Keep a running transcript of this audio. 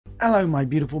Hello my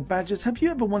beautiful badgers, have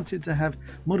you ever wanted to have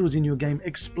models in your game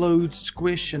explode,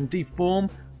 squish and deform?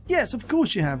 Yes, of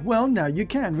course you have. Well, now you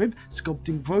can with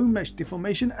Sculpting Pro, Mesh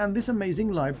Deformation and this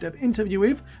amazing live dev interview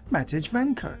with Matej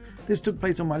Vanco. This took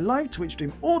place on my live Twitch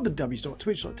stream or the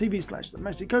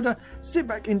w.twitch.tv/themeshdecoder. Sit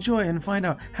back, enjoy and find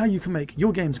out how you can make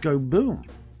your games go boom.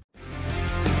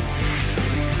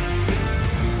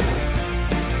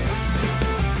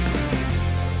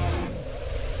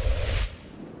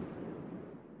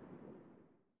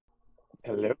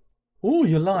 Hello? Oh,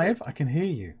 you're live. I can hear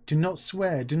you. Do not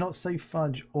swear. Do not say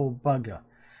fudge or bugger.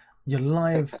 You're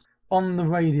live on the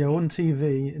radio, on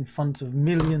TV, in front of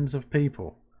millions of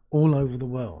people all over the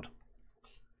world.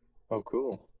 Oh,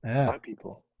 cool. Yeah. Hi,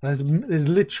 people. There's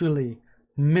literally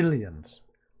millions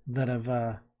that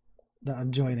are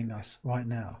joining us right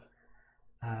now.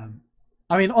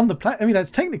 I mean,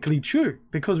 that's technically true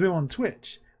because we're on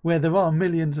Twitch, where there are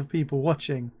millions of people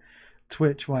watching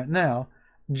Twitch right now.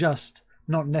 Just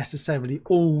not necessarily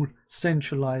all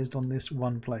centralized on this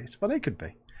one place, but they could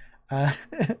be.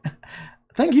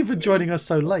 Thank you for joining us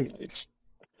so late.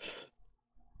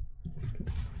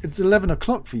 It's 11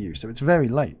 o'clock for you, so it's very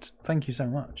late. Thank you so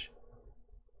much.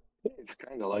 It's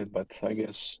kind of late, but I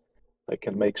guess I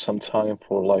can make some time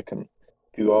for like a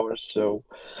few hours, so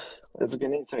let's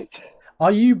get into it.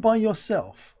 Are you by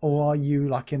yourself, or are you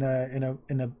like in a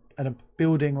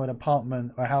building or an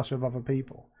apartment or a house with other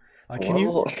people? Like, can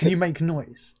you make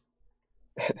noise?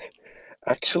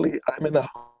 Actually, I'm in a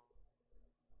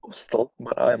hostel,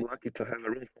 but I'm lucky to have a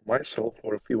room for myself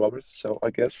for a few hours, so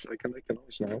I guess I can make a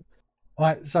noise now.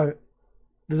 Right, so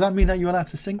does that mean that you're allowed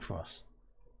to sing for us?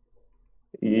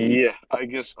 Yeah, I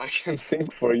guess I can sing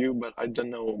for you, but I don't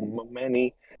know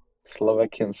many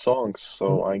Slovakian songs,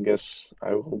 so I guess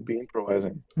I will be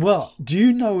improvising. Well, do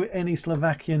you know any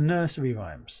Slovakian nursery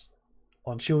rhymes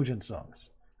or children's songs?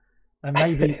 And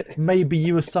maybe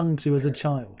you were sung to as a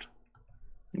child.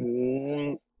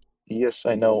 Yes,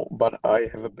 I know, but I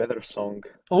have a better song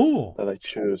that I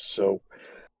choose, so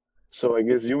I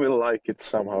guess you will like it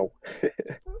somehow.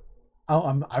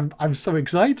 Oh, I'm so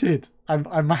excited!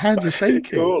 My hands are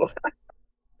shaking.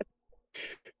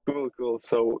 Cool, cool.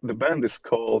 So the band is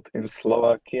called in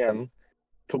Slovakian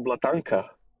Tublatanka,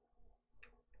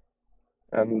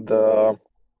 and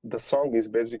the song is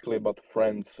basically about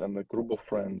friends and a group of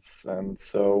friends, and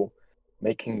so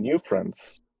making new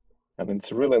friends. And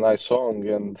it's a really nice song,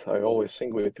 and I always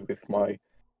sing it with my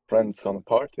friends on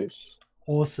parties.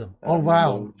 Awesome! Oh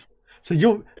wow! So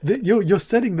you're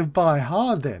setting the bar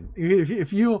hard then.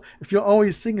 If you're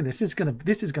always singing this is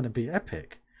gonna be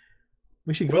epic.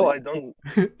 We should. Well, I don't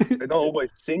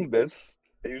always sing this.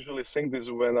 I usually sing this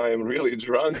when I am really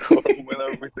drunk or when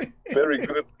I'm with a very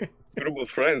good group of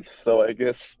friends. So I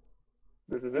guess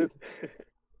this is it.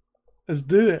 Let's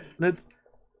do it. Let's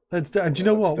do it. And do you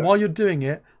know what? While you're doing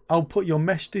it, I'll put your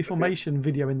mesh deformation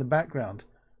video in the background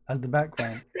as the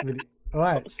background video. All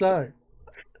right. So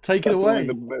take it away.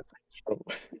 The best intro.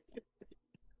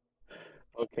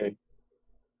 Okay.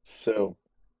 So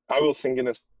I will sing in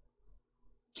a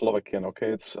Slovakian,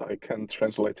 okay? I can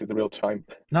translate it real time.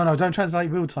 No, don't translate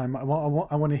real time. I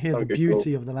want to hear the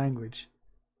beauty of the language.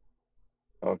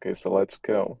 Okay, so let's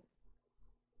go.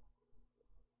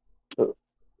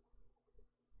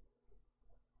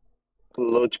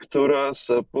 Loď, ktorá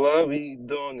sa plaví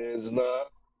do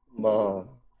neznáma,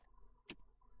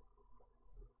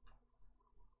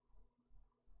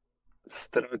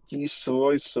 stratí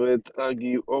svoj svet, ak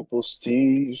ju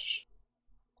opustíš.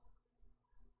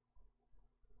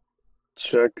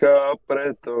 Čaká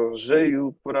preto, že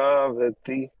ju práve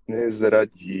ty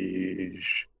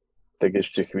nezradíš. Tak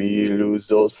ešte chvíľu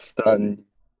zostaň.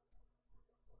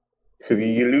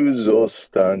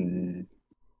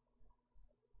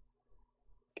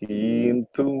 Kým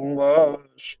tu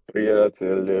máš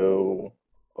priateľov.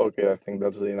 Okay, I think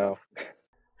that's enough. I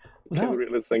can't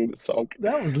really sing the song.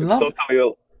 That was lovely.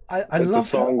 Totally, I love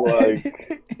the song like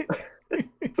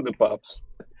for the pops.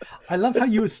 I love how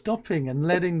you were stopping and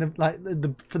letting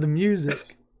for the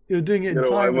music. You were doing it in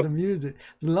time with the music.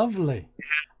 It's lovely.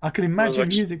 I could imagine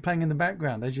music playing in the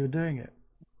background as you were doing it.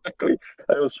 Exactly.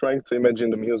 I was trying to imagine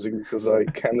the music because I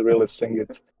can't really sing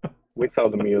it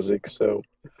without the music. So.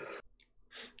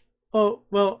 Oh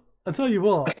well, I'll tell you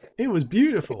what. It was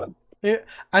beautiful. It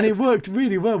worked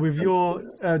really well with your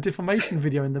deformation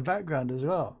video in the background as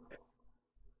well.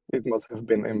 It must have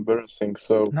been embarrassing.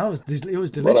 So. No, it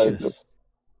was delicious.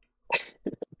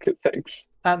 Okay, thanks.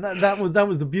 And that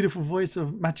was the beautiful voice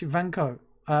of Matej Vanco,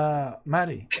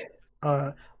 Maddie,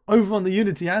 over on the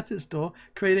Unity Asset Store,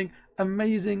 creating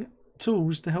amazing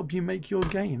tools to help you make your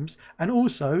games, and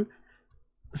also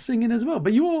singing as well.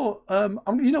 But you're,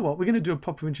 you know what? We're going to do a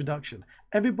proper introduction.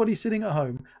 Everybody sitting at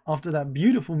home after that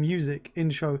beautiful music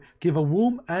intro, give a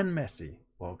warm and messy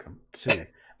welcome to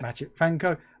Matej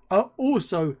Vanco,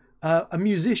 also a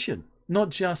musician, not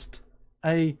just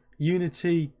a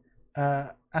Unity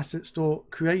asset store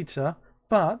creator.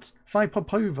 But if I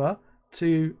pop over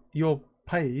to your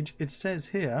page, it says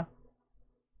here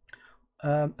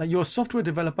that you're a software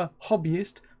developer,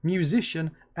 hobbyist,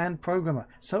 musician, and programmer.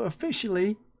 So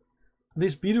officially,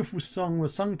 this beautiful song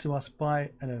was sung to us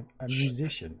by a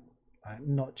musician,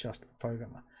 not just a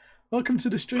programmer. Welcome to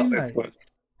the stream, mate.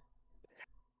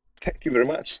 Thank you very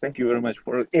much. Thank you very much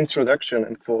for the introduction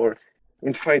and for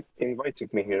inviting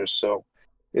me here. So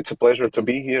it's a pleasure to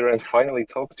be here and finally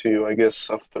talk to you. I guess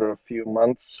after a few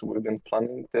months we've been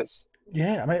planning this.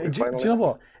 Yeah, I mean, do you know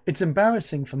what? It's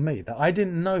embarrassing for me that I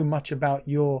didn't know much about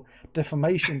your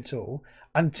deformation tool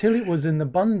until it was in the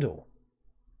bundle.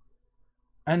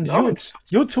 And No,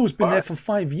 your tool's been there for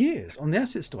 5 years on the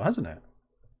asset store, hasn't it?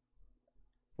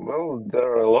 Well,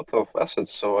 there are a lot of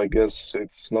assets, so I guess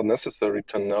it's not necessary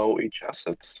to know each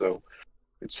asset. So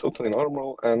it's totally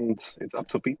normal, and it's up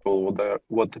to people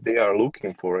what they are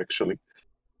looking for, actually.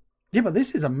 Yeah, but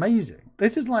this is amazing.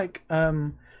 This is like,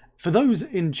 for those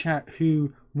in chat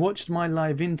who watched my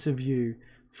live interview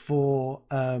for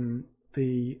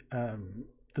the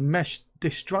mesh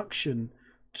destruction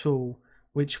tool,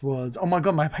 which was, oh my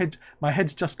god, my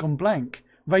head's just gone blank.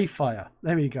 Rayfire.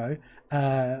 There we go.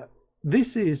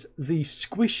 This is the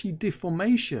squishy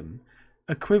deformation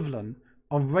equivalent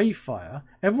of Rayfire.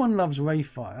 Everyone loves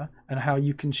Rayfire and how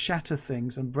you can shatter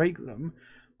things and break them.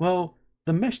 Well,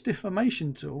 the mesh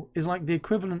deformation tool is like the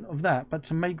equivalent of that, but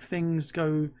to make things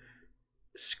go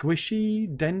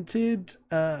squishy, dented,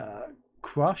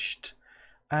 crushed,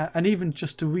 and even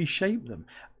just to reshape them.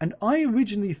 And I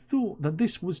originally thought that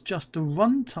this was just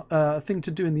a thing to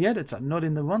do in the editor, not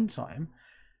in the runtime.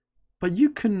 But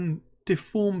you can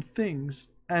deform things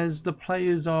as the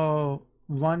players are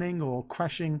running or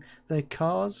crashing their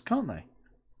cars, can't they?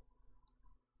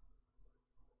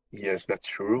 Yes, that's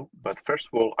true. But first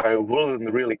of all, I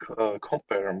wouldn't really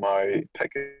compare my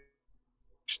package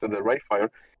to the Rayfire,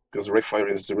 because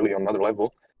Rayfire is really another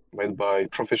level, made by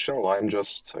professional. I'm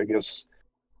just, I guess,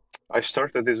 I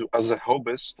started this as a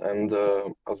hobbyist and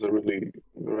as a really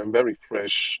very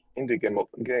fresh indie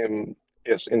game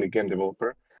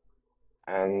developer.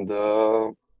 And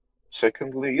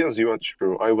secondly, yes, you are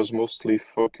true. I was mostly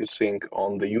focusing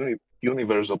on the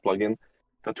universal plugin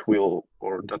that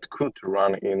could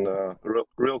run in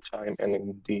real time and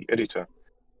in the editor.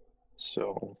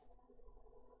 So,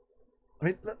 I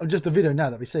mean, just the video now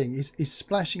that we're seeing, he's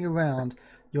splashing around.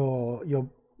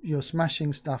 You're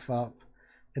smashing stuff up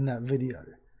in that video.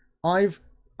 I've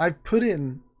put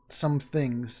in some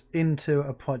things into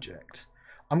a project.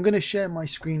 I'm going to share my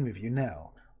screen with you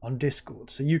now on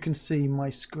Discord, so you can see my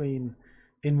screen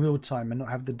in real time and not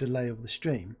have the delay of the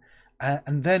stream.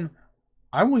 And then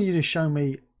I want you to show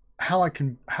me how I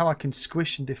can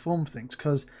squish and deform things,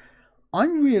 because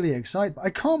I'm really excited.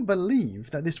 I can't believe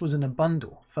that this was in a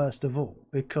bundle, first of all,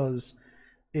 because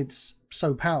it's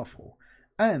so powerful,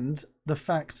 and the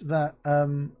fact that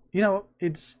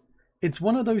it's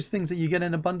one of those things that you get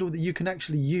in a bundle that you can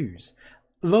actually use.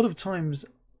 A lot of times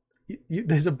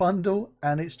there's a bundle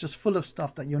and it's just full of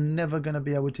stuff that you're never going to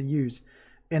be able to use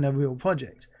in a real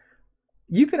project.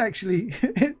 You could actually,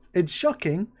 it's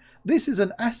shocking. This is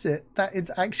an asset that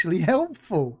is actually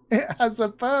helpful. It has a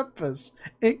purpose.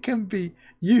 It can be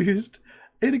used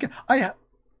in a game.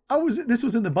 This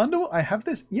was in the bundle. I have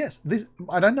this. Yes, this.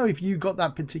 I don't know if you got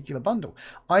that particular bundle.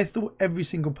 I thought every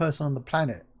single person on the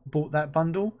planet bought that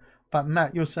bundle. But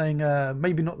Matt, you're saying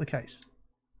maybe not the case.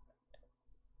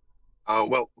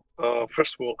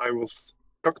 First of all, I was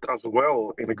shocked as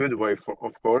well, in a good way,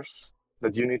 of course,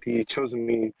 that Unity chose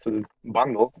me to the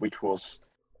bundle, which was,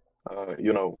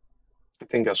 the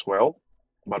thing as well.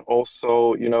 But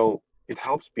also, it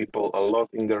helps people a lot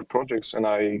in their projects, and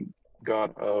I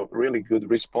got a really good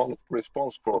response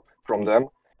from them,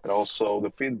 and also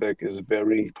the feedback is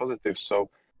very positive. So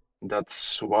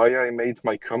that's why I made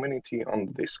my community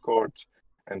on Discord,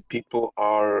 and people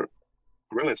are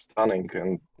really stunning.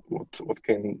 And what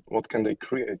can they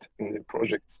create in their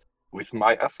projects with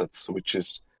my assets, which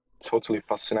is totally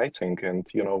fascinating. And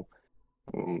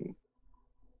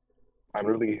I'm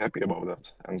really happy about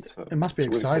that. And it must be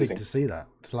exciting really to see that.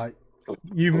 It's like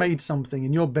you made something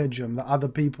in your bedroom that other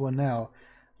people are now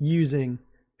using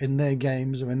in their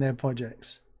games or in their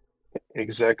projects.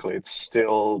 Exactly. It's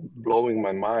still blowing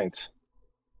my mind,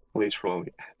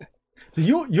 literally. So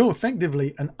you're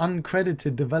effectively an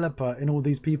uncredited developer in all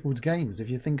these people's games, if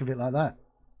you think of it like that.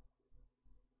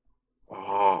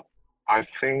 I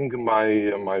think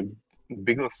my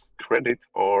biggest credit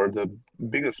or the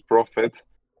biggest profit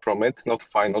from it, not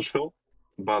financial,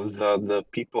 but the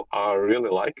people are really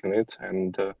liking it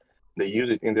and they use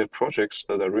it in their projects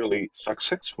that are really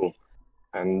successful.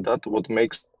 And that what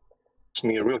makes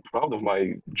me really proud of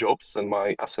my jobs and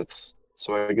my assets.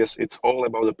 So I guess it's all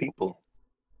about the people.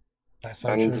 That's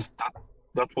so And true.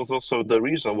 that was also the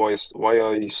reason why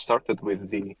I started with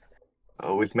the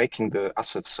with making the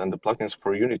assets and the plugins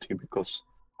for Unity because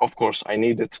of course I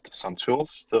needed some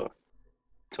tools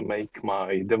to make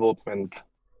my development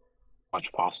much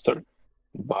faster,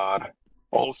 but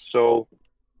also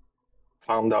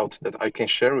found out that I can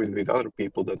share it with other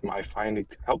people that might find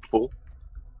it helpful.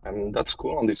 And that's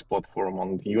cool on this platform,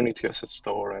 on the Unity Asset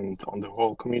Store and on the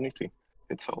whole community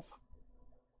itself.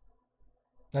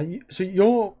 Now so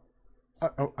you're, I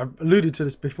alluded to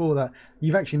this before, that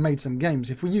you've actually made some games.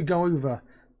 If when you go over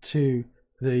to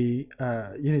the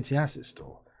Unity Asset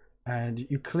Store and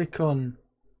you click on,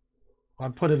 I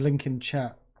put a link in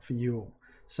chat for you all.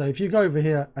 So if you go over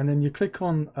here and then you click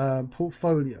on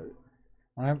portfolio,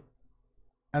 right,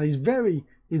 and he's very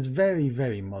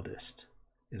modest,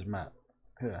 is Matt.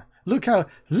 Yeah. Look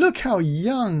how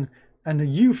young and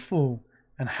youthful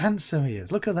and handsome he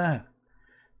is. Look at that.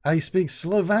 And he speaks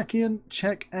Slovakian,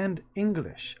 Czech, and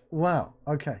English. Wow.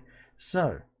 Okay.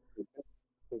 So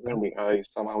I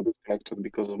somehow disconnected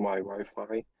because of my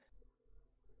Wi-Fi.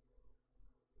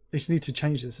 you just need to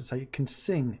change this to say you can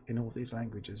sing in all these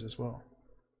languages as well.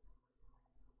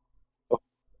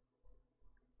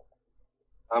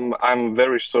 I'm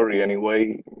very sorry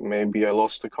anyway. Maybe I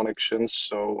lost the connection,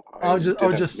 so I I was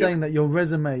didn't just get. saying that your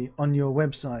resume on your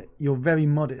website, you're very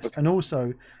modest, and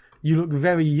also you look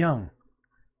very young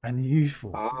and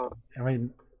youthful. I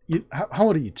mean, how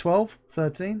old are you? 12,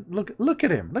 13? Look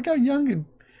at him. Look how young and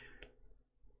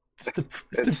it's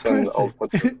It's an depressing.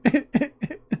 old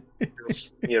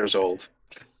years old.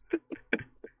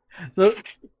 So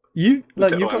you've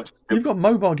I'm got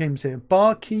mobile games here.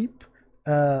 Barkeep,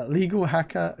 Legal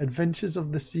Hacker, Adventures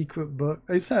of the Secret Book.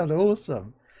 They sound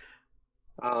awesome.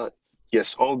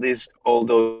 Yes, all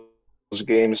those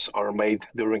games are made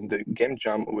during the game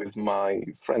jam with my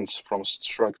friends from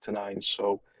Struct 9.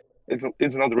 So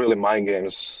it's not really my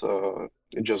games,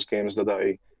 just games that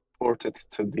I ported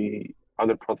to the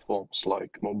other platforms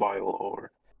like mobile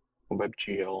or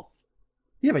WebGL.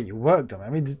 Yeah, but you worked on it. I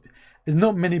mean, there's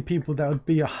not many people that would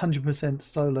be 100%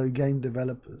 solo game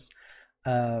developers.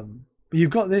 But you've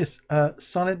got this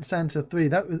Silent Santa 3.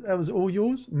 That was all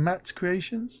yours, Matt's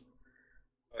creations.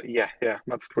 Yeah.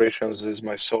 Math Creations is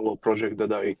my solo project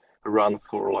that I run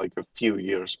for like a few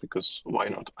years because why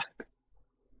not?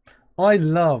 I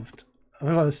loved. I've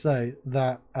got to say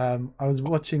that I was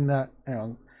watching that. Hang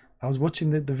on, I was watching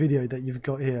the video that you've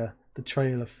got here, the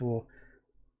trailer for,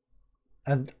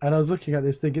 and I was looking at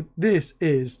this thinking, this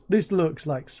looks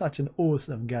like such an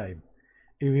awesome game.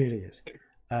 It really is.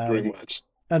 Very much.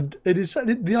 And it is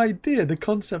the idea, the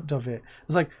concept of it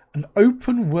was like an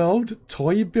open world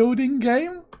toy building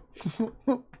game.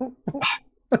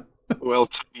 Well,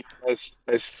 to be honest,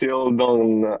 I still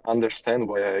don't understand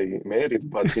why I made it,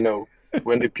 but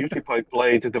when the PewDiePie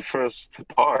played the first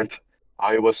part,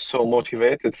 I was so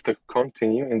motivated to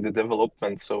continue in the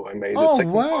development, so I made the Oh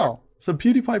second part, wow! So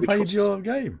PewDiePie which played was, your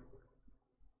game.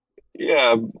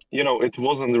 yeah, it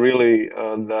wasn't really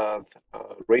that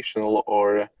rational,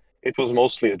 or it was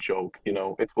mostly a joke,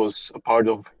 it was a part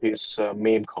of his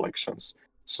meme collections.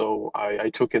 So I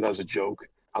took it as a joke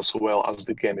as well as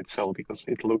the game itself because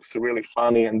it looks really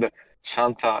funny and the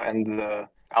Santa and the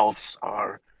elves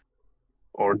are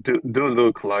or do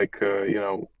look like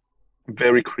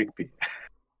very creepy.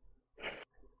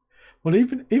 Well,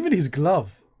 even his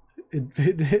glove,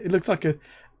 it looks like a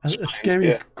scary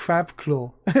Yeah. crab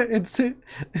claw. It's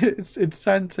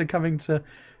Santa coming to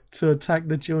attack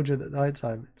the children at night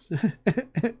time.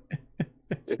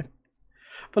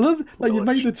 But I love, like, you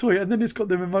Well, made the toy and then it's got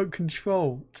the remote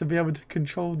control to be able to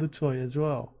control the toy as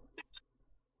well.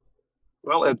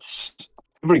 it's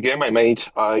every game I made,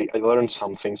 I learned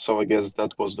something. So I guess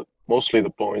that was mostly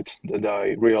the point that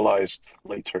I realized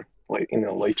later, like in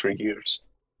the later years,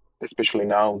 especially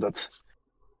now that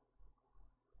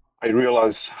I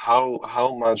realize how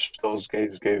much those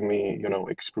games gave me,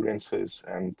 experiences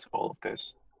and all of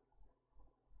this.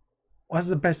 Well, that's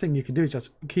the best thing you can do. Is just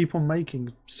keep on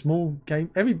making small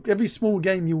game. Every small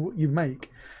game you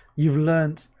make, you've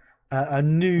learnt a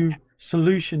new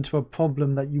solution to a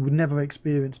problem that you would never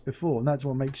experience before, and that's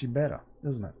what makes you better,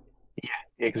 isn't it? Yeah,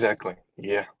 exactly.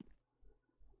 Yeah.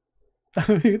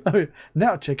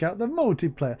 Now check out the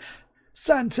multiplayer,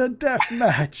 Santa Death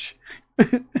Match.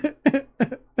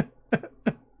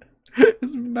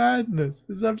 It's madness.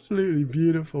 It's absolutely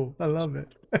beautiful. I love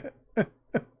it.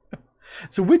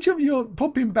 So, which of your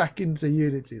popping back into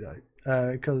Unity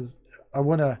though? Because I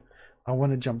wanna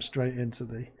jump straight into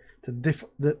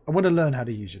I want to learn how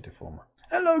to use your deformer.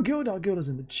 Hello, Gildar. Gildar's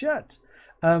in the chat.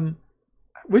 Um,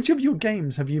 which of your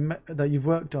games that you've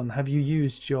worked on have you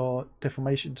used your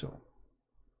deformation tool?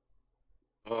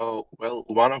 Well,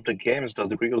 one of the games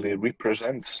that really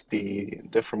represents the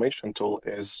deformation tool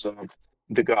is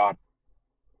The God.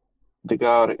 The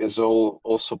God is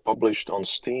also published on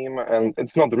Steam, and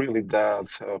it's not really that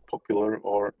popular,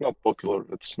 or not popular.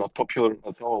 It's not popular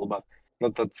at all, but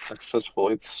not that successful.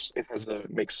 It has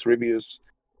mixed reviews.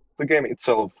 The game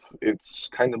itself, it's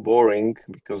kind of boring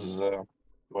because,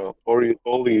 well,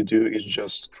 all you do is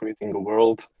just creating a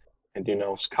world and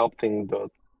sculpting the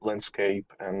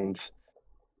landscape, and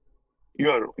you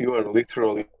are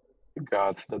literally a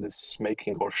god that is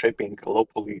making or shaping a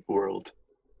locally world.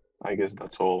 I guess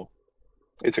that's all.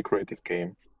 It's a creative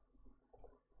game.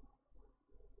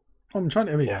 Oh, I'm trying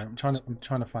to. Here we go. Yeah, I'm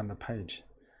trying to find the page.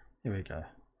 Here we go.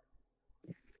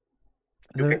 you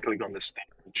So, can click on the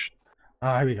stage.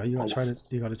 here we go. On the,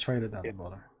 You got a trailer down yeah, the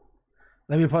bottom.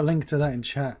 Let me put a link to that in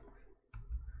chat.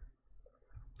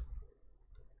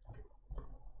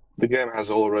 the game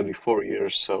has already 4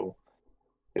 years, so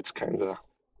it's kind of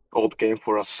old game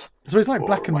for us. So it's like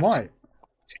black Or and what? white.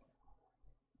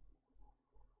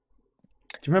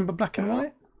 Do you remember black and Uh,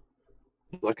 white?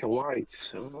 Black and white.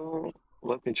 So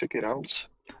let me check it out.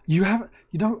 You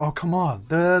don't. Oh, come on.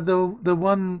 The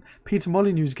one Peter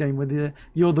Molyneux's game where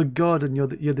you're the god and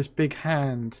you're this big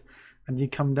hand, and you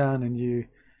come down and you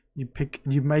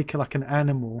make like an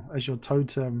animal as your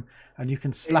totem, and you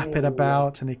can slap it Oh,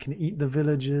 about and it can eat the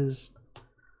villagers.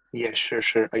 yeah,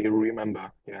 sure. I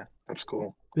remember. Yeah, that's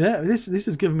cool. Yeah, this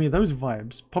has given me those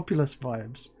vibes, Populous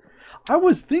vibes. I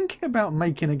was thinking about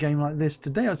making a game like this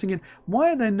today. I was thinking,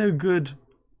 why are there no good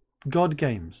god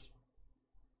games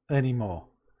anymore?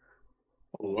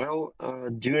 Well,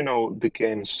 do you know the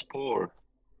game Spore?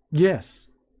 Yes,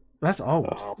 that's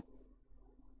old. Um,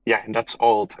 yeah, that's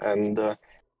old, and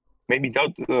maybe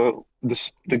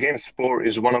the game Spore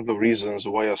is one of the reasons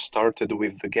why I started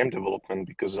with the game development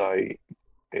because I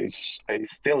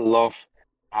still love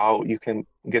how you can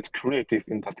get creative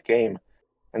in that game,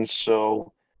 and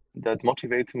so that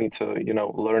motivated me to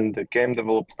learn the game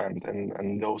development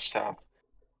and those stuff.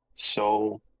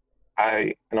 So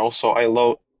I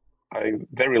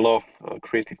very love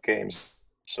creative games.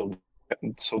 So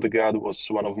so the God was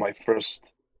one of my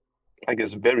first, I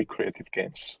guess, very creative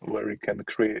games where you can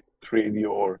create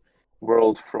your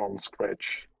world from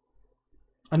scratch.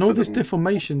 And all With this them.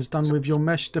 deformation's done So with your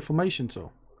mesh deformation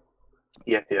tool.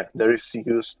 yeah, there is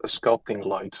used a sculpting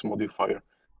light modifier,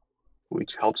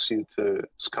 which helps you to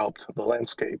sculpt the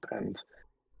landscape and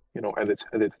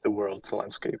edit the world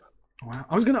landscape. Wow.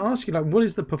 I was going to ask you, like, what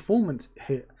is the performance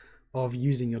hit of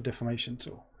using your deformation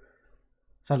tool?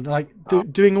 So, like, Uh,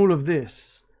 doing all of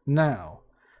this now,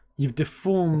 you've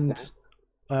deformed.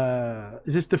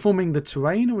 Is this deforming the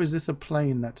terrain or is this a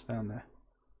plane that's down there?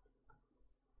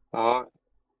 uh,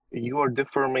 you are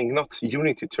deforming not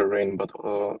Unity terrain, but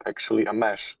actually a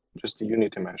mesh, just a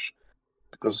Unity mesh,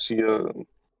 because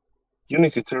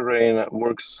Unity terrain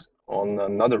works on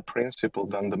another principle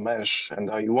than the mesh, and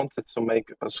I wanted to make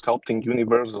a sculpting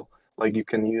universal, like you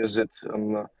can use it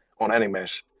on any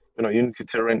mesh. Unity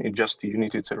terrain is just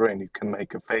Unity terrain. You can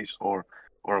make a face or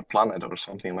a planet or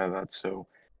something like that. So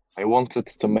I wanted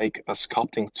to make a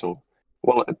sculpting tool.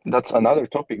 Well, that's another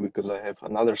topic because I have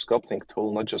another sculpting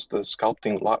tool, not just the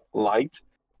sculpting light,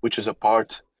 which is a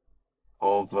part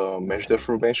of mesh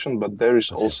deformation, but there is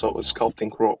That's it. also a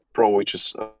sculpting pro, which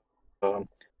is a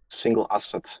single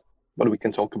asset. But we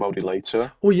can talk about it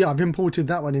later. Oh yeah, I've imported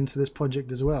that one into this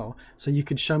project as well, so you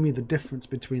could show me the difference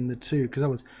between the two because I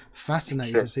was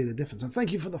fascinated to Sure. see the difference. And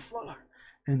thank you for the follow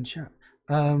in chat.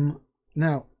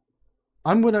 Now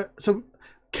I'm gonna. So,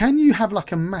 can you have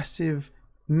like a massive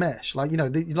mesh, like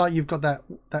like you've got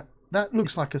that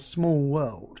looks like a small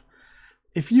world.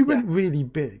 If you Yeah. went really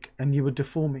big and you were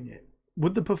deforming it,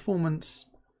 would the performance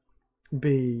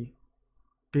be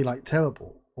like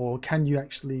terrible, or can you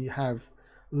actually have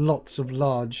lots of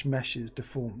large meshes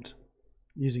deformed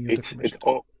using your It's deformation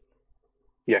tool?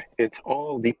 it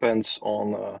all depends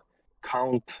on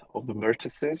count of the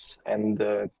vertices and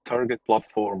the target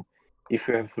platform. If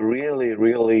you have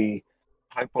really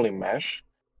high poly mesh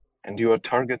and you are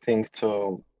targeting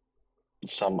to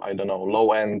some, I don't know,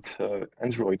 low-end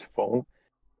Android phone,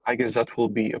 I guess that will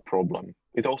be a problem.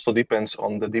 It also depends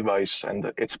on the device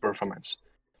and its performance.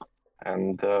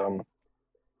 And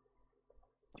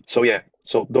so yeah,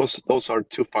 So those are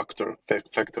two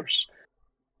factors,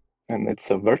 and it's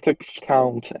a vertex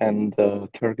count and the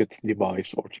target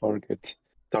device or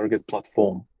target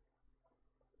platform.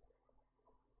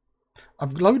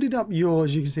 I've loaded up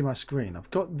yours. You can see my screen. I've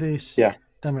got this. Yeah.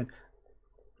 Damn it!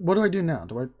 What do I do now?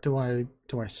 Do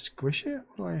I squish it?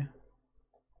 What do I?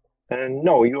 And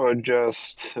no, you are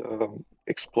just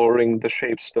exploring the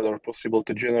shapes that are possible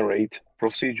to generate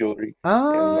procedurally.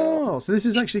 Oh, so this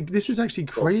is actually So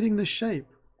creating the shape.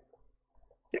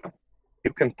 yeah,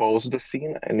 you can pause the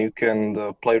scene and you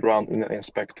can play around in the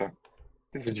inspector.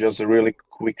 This is just a really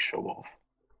quick show off.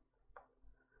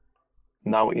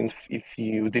 Now, if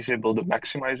you disable the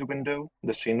maximize window,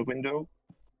 the scene window,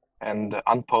 and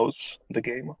unpause the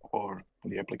game or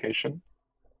the application,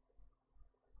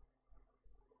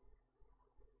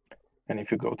 and if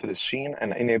you go to the scene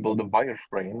and enable the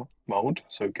wireframe mode,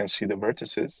 so you can see the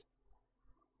vertices.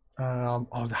 Oh,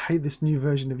 I hate this new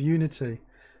version of Unity.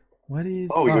 What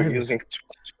is? Oh, Oh, you're here we go. using.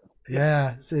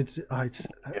 Yeah,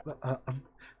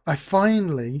 I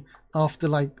finally, after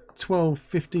like 12,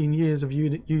 15 years of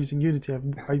using Unity,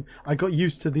 I got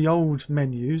used to the old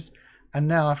menus, and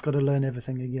now I've got to learn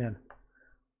everything again.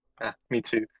 Me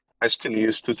too. I still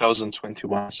use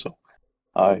 2021, so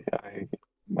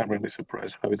I'm really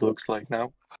surprised how it looks like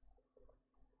now.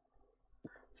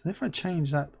 So if I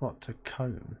change that, what, to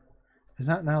cone, is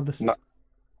that now the? Now,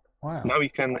 Wow. now you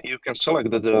can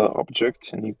select the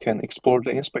object and you can explore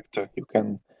the inspector. You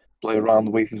can play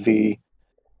around with the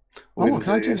Can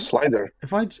I change? slider.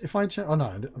 If I change? Oh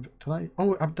no, did I?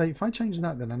 Oh, update. If I change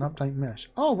that, then an update mesh.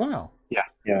 Oh wow.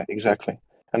 Yeah, exactly.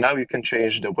 And now you can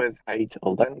change the width, height,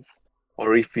 or length.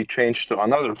 Or if you change to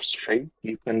another shape,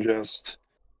 you can just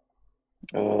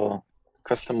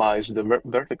customize the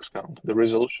vertex count, the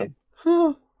resolution.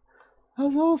 Huh,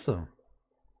 that's awesome.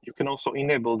 You can also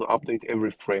enable the update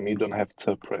every frame. You don't have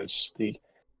to press the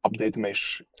update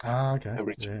mesh Ah, okay.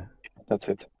 every time. Yeah. That's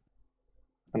it.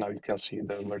 And now you can see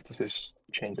the vertices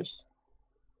changes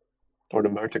or the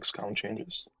vertex count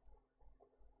changes.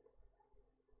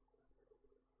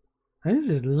 This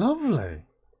is lovely.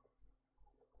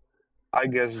 I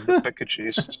guess the package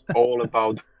is all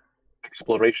about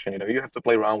exploration. You have to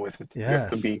play around with it. You have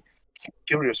to Yes. be a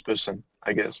curious person,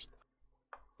 I guess.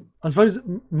 I suppose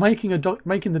making the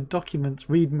documents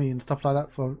README and stuff like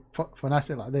that for an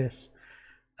asset like this,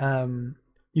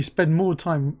 you spend more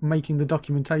time making the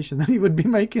documentation than you would be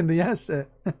making the asset.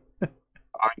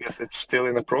 I guess it's still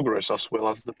in the progress as well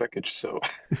as the package, so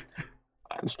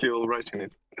I'm still writing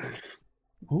it.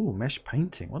 Oh, mesh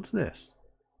painting. What's this?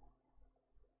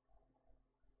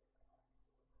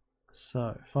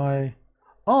 So if I,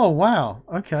 oh wow,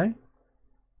 okay.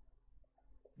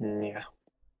 Yeah.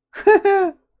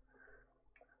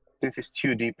 This is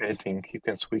 2D painting. You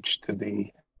can switch to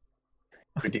the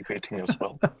 3D painting as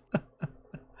well.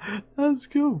 That's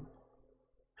cool.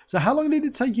 So how long did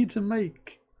it take you to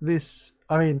make this?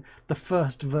 I mean, the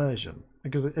first version,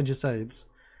 because as you say,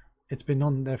 it's been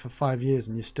on there for 5 years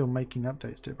and you're still making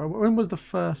updates to it. But when was the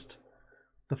first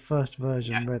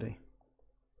version ready?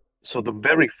 So the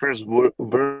very first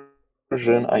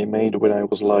version I made when I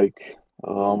was like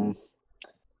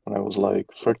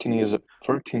 13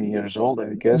 years old,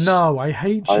 I guess. No, I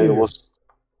hate I you. was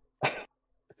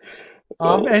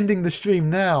I'm well, ending the stream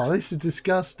now. This is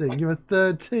disgusting. You were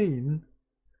 13.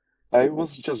 I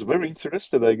was just very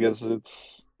interested. I guess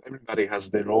it's everybody has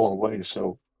their own way,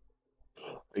 so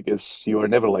I guess you are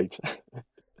never late.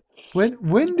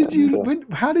 When did And you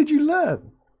how did you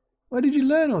learn? Where did you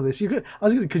learn all this?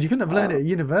 Because you couldn't have learned it uh, at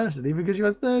university because you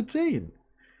were 13.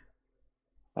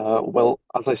 well,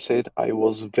 as I said, I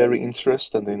was very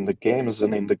interested in the games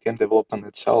and in the game development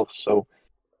itself. So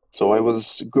I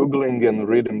was Googling and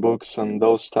reading books and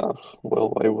those stuff.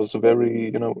 Well, I was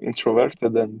very,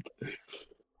 introverted and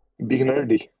being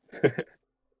nerdy.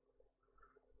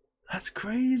 That's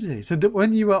crazy. So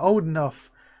when you were old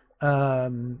enough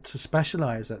to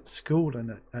specialize at school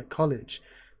and at college,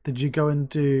 did you go and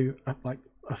do like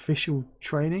official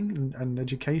training and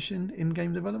education in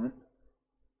game development?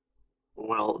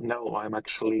 Well, no, I have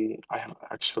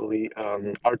actually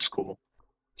art school.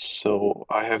 So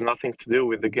I have nothing to do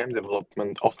with the game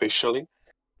development officially.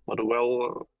 But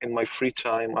well, in my free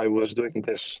time, I was doing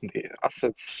the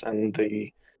assets and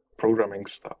the programming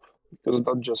stuff, because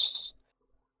that just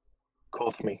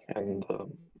caught me, and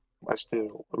I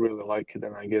still really like it.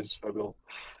 And I guess I will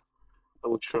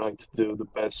try to do the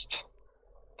best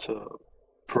to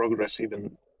progress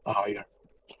even higher.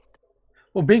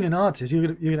 Well, being an artist, you're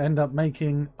gonna end up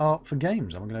making art for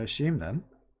games. I'm going to assume then.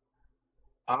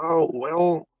 Oh,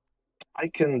 well, I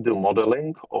can do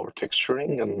modeling or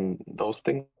texturing and those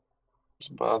things,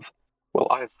 but well,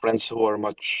 I have friends who are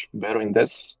much better in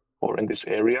this or in this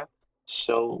area.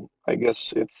 So I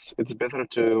guess it's better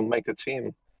to make a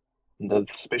team that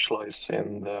specialize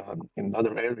in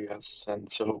other areas. And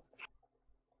so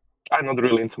I'm not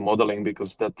really into modeling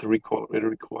because it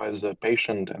requires a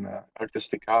patient and an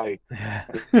artistic eye. Yeah.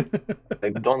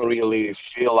 And I don't really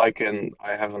feel I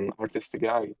have an artistic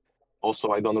eye.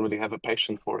 Also, I don't really have a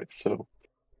passion for it. So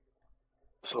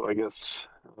I guess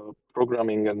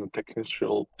programming and the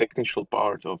technical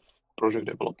part of project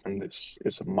development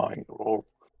is my role.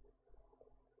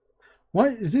 Why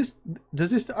is this?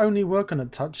 Does this only work on a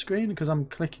touchscreen? Because I'm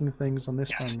clicking things on this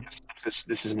Yes, one. yes,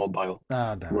 this is mobile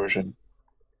Ah, damn it. version.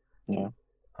 Yeah.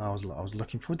 I was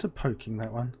looking forward to poking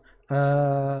that one.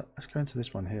 Let's go into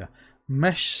this one here.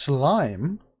 Mesh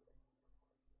slime.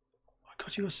 Oh my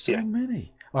god, you got so Yeah.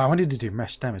 many. Oh, I wanted to do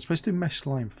mesh damage. Let's do mesh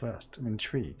slime first. I'm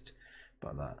intrigued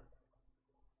by that.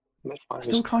 That's I fine.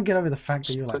 still can't get over the fact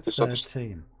that It's you're like pretty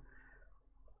satisfying. 13.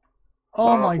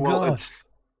 Oh my Well, god. it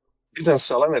didn't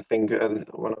sell anything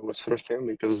when I was 13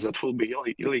 because that will be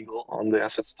illegal on the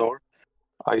asset store.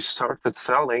 I started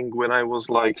selling when I was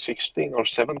like 16 or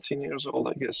 17 years old,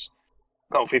 I guess.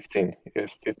 No, 15.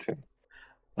 Yes, 15.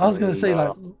 I was going to And say,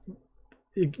 like,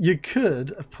 you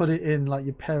could have put it in like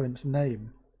your parents'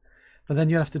 name, but then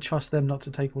you'd have to trust them not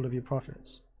to take all of your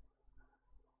profits.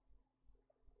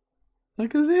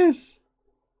 Look at this.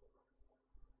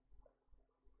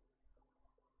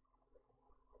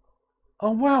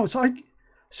 Oh wow! So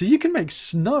you can make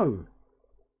snow.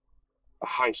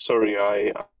 hi, sorry,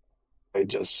 I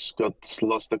just got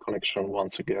lost the connection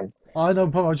once again. I know,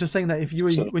 but I was just saying that if you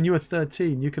were So, when you were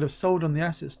 13, you could have sold on the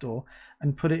asset store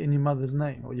and put it in your mother's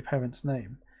name or your parents'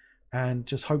 name, and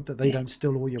just hope that they don't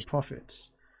steal all your profits.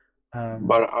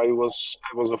 but I was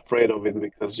afraid of it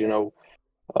because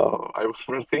I was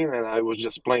 13 and I was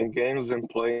just playing games and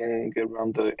playing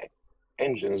around the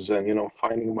engines and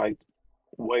finding my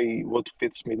way what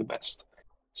fits me the best.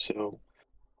 So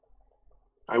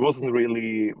I wasn't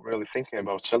really thinking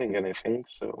about selling anything.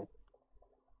 So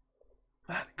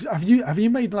Have you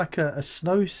made like a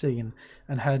snow scene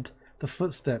and had the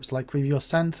footsteps like with your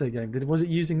Santa game? Was it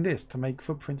using this to make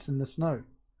footprints in the snow?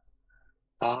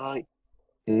 I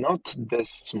not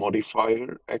this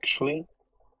modifier actually.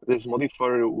 This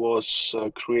modifier was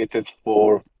created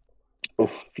for a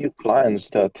few clients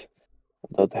that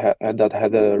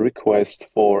had a request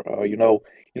for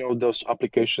those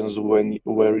applications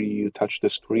where you touch the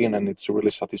screen and it's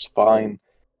really satisfying.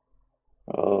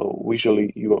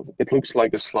 Visually, it looks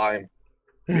like a slime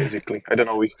basically. I don't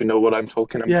know if you know what I'm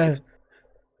talking Yeah, about.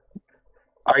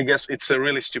 I guess it's a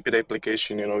really stupid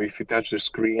application. If you touch the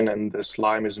screen and the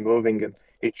slime is moving, and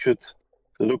it should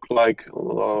look like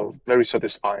very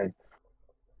satisfying.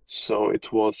 So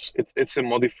it's a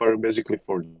modifier basically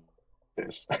for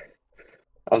this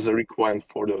as a requirement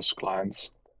for those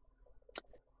clients.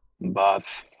 But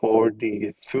for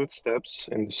the footsteps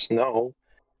in the snow,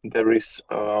 there is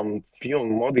few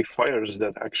modifiers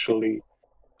that actually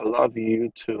allow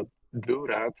you to do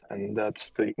that, and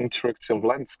that's the interactive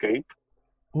landscape.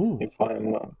 ooh, If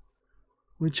I'm,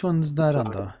 which one's if that I,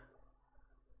 under?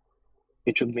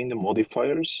 it should mean the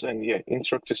modifiers, and yeah,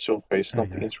 interactive surface, There you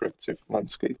not the go. interactive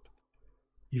landscape.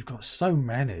 You've got so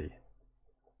many.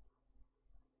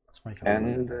 Let's make a load of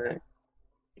And them.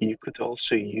 you could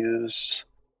also use,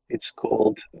 it's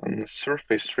called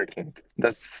surface tracking.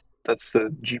 That's the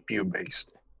GPU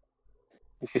based.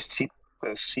 This is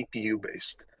CPU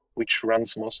based, which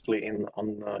runs mostly in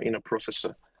a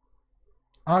processor.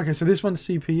 Okay, so this one's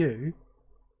CPU,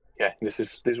 Yeah, this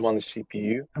one is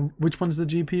CPU, and which one's the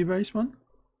GPU based one?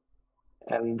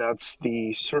 and that's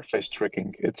the surface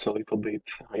tracking. It's a little bit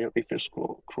higher if you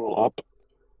scroll up.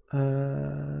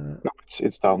 No,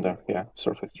 it's down there. Yeah,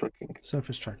 surface tracking.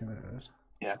 Surface tracking. There it is.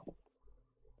 Yeah.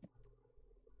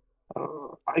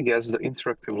 I guess the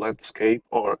interactive landscape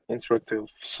or interactive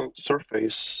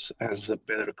surface has a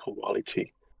better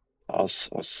quality as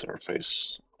a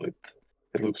surface.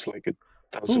 It looks like it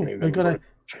doesn't Oh, we even got work.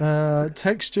 a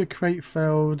texture create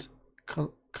failed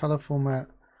color format.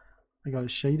 We got a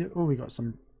shader. Oh, we got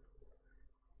some.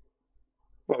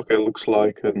 Okay, looks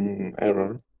like an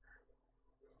error.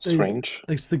 Strange.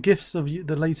 It's the gifts of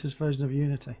the latest version of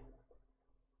Unity.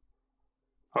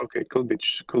 Okay, could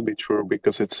be true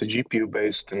because it's a GPU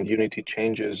based and Unity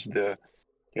changes the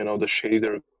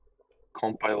shader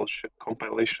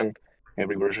compilation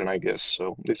every version, I guess.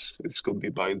 So this could be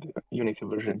by the Unity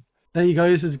version. There you go.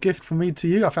 This is a gift from me to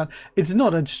you. I found it's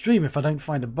not a stream if I don't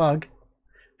find a bug.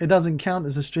 It doesn't count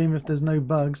as a stream if there's no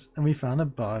bugs, and we found a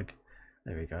bug.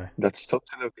 There we go. That's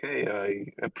totally okay.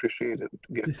 I appreciate it,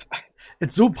 gift.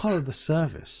 It's all part of the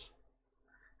service.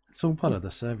 It's all part of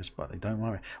the service, buddy. Don't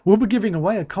worry. We'll be giving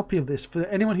away a copy of this for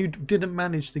anyone who didn't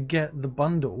manage to get the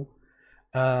bundle.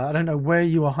 I don't know where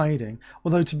you are hiding.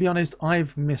 Although, to be honest,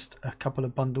 I've missed a couple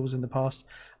of bundles in the past,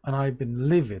 and I've been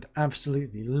livid,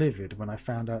 absolutely livid, when I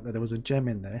found out that there was a gem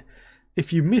in there.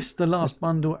 If you missed the last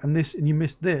bundle and you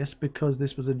missed this because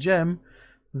this was a gem,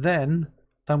 then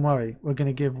don't worry. We're going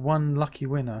to give one lucky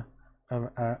winner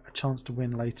a chance to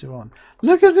win later on.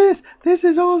 Look at this. This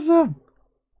is awesome.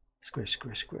 Squish,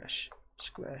 squish, squish,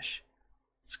 squish,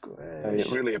 squish.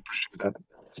 I really appreciate that.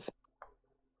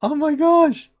 Oh my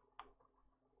gosh.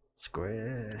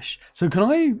 Squish. So can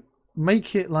I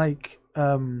make it like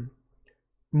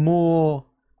more,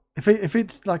 if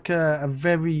it's like a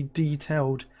very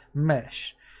detailed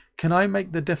mesh, can I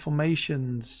make the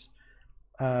deformations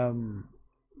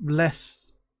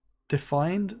less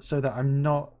defined so that I'm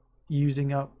not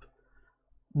using up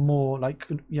more, like,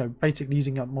 you know, basically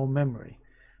using up more memory,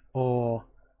 or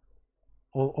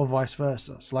vice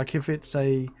versa? So like if it's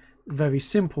a very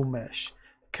simple mesh,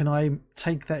 can I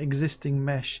take that existing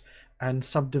mesh and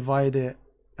subdivide it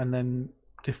and then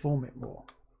deform it more?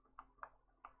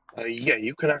 Yeah,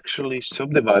 you can actually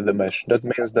subdivide the mesh. That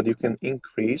means that you can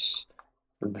increase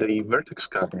the vertex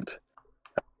count,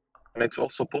 and it's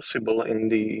also possible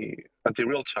at the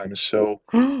real time. So,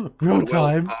 Real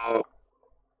time.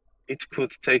 it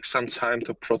could take some time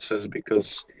to process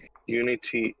because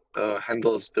Unity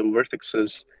handles the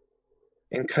vertices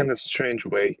in kind of strange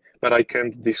way, but I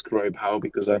can't describe how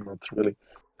because I'm not really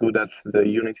good at the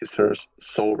Unity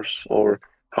source or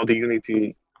how the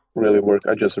Unity really work.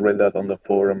 I just read that on the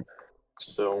forum.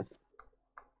 So,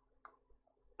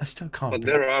 I still can't. but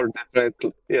there are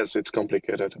definitely, yes, it's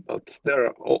complicated, but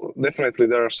definitely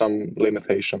there are some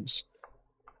limitations.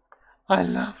 I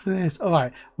love this. All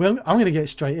right, well, I'm going to get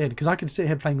straight in because I could sit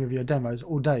here playing with your demos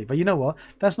all day. But you know what?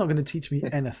 That's not going to teach me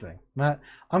anything, Matt.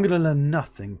 I'm going to learn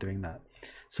nothing doing that.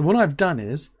 So what I've done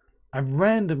is I've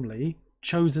randomly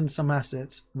chosen some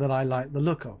assets that I like the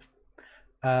look of.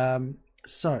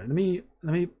 So let me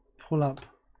pull up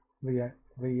the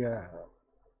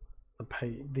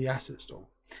asset store.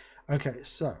 Okay,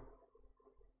 so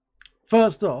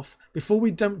first off, before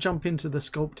we jump into the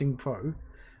Sculpting Pro,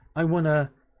 I want to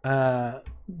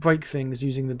break things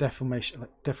using the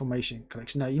deformation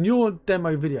collection. Now, in your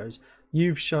demo videos,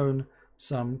 you've shown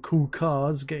some cool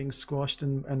cars getting squashed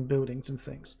and buildings and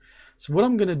things. So what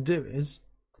I'm going to do is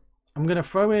I'm going to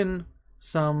throw in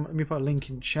some, let me put a link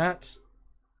in chat.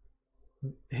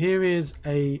 Here is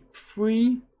a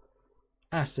free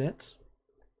asset.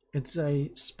 It's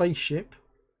a spaceship.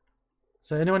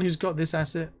 So anyone who's got this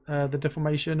asset, the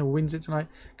deformation, or wins it tonight,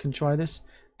 can try this.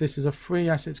 This is a free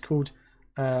asset. It's called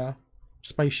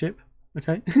spaceship.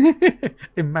 Okay,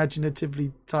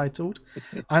 imaginatively titled.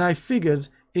 And I figured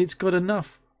it's got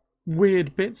enough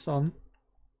weird bits on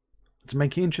to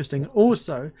make it interesting.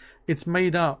 Also, it's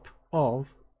made up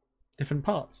of different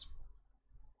parts.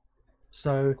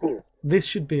 So Cool. This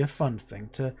should be a fun thing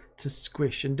to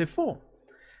squish and deform.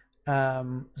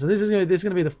 So this is going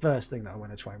to be the first thing that I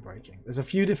want to try breaking. There's a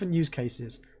few different use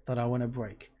cases that I want to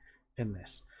break in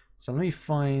this. So let me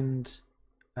find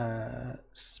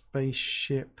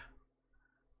spaceship.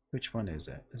 Which one is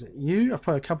it? Is it you? I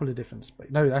put a couple of different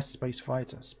space. No, that's space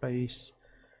fighter. Spaceship.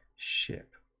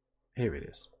 Here it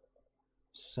is.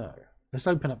 So let's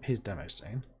open up his demo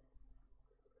scene.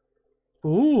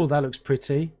 Oh, that looks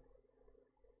pretty.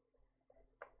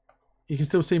 You can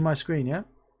still see my screen, yeah?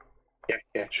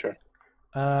 Yeah, sure.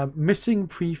 Missing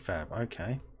prefab.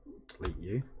 Okay, delete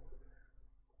you.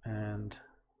 And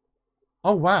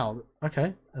oh wow,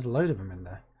 okay, there's a load of them in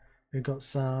there. We've got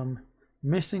some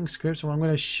missing scripts. What I'm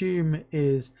going to assume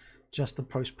is just the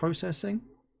post-processing.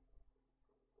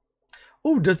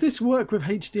 Oh, does this work with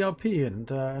HDRP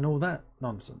and all that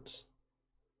nonsense?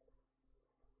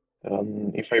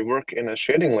 If I work in a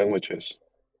shading languages.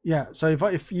 Yeah. So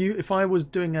if I was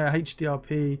doing a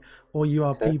HDRP or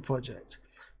URP project,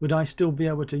 would I still be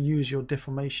able to use your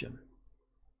deformation?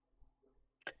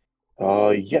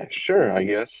 Yeah, sure, I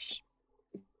guess.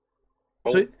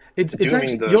 Well, So it's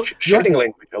actually the shading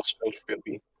language also will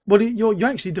be. Well, you're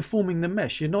actually deforming the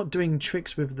mesh. You're not doing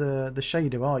tricks with the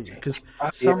shader, are you? Because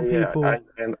some people. I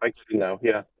get it now.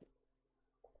 Yeah.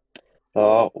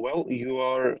 Well, you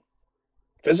are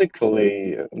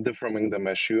physically deforming the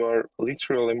mesh. You are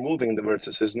literally moving the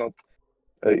vertices. Not.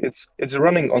 It's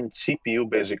running on CPU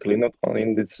basically, not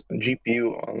in this GPU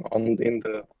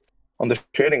on the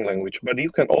shading language. But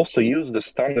you can also use the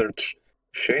standard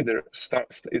shader.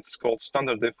 It's called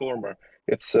standard deformer.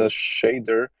 It's a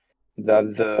shader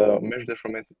that the mesh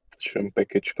deformation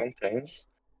package contains,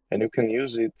 and you can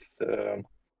use it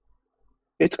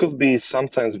It could be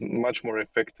sometimes much more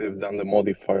effective than the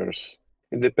modifiers.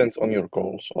 It depends on your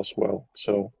goals as well.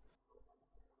 So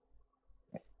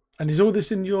And is all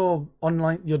this in your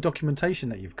online, your documentation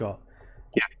that you've got?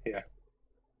 yeah, yeah,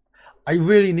 I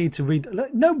really need to read.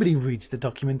 Look, nobody reads the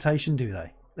documentation, do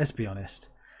they? Let's be honest.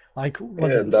 Like,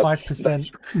 was yeah. it That's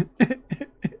 5%?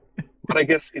 But I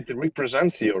guess it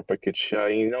represents your package.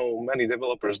 I know many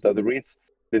developers that read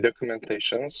the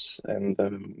documentations, and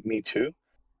me too,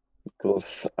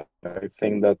 because I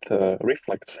think that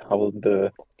reflects how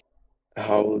the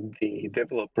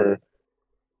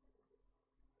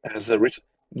has a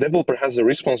developer has a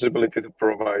responsibility to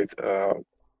provide,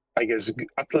 I guess,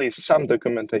 at least some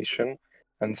documentation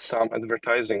and some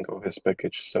advertising of his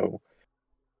package. So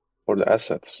for the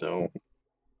assets. So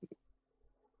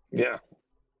yeah,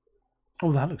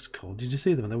 Oh, that looks cool. Did you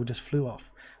see them? They all just flew off.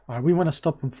 All right, we want to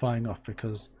stop them flying off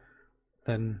because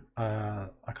then I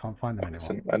can't find them it's anymore.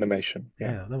 an animation.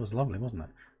 Yeah, Yeah, that was lovely, wasn't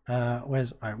it?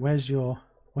 Where's all right, where's your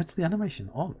what's the animation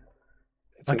on?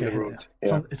 it's in Okay, the here they are. road.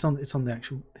 Yeah. It's on the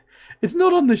actual. It's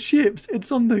not on the ships.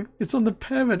 It's on the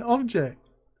parent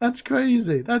object. That's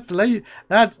crazy. That's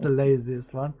the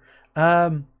laziest one.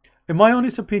 Um, in my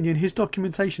honest opinion, his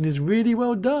documentation is really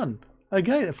well done.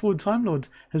 Okay, the Ford Time Lord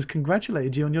has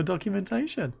congratulated you on your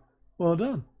documentation. Well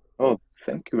done. Oh,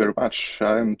 thank you very much.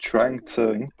 I'm trying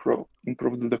to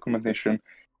improve the documentation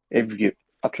every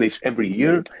at least every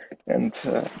year, and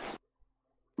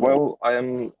well,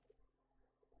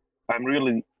 I'm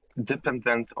really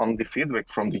dependent on the feedback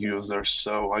from the users.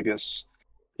 So I guess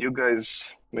you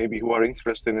guys maybe who are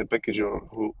interested in the package or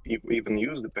who even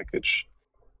use the package,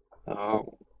 uh,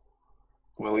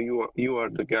 well, you are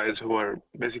the guys who are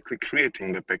basically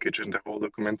creating the package and the whole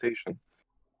documentation.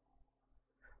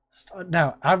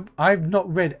 Now, I've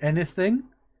not read anything.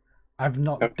 I've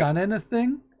not Okay. done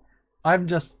anything. I'm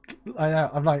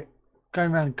like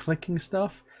going around clicking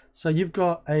stuff. So you've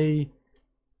got a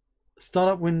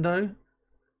startup window.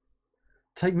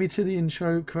 Take me to the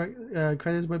intro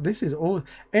credits. But this is all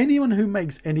anyone who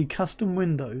makes any custom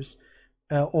windows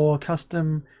or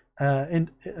custom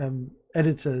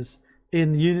editors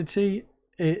in Unity.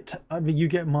 I mean, you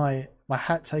get my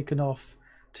hat taken off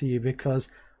to you because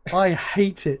I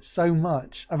hate it so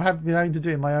much. Been having to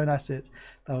do it in my own assets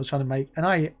that I was trying to make, and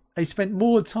I spent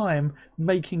more time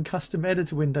making custom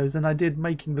editor windows than I did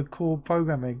making the core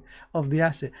programming of the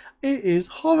asset. It is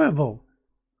horrible.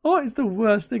 Oh, it's the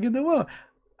worst thing in the world.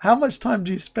 How much time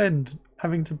do you spend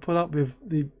having to put up with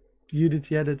the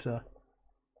Unity editor?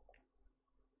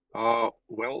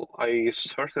 Well, I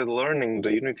started learning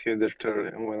the Unity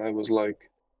editor when I was like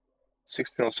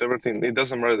 16 or 17. It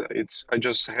doesn't matter.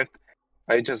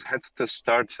 I just had to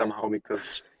start somehow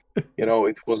because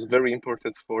it was very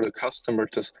important for the customer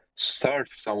to start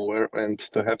somewhere and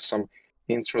to have some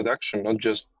introduction, not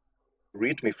just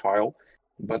README file,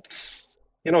 but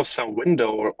some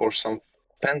window or some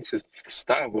fancy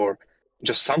stuff or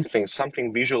just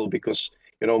something visual because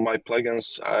my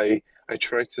plugins I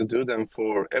try to do them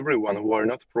for everyone who are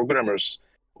not programmers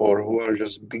or who are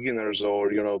just beginners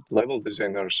or level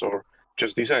designers or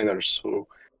just designers who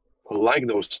like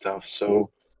those stuff.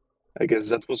 So I guess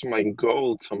that was my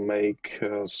goal to make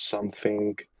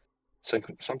something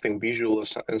visual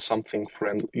and something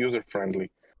user friendly.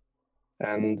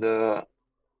 And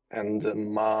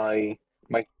my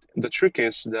the trick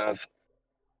is that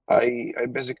I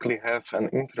basically have an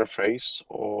interface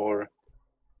or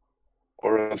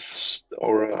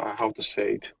how to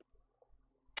say it.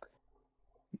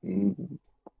 Mm,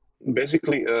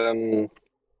 Basically,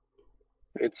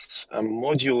 it's a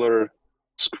modular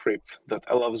script that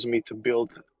allows me to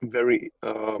build very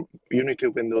Unity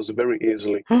windows very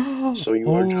easily. So Oh,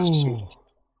 you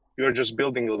are just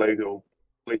building a Lego,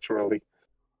 literally.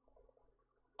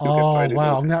 You can oh find it in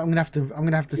wow! the I'm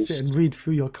gonna have to sit and case. read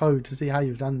through your code to see how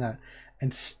you've done that,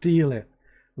 and steal it,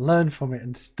 learn from it,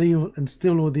 and steal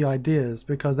all the ideas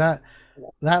because that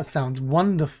sounds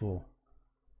wonderful.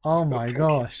 Oh Oh, my thank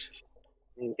you. gosh!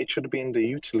 It should be in the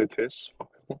utilities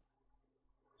file,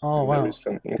 Oh and there wow! is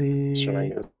an instruction I The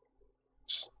use.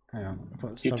 hang on, I've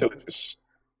got sub. Utilities.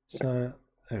 Yeah. So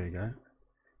there we go.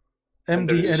 And there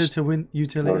MD is editor alert.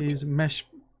 utilities mesh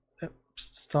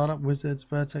startup wizards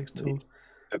vertex tool.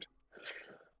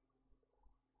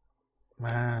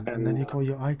 Man, and then And you got all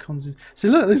your icons. So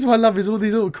look, this is what I love is all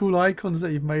these little cool icons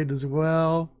that you've made as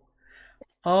well.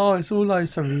 Oh, it's all like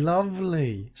so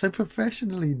lovely, so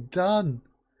professionally done.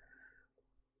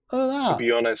 to Oh,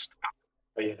 be honest,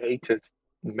 I hated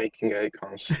making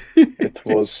icons. that.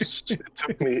 It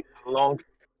took me a long,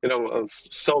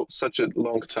 such a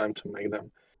long time to make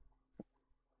them.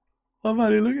 Oh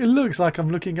man, it looks like I'm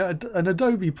looking at an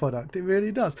Adobe product. It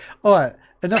really does. All right,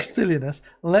 enough silliness.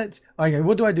 Let's. Okay,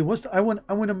 what do I do? I want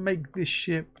to make this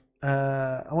ship.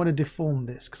 I want to deform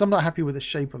this because I'm not happy with the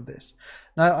shape of this.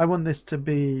 Now I want this to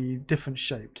be different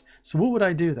shaped. So what would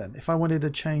I do then if I wanted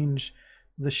to change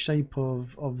the shape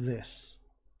of this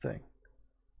thing?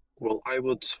 Well, I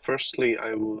would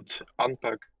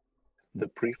unpack the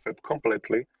prefab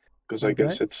completely because I Okay.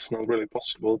 guess it's not really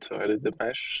possible to edit the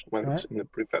mesh when All it's right. in the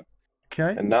prefab.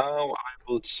 Okay. And now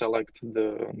I would select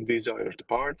the desired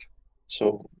part.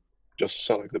 So just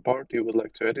select the part you would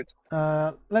like to edit.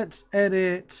 Let's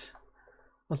edit.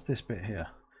 What's this bit here?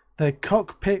 The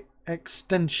cockpit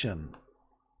extension.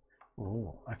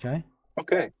 Oh, okay.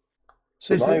 Okay.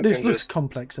 So This now you this can looks just,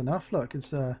 complex enough. Look,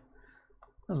 it's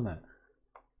doesn't it?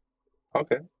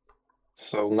 okay.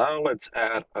 So now let's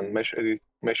add a mesh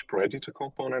pro editor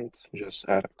component. Just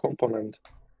add a component.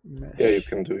 Yeah, you Mesh,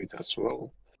 can do it as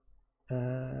well.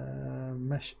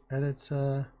 mesh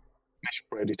editor, Mesh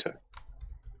pro editor.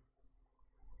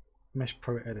 mesh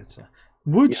pro editor.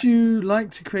 Would Yeah. you like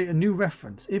to create a new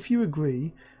reference? If you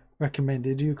agree,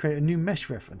 recommended you create a new mesh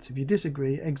reference. If you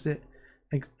disagree,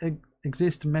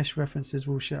 exist mesh references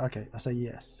will share. Okay, I say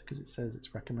yes because it says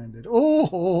it's recommended.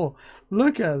 Oh,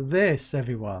 look at this,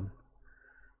 everyone.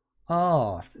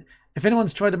 Ah, if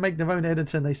anyone's tried to make their own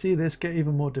editor and they see this, get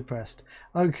even more depressed.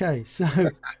 Okay, so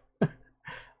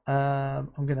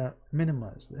I'm gonna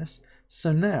minimize this.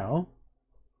 So now,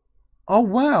 oh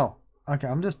wow. Okay,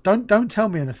 I'm just don't tell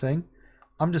me anything.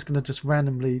 I'm just gonna just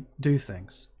randomly do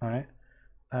things. All right.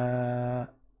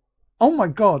 Oh my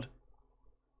god.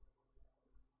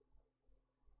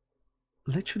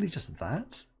 Literally just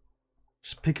that.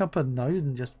 Just pick up a node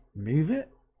and just move it.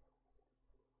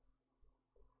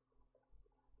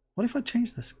 What if I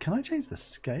change this? Can I change the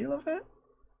scale of it?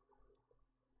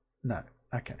 No.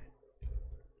 Okay.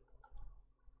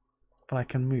 But I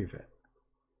can move it.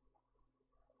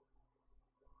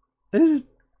 This is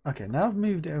okay. Now I've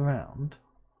moved it around.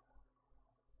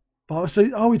 But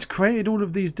so it's created all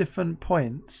of these different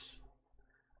points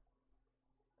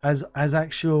as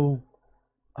actual.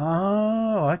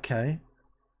 Oh, okay.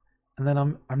 And then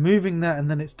I'm moving that, and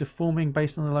then it's deforming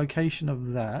based on the location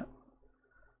of that.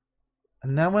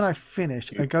 And now when I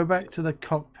finish, I go back to the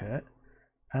cockpit,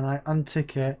 and I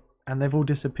untick it, and they've all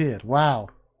disappeared. Wow.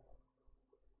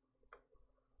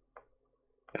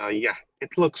 Yeah,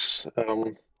 it looks,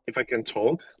 if I can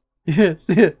talk, Yes.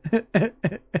 to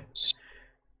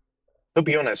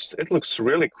be honest, it looks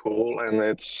really cool and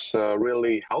it's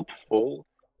really helpful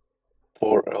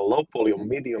for low poly or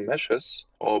medium meshes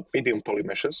or medium poly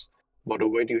meshes. But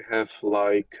when you have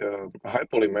like a high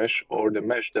poly mesh or the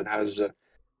mesh that has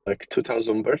like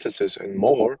 2000 vertices and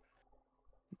more,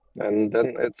 and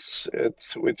then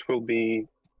it will be,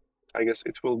 I guess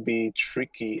it will be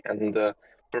tricky and the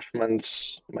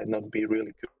performance might not be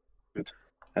really good.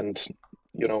 And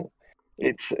you know,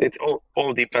 it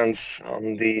all depends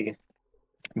on the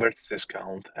vertices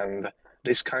count, and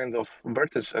this kind of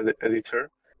vertex editor,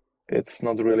 it's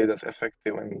not really that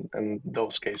effective in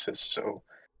those cases.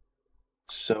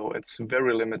 So it's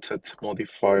very limited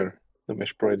modifier, the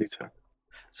mesh pro editor.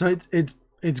 So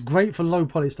it's great for low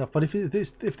poly stuff, but if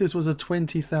this was a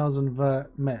 20,000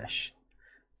 vert mesh.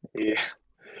 Yeah,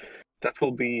 that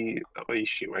will be an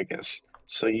issue, I guess.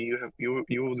 So you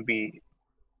would be,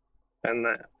 and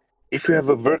if you have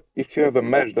a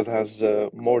mesh that has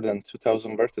more than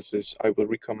 2000 vertices, I would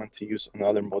recommend to use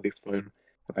another modifier.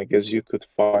 I guess you could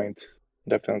find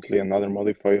definitely another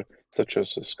modifier such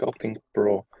as a Sculpting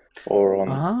Pro or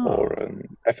Ah.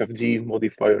 an FFD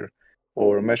modifier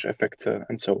or mesh effect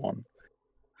and so on.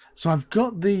 So I've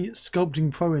got the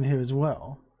Sculpting Pro in here as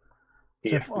well.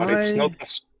 So Yeah, if but it's not I... a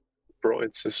Pro,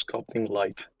 it's a Sculpting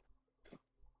Lite.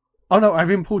 Oh no,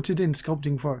 I've imported in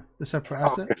Sculpting Pro, the separate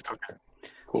asset. Okay, okay,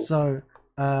 cool. So,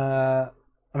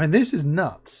 I mean, this is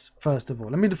nuts. First of all,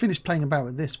 let me finish playing about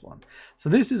with this one. So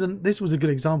this was a good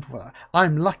example of that.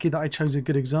 I'm lucky that I chose a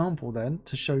good example then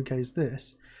to showcase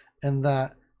this, and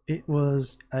that it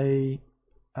was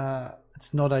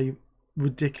it's not a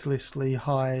ridiculously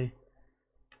high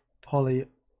poly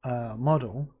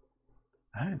model.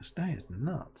 That is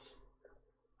nuts.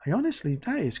 I honestly,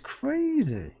 that is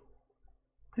crazy.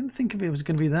 I didn't think of it was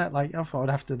going to be that. Like, I thought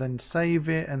I'd have to then save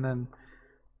it and then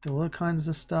do all kinds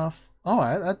of stuff. Oh,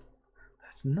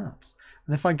 that's nuts.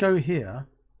 And if I go here,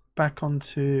 back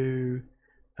onto,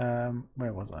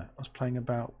 where was I? I was playing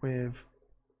about with,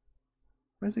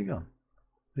 where's it gone?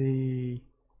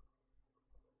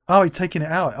 Oh, he's taking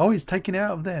it out. Oh, he's taking it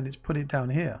out of there and it's put it down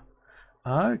here.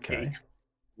 Okay.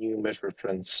 New mesh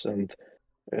reference, and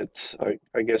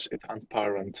I guess it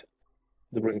unparent.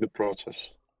 during the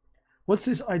process. What's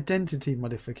this identity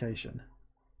modification?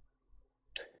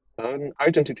 An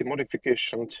identity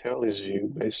modification tells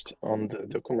you, based on the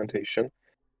documentation,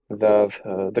 that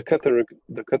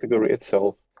the category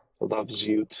itself allows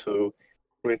you to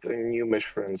create a new mesh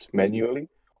friends manually,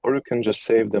 or you can just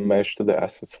save the mesh to the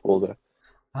assets folder.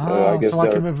 I Ah, guess so I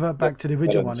there can are revert there back to the are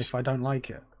original one buttons. if I don't like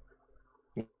it.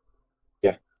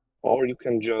 Yeah. Or you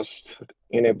can just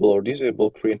enable or disable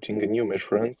creating a new mesh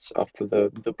friends after the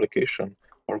duplication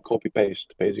or copy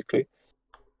paste, basically.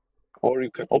 Or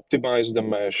you can optimize the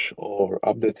mesh or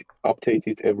update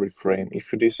it every frame.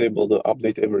 If you disable the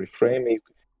update every frame,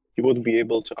 you would be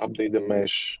able to update the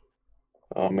mesh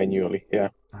manually. Yeah.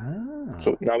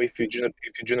 So Ah. now if you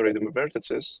generate the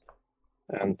vertices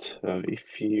and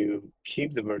if you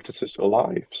keep the vertices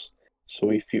alive,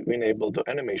 so if you enable the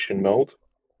animation mode,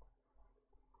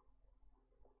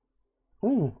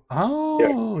 Oh.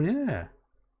 yeah, Oh, yeah.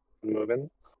 moving.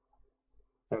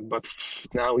 But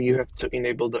now you have to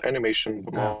enable the animation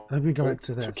Ah, mode let me go to back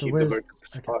to keep there. the So vertices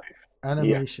where's alive. okay? Yeah,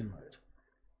 Animation mode.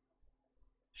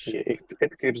 yeah,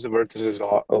 it keeps the vertices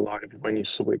alive when you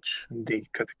switch the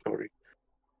category.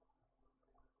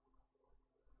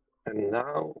 And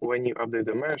now when you update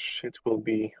the mesh, it will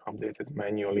be updated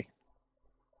manually.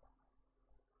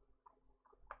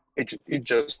 It's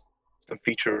just a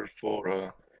feature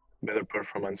for better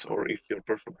performance, or if your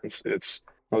performance is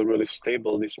not really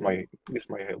stable, this might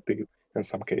help you in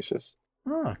some cases.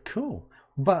 Ah, cool.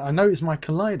 But I noticed my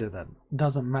collider then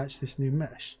doesn't match this new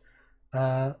mesh.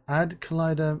 Add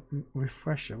collider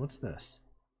refresher. What's this?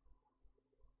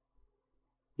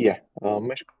 Yeah,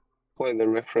 mesh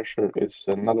collider refresher is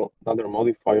another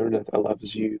modifier that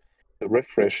allows you to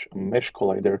refresh a mesh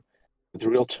collider at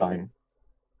real time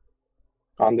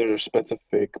under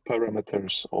specific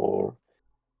parameters or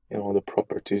the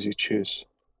properties you choose.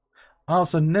 Oh,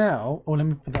 so now, oh, let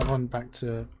me put that one back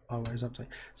to always update.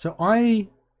 So I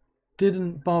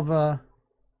didn't bother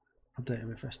update and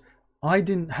refresh. I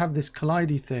didn't have this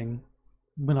collidey thing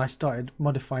when I started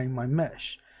modifying my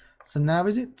mesh. So now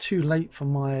is it too late for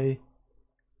my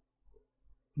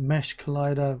mesh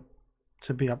collider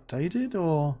to be updated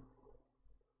or?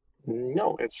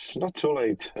 No, it's not too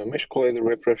late. Mesh collider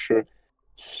refresher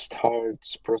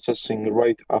starts processing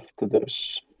right after the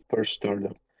first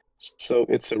startup. So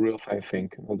it's a real-time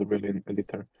thing, not really an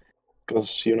editor.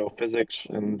 Because, physics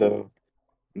and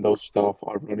those stuff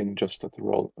are running just at the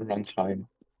runtime.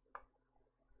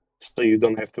 So you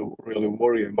don't have to really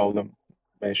worry about the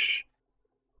mesh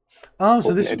Oh, so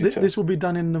code this editor. this will be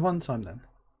done in the runtime then.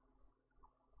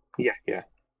 Yeah, yeah.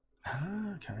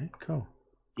 Ah, okay, cool.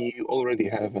 You already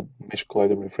have a mesh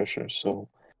collider refresher, so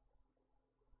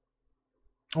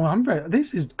Well, I'm very.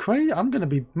 This is crazy. I'm going to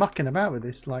be mucking about with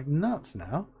this like nuts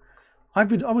now. I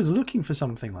was looking for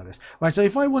something like this. Right, so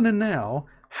if I want to now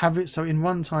have it so in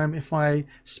runtime, if I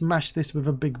smash this with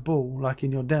a big ball like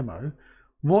in your demo,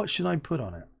 what should I put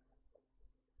on it?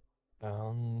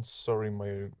 Sorry,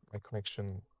 my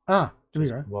connection Ah, here we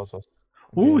just go. was us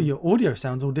Oh, again. your audio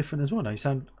sounds all different as well. Now you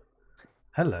sound.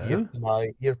 Yep, Hello.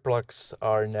 my earplugs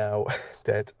are now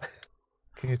dead.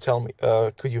 Could you tell me?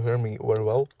 Could you hear me very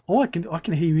well? Oh, I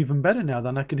can hear you even better now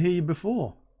than I could hear you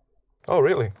before. Oh,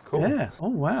 really? Cool. Yeah. Oh,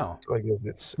 wow. So I guess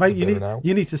it's Mate, you better need now.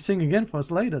 you need to sing again for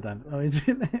us later then. Oh, it's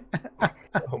really...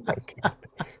 Oh my god,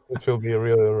 this will be a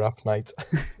really rough night.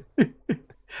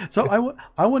 So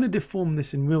I want to deform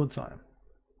this in real time.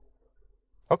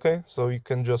 Okay, so you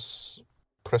can just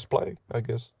press play, I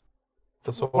guess.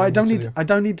 That's all Well, you need to do. I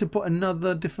don't need to put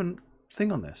another different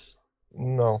thing on this.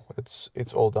 No,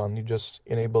 it's all done. You just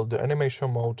enable the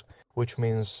animation mode, which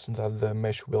means that the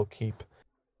mesh will keep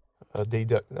the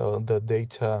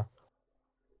data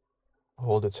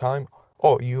all the time.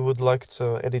 Oh, you would like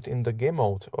to edit in the game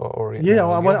mode or in Yeah,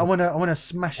 game? I want to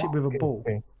smash it with a Okay, ball.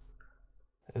 okay.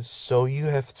 So you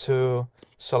have to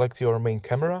select your main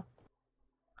camera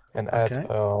and add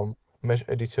Okay. mesh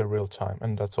editor real time,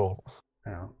 and that's all.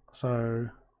 Yeah. So,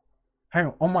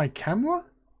 hang on my camera.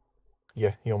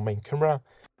 Yeah, your main camera,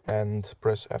 and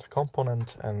press add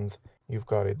component, and you've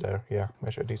got it there. Yeah,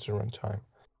 mesh editor runtime.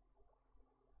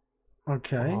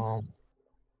 Okay.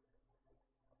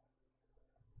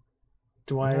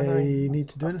 Do I No, no. need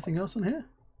to do anything else on here?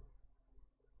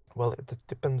 Well, it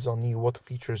depends on you what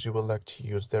features you would like to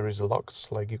use. There is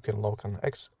locks, like you can lock an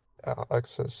X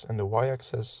axis and the Y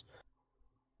axis.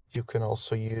 You can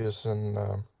also use an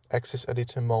axis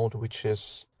editor mode, which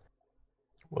is,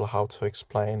 well, how to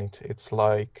explain it? It's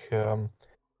like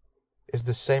it's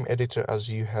the same editor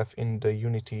as you have in the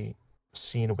Unity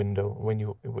scene window. When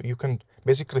you can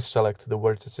basically select the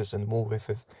vertices and move with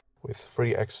it with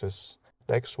three axes,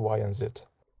 the X, Y, and Z.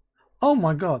 Oh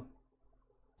my god.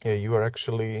 Yeah, you are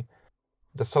actually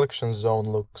the selection zone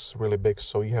looks really big,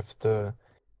 so you have to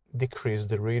decrease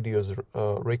the radius,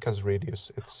 Rayca's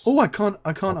radius. It's Oh, I can't.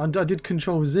 I did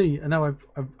Control Z, and now what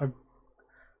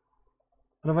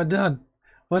have I done?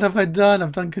 What have I done?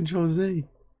 I've done Control Z.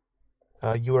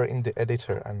 you are in the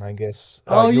editor, and I guess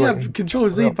Oh you yeah, are in Control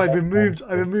Z. real If I mode, removed, I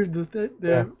so removed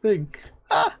yeah, the thing.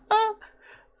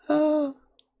 Ah.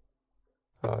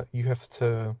 you have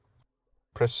to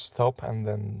press stop and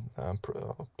then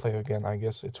play again. I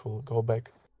guess it will go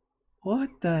back. What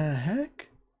the heck?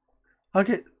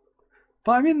 Okay,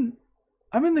 but I'm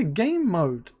in the game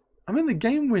mode. I'm in the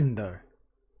game window.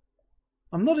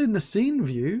 I'm not in the scene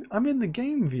view. I'm in the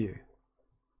game view.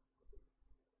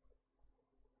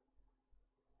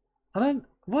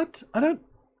 What?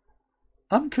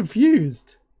 I'm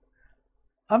confused.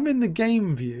 I'm in the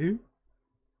game view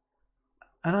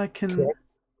and I Try, can,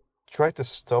 try to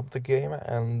stop the game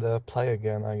and play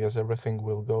again. I guess everything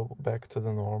will go back to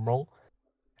the normal.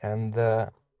 And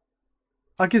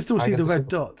I can still I see guess the this is red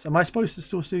dots. Am I supposed to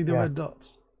still see the yeah, red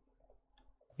dots?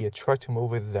 yeah. Try to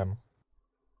move with them,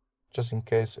 just in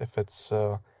case if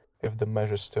the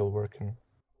measure is still working.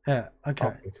 Yeah, okay.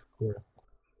 Okay, cool.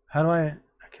 How do I,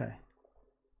 okay.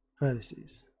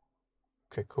 Vertices.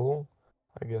 Okay, cool.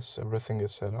 I guess everything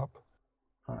is set up.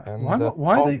 All right. And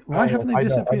Why haven't they I know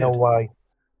disappeared? why.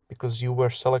 Because you were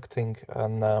selecting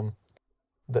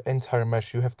the entire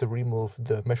mesh. You have to remove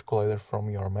the mesh collider from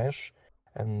your mesh,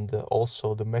 and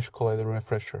also the mesh collider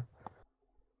refresher.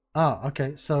 Ah,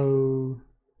 okay. So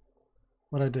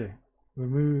what do I do?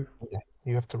 Remove. Yeah,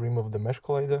 you have to remove the mesh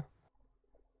collider,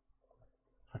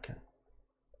 Okay.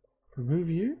 Remove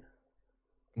you.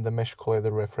 the mesh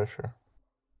collider refresher.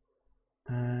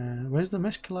 And where's the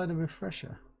mesh collider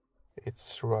refresher?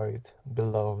 It's right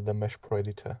below the mesh pro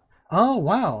editor. Oh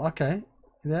wow. Okay.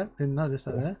 Yeah, didn't notice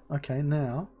that Yeah. there. Okay,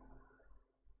 now.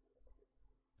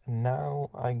 Now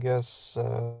I guess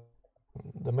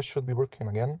the mesh should be working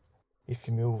again if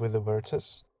you move with the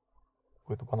vertex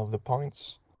with one of the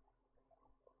points.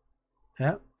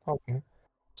 Yeah. Okay.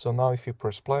 So now if you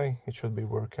press play, it should be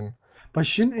working. But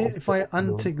shouldn't it, if I Also, the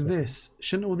untick refresher. this,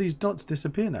 shouldn't all these dots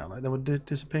disappear now, like they were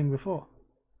disappearing before?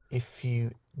 If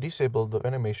you disable the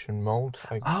animation mode,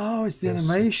 I Oh, it's the guess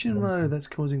animation won't mode be- that's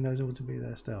causing those all to be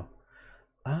there still.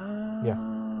 yeah,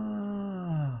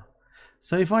 Ah.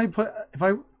 So if I've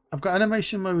got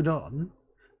animation mode on,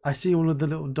 I see all of the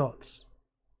little dots.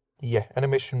 yeah.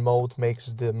 Animation mode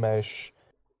makes the mesh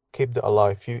keep the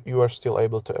alive. You are still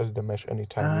able to edit the mesh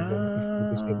anytime, even if you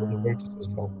disable the vertices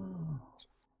mode.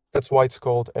 That's why it's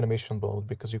called animation mode,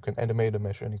 because you can animate the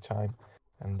mesh anytime,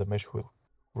 and the mesh will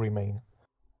remain.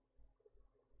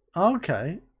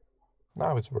 Okay.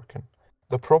 Now it's working.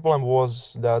 The problem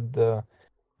was that the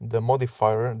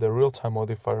modifier, the real-time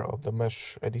modifier of the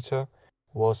mesh editor,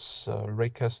 was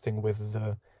raycasting with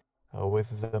the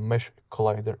mesh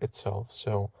collider itself,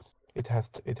 so it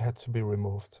had to be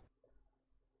removed.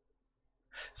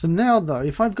 So now though,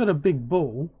 if I've got a big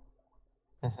ball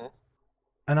Mm-hmm.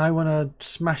 and I want to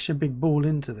smash a big ball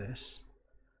into this,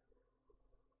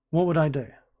 what would I do?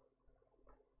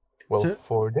 Well, So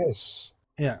for this,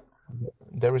 yeah.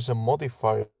 there is a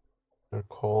modifier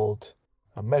called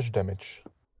mesh damage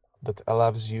that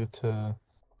allows you to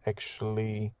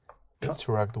actually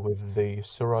interact with the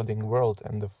surrounding world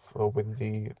and with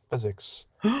the physics.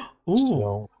 Ooh,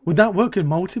 So would that work in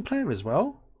multiplayer as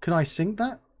well? Can I sync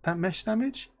that mesh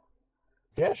damage?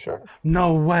 yeah, sure.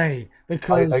 No way, I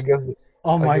because guess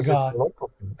oh I my guess it's god. a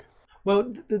local thing.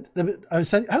 Well, I was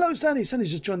saying, hello, Sandy.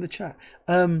 Sandy's just joined the chat.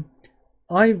 I'm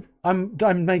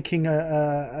making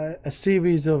a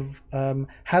series of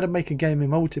how to make a game in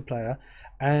multiplayer,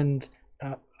 and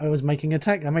I was making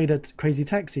I made a crazy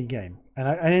taxi game, and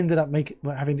I ended up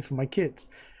having it for my kids,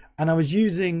 and I was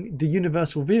using the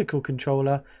universal vehicle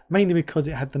controller mainly because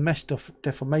it had the mesh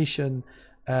deformation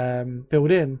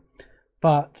built in,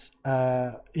 but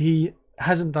he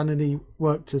hasn't done any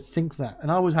work to sync that,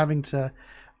 and I was having to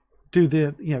do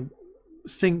the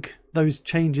sync those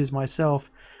changes myself,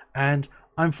 and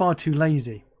I'm far too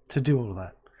lazy to do all of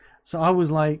that. So I was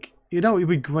like, it would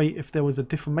be great if there was a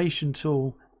deformation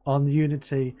tool on the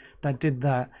Unity that did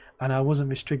that, and I wasn't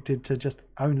restricted to just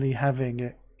only having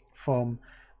it from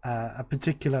a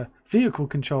particular vehicle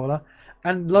controller.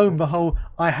 And lo and behold,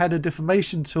 I had a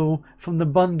deformation tool from the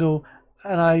bundle,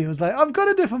 and I was like, I've got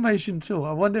a deformation tool.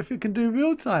 I wonder if it can do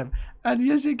real time. And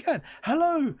yes, you can.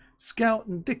 Hello, Scout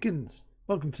and Dickens.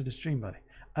 Welcome to the stream, buddy.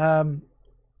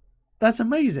 That's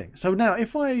amazing. So now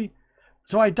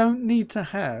I don't need to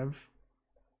have,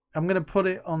 I'm going to put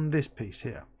it on this piece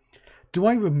here. Do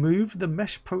I remove the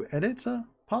Mesh Pro Editor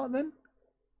part then?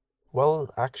 Well,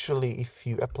 actually, if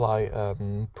you apply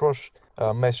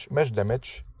mesh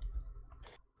damage,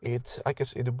 I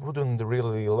guess it wouldn't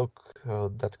really look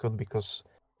that good because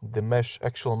the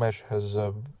actual mesh has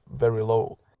a very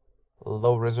low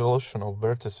resolution of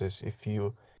vertices. If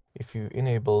you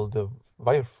enable the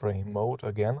wireframe mode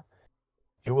again,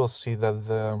 you will see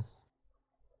that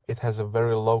it has a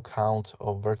very low count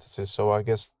of vertices. So I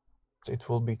guess it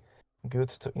will be good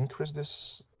to increase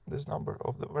this number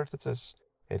of the vertices.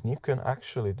 And you can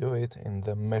actually do it in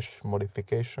the mesh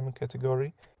modification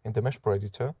category in the mesh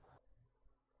editor.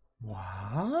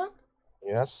 What?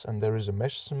 Yes, and there is a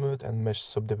mesh smooth and mesh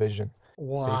subdivision.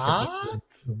 You can increase What?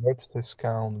 the vertices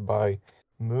count by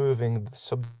moving the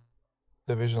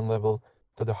subdivision level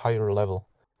to the higher level,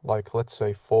 like let's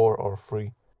say 4 or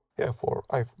 3. Yeah, 4.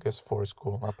 I guess 4 is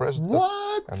cool. I press that, and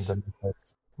What? then it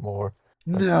has more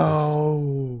vertices.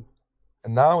 No.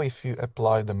 And now, if you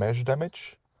apply the mesh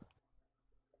damage,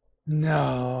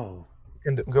 No.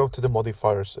 you can go to the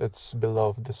modifiers. It's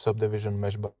below the subdivision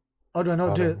mesh Oh, do I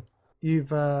not do it? button.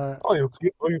 You've Oh,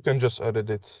 you can just edit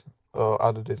it.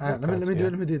 Added it hang on, like let that. me do Yeah.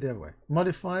 it. Let me do it the other way.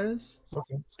 Modifiers.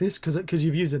 Okay. This because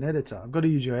you've used an editor. I've got to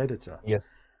use your editor. Yes.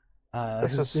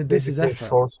 This is This is basically a effort.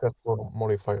 shortcut for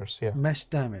modifiers. Yeah. Mesh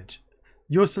damage.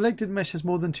 Your selected mesh has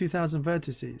more than 2,000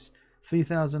 vertices.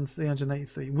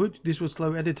 3,383. This will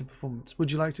slow editor performance.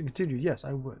 Would you like to continue? Yes,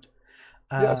 I would.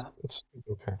 Yes, it's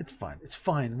okay. It's fine. It's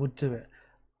fine. We'll do it.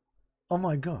 Oh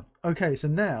my god. Okay, so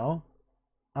now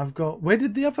I've got. Where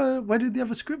did the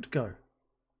other script go?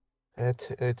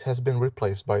 It has been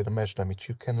replaced by the mesh damage.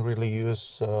 You can really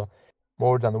use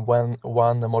more than one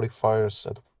modifiers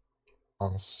at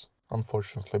once,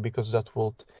 unfortunately, because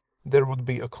there would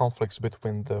be a conflict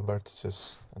between the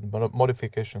vertices and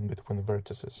modification between the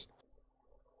vertices.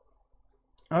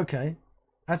 Okay,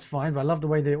 that's fine. But I love the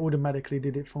way they automatically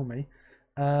did it for me.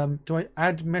 Do I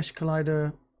add mesh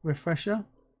collider refresher?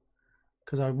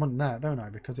 Because I want that, don't I?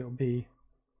 Because it'll be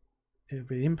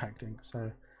impacting.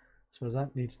 So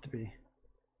that needs to be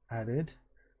added.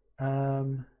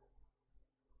 And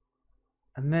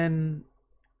then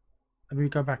let me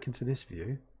go back into this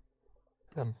view.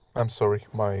 I'm sorry,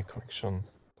 my connection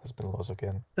has been lost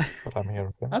again, but I'm here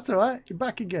again. That's all right. You're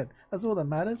back again. That's all that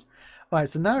matters. All right.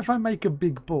 So now if I make a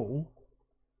big ball,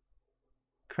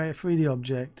 create a 3D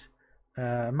object,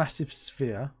 a massive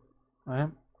sphere, right?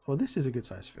 Well, this is a good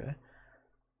size sphere.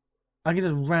 I can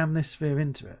just ram this sphere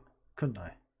into it, couldn't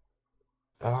I?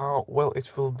 Well,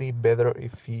 it will be better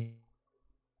if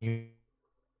you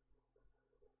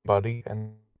body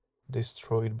and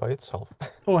destroy it by itself.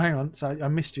 Oh, hang on. So I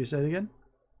missed you. Say it again.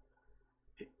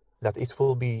 That it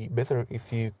will be better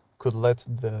if you could let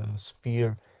the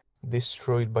sphere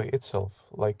destroy it by itself.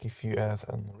 Like if you add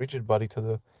a rigid body to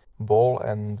the ball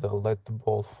and let the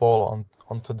ball fall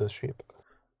onto the ship.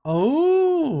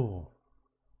 Oh.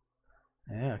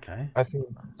 Yeah. Okay. I think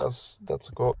that's the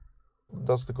goal,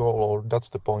 or that's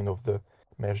the point of the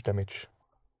mesh damage.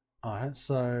 All right.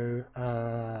 So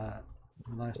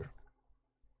nice.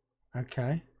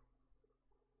 Okay.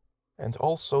 And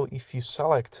also, if you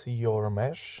select your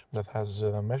mesh that has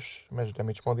a mesh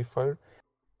damage modifier,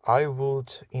 I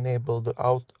would enable the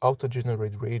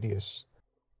auto-generate radius.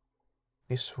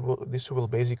 This will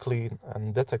basically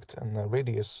detect a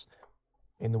radius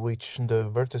in which the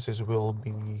vertices will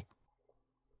be,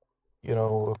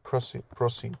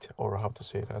 proceed, or how to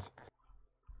say that.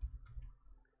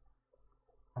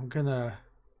 I'm gonna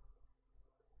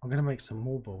make some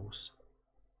more balls.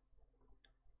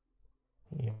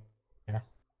 Yeah.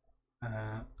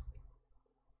 I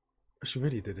should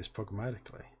really do this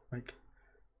programmatically. Make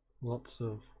lots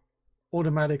of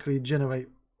automatically generate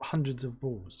hundreds of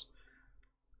balls.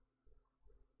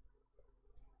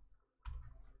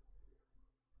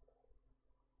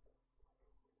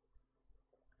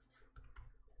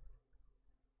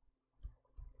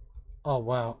 Oh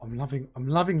wow, I'm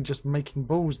loving just making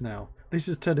balls now. This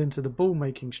has turned into the ball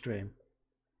making stream.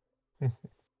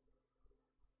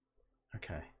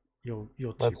 Okay. You're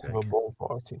too Let's big. have a ball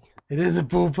party. It is a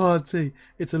ball party.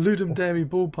 It's a Ludum Dairy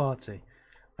ball party.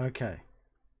 Okay.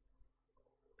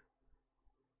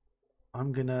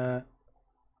 I'm gonna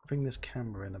bring this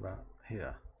camera in about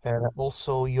here. And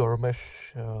also your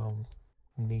mesh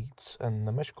needs a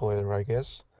mesh collider, I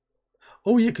guess.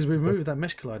 Oh yeah, because we removed that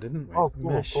mesh collider, didn't we? Oh,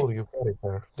 cool, Mesh. cool, you got it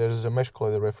there. There's a mesh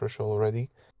collider refresh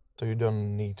already, so you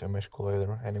don't need a mesh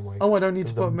collider anyway. Oh, I don't need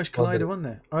to the put a mesh collider on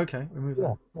there. Okay, remove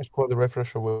that. Mesh collider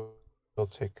refresher will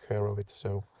take care of it,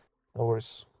 so no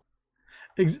worries.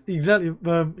 Exactly,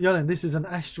 Yolan, this is an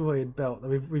asteroid belt.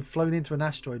 We've flown into an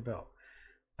asteroid belt,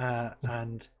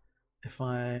 and if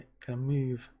I can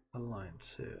move a line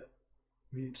to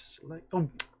view to select. Oh,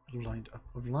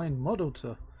 Align model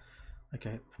to.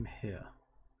 Okay, from here.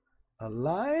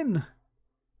 Align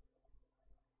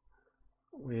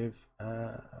with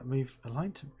move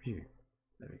align to view.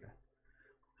 There we go.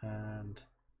 And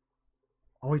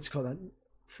oh, it's got that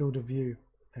field of view.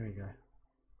 There we go.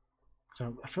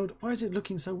 So why is it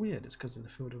looking so weird? It's because of the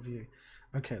field of view.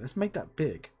 Okay, let's make that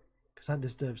big because that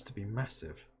deserves to be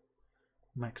massive.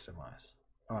 Maximize.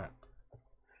 All right.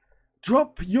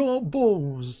 Drop your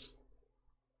balls.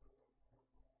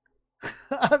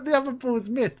 The other balls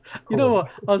missed. You know what?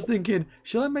 I was thinking,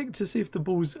 should I make to see if the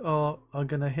balls are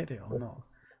gonna hit it or not?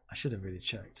 I should have really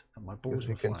checked that my balls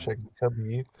were fine. Check the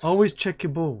tab. Always check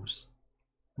your balls,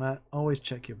 Matt. Always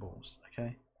check your balls.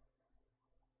 Okay.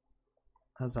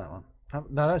 How's that one?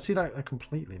 Now I see that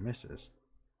completely misses.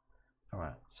 All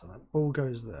right, so that ball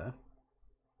goes there.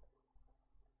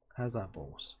 How's that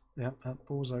balls? Yep, that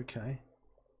ball's okay.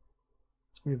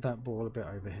 Let's move that ball a bit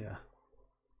over here.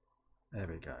 There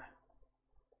we go.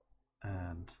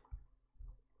 And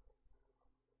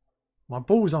my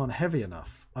balls aren't heavy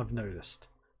enough, I've noticed,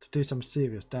 to do some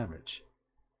serious damage.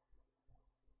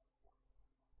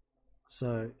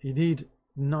 So you need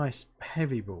nice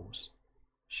heavy balls,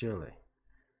 surely.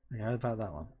 Okay, how about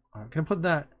that one? I'm going to put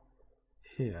that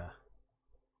here.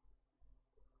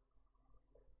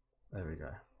 There we go.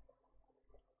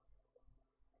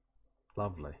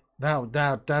 Lovely. Now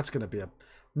that's going to be a...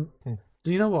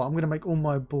 Do you know what? I'm going to make all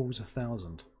my balls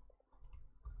 1,000.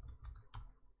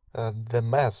 The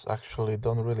mass actually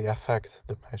don't really affect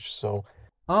the mesh, so...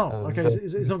 Oh, okay.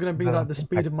 It's not going to be like the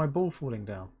speed of my ball falling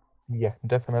down. Yeah,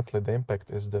 definitely the impact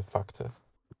is the factor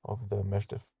of the mesh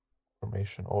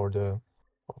deformation or the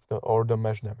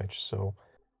mesh damage. So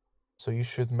you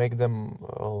should make them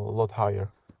a lot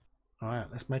higher. All right,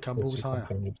 let's make our balls higher.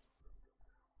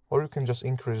 Or you can just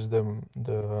increase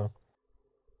the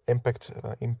impact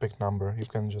number. You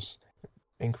can just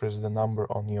increase the number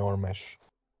on your mesh.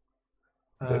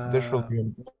 There should be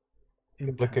an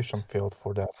application field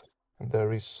for that.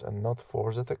 There is a not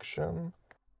force detection.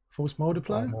 Force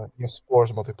multiplier? Yes,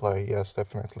 force multiplier. Yes,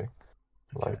 definitely.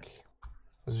 Okay. Like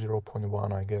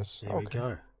 0.1, I guess. Here we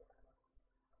go.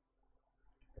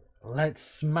 Let's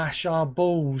smash our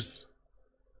balls.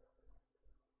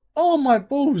 Oh, my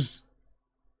balls!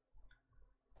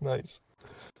 Nice.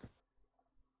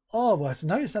 Oh, well, I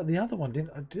noticed that the other one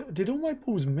did all my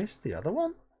balls miss the other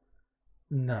one?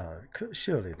 No,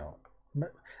 surely not.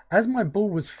 As my ball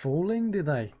was falling, did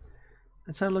they?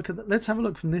 Let's have a look at let's have a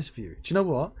look from this view. Do you know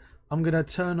what? I'm gonna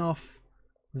turn off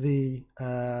the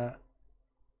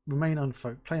play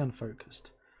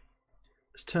unfocused.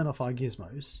 Let's turn off our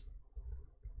gizmos,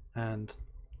 and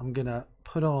I'm gonna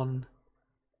put on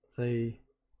the.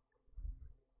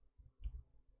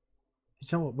 You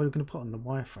know what? We're gonna put on the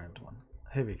wireframed one.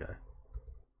 Here we go.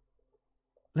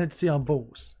 Let's see our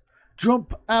balls.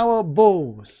 Drop our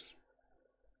balls.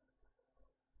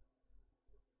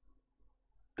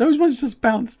 Those ones just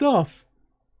bounced off.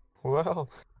 Well,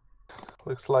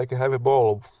 looks like a heavy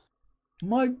ball.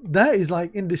 That is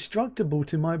like indestructible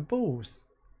to my balls.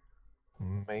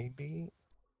 Maybe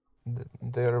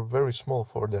they're very small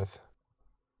for that.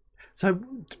 So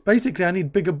basically, I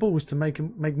need bigger balls to make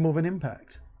more of an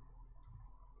impact.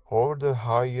 Or the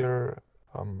higher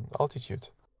altitude.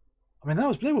 I mean,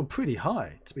 they were pretty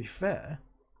high, to be fair.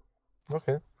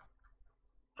 Okay.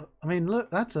 I mean, look,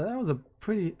 that was a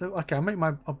pretty. Okay,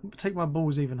 I'll take my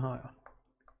balls even higher.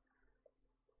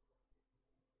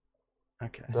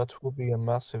 Okay. That will be a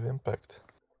massive impact.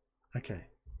 Okay,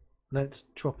 let's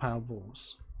drop our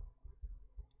balls.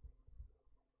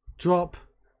 Drop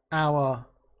our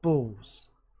balls.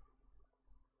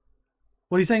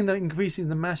 Well, he's saying that increasing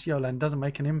the mass, Yolan, doesn't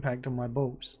make an impact on my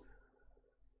balls.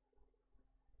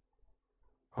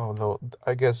 Oh no,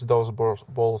 I guess those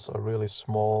balls are really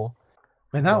small.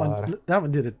 I mean, that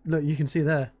one did it. Look, you can see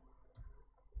there.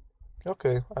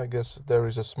 Okay, I guess there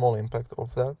is a small impact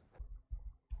of that,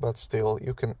 but still,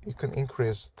 you can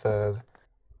increase the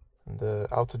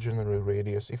auto-generate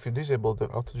radius. If you disable the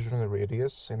auto-generate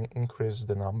radius and increase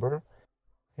the number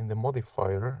in the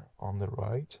modifier on the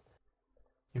right,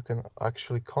 you can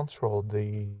actually control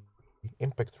the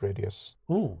impact radius.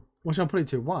 Oh, what should I put it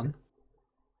to? 1?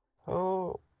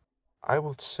 Oh, I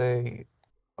would say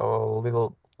a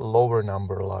little lower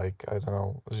number, like, I don't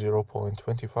know,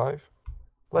 0.25.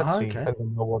 Let's see. Okay. I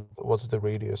don't know what's the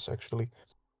radius actually.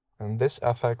 And this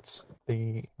affects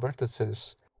the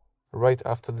vertices right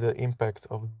after the impact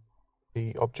of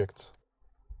the object.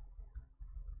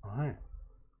 All right.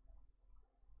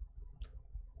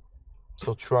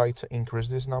 So try to increase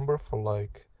this number for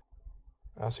like,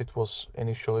 as it was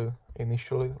initially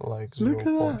like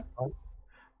 0.5.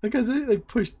 Look at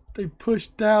it. They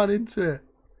pushed down into it.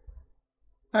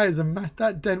 That is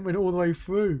that dent went all the way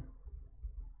through.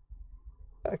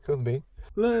 That could be.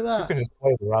 Look at You that. can just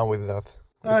play around with that.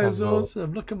 That It is has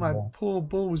awesome. Look at my yeah. poor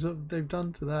balls that they've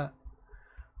done to that.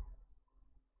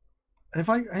 And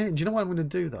do you know what I'm gonna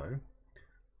do though?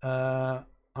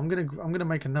 I'm gonna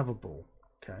make another ball.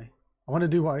 Okay. I want to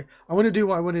do what I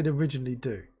wanted to originally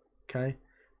do. Okay.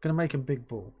 I'm gonna make a big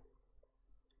ball.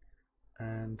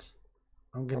 And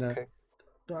I'm gonna. Okay.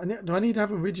 Do I need to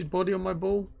have a rigid body on my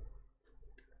ball?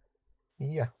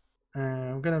 Yeah.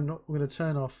 I'm gonna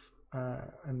turn off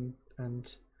and I'm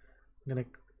gonna,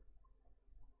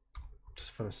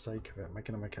 just for the sake of it, I'm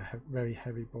gonna make a very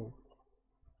heavy ball.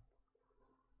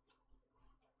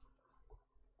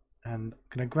 And I'm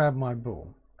gonna grab my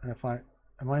ball, and if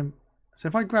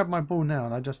I grab my ball now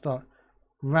and I just start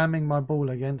ramming my ball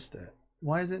against it,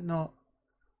 why is it not?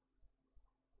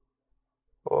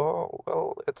 Oh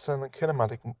well, it's a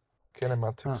kinematic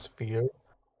sphere,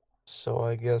 so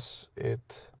I guess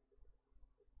it.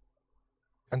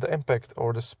 And the impact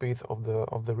or the speed of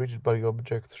the rigid body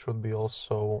object should be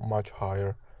also much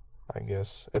higher. I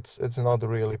guess it's not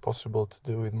really possible to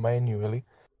do it manually,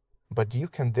 but you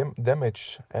can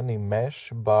damage any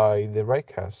mesh by the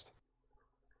raycast.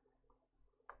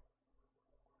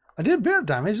 I did a bit of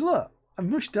damage. Look, I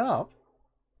mushed up.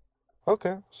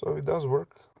 Okay, so it does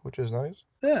work, which is nice.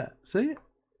 Yeah, see,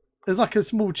 it's like a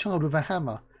small child with a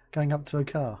hammer going up to a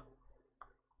car.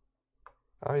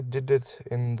 I did it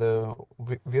in the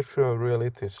virtual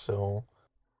reality, so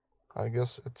I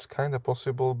guess it's kind of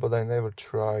possible, but I never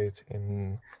tried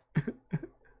in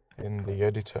the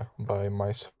editor by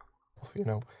myself,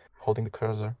 holding the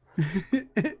cursor.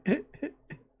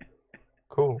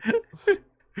 Cool.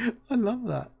 I love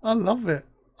that. I love it.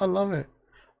 I love it.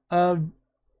 Oh,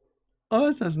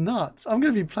 that sounds nuts. I'm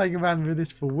going to be playing around with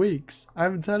this for weeks.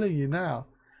 I'm telling you now.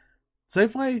 So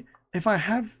if I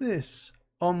have this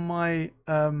on my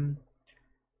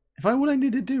all I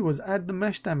need to do was add the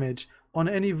mesh damage on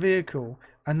any vehicle,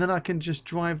 and then I can just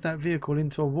drive that vehicle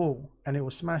into a wall and it will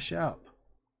smash it up.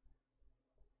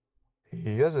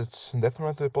 Yes, it's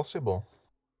definitely possible.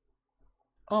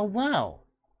 Oh wow.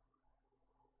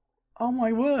 Oh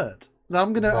my word. Now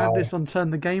I'm going to add this on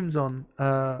Turn the Games On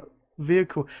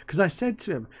vehicle, because I said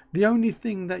to him, the only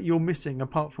thing that you're missing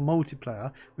apart from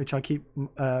multiplayer, which I keep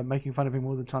making fun of him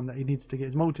all the time that he needs to get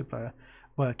his multiplayer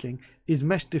working, is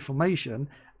mesh deformation,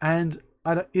 and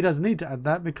he doesn't need to add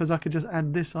that because I could just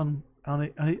add this on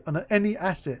any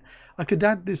asset. I could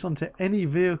add this onto any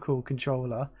vehicle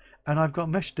controller and I've got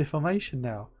mesh deformation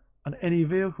now on any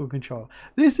vehicle controller.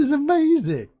 This is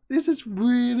amazing. This is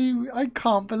really, I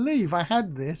can't believe I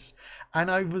had this and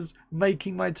I was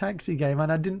making my taxi game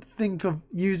and I didn't think of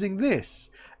using this.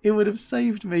 It would have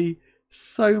saved me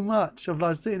so much of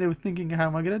like sitting there thinking, how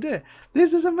am I going to do it?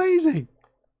 This is amazing.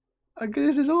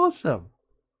 This is awesome.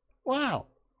 Wow.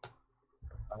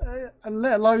 And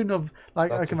let alone of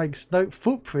like I can make snow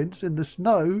footprints in the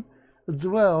snow as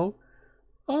well.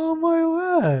 Oh my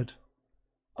word.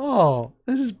 Oh,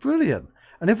 this is brilliant.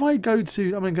 And if I go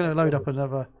to, I'm going to load up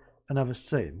another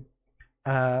scene.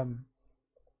 Right,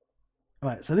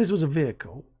 so this was a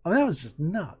vehicle. I mean, that was just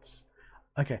nuts.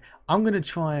 Okay, I'm going to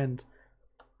try and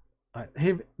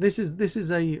here. This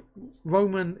is a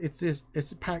Roman. It's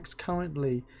PAX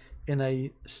currently in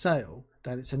a sale.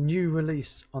 That it's a new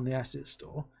release on the asset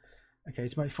store. Okay,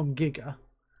 it's made from Giga,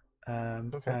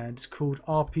 and it's called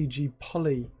RPG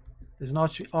Poly. There's an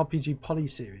RPG Poly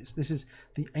series. This is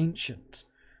the Ancient,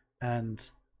 and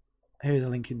here is a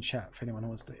link in chat if anyone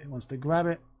wants to grab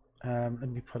it. Let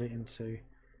me put it into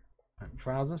my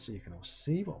browser so you can all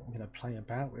see what I'm going to play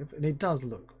about with, and it does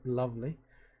look lovely.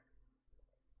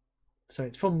 So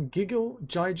it's from Giggle.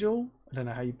 I don't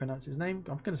know how you pronounce his name.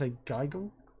 I'm going to say Geigel,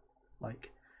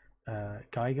 like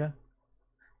Geiger.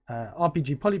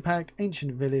 RPG Polypack,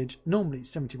 Ancient Village, normally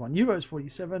 €71,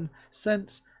 47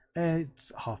 cents.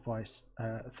 It's half price,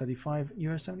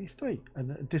 €35.73, and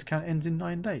the discount ends in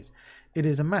 9 days. It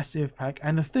is a massive pack,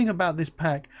 and the thing about this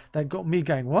pack that got me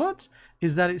going, what?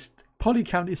 Is that its poly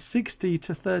count is 60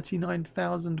 to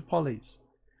 39,000 polys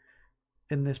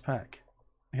in this pack.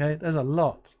 Okay, there's a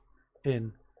lot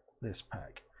in this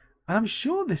pack. And I'm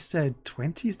sure this said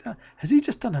 20,000. Has he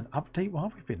just done an update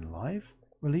while we've been live?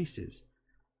 Releases.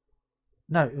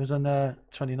 No, it was on the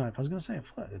 29th. I was going to say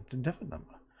a different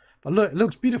number. But look, it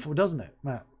looks beautiful, doesn't it,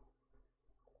 Matt?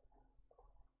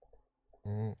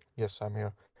 Yes, I'm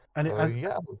here. And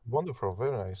yeah, wonderful,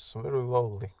 very nice, very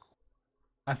lovely.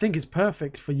 I think it's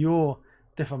perfect for your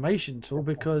deformation tool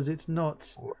because it's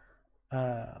not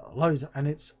loads, and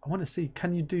it's. I want to see,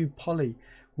 can you do poly?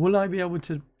 Will I be able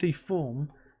to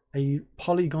deform a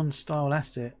polygon style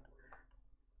asset.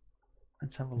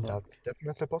 Let's have a look. That's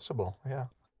definitely possible, yeah.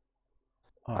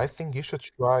 All I right. think you should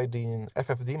try the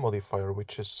FFD modifier,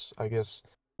 which is, I guess,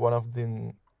 one of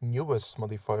the newest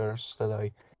modifiers that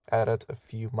I added a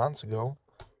few months ago.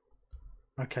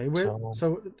 Okay. So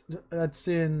So that's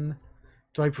in.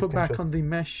 Do I you put can back just on the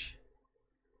mesh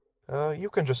you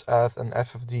can just add an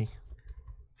FFD.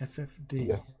 FFD?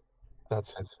 Yeah,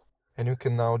 that's it. And you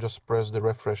can now just press the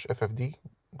refresh FFD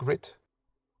grid.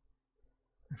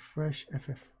 Refresh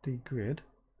FFD grid.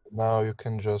 Now you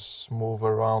can just move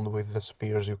around with the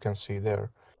spheres you can see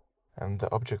there, and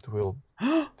the object will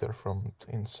there from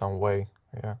in some way.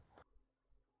 Yeah.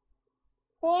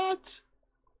 What?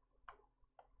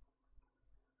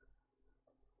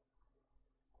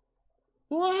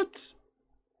 What?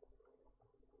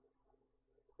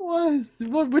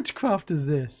 What witchcraft is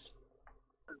this?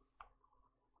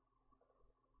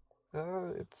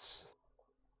 It's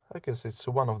I guess it's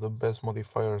one of the best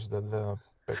modifiers that the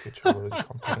package already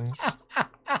contains.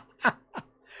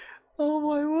 Oh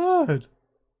my word.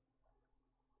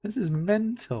 This is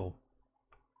mental.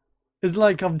 It's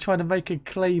like I'm trying to make a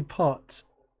clay pot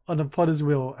on a potter's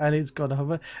wheel and it's got a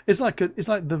hover. It's like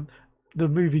the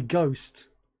movie Ghost.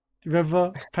 Do you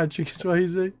remember Patrick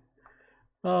Swayze?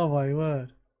 Oh my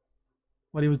word.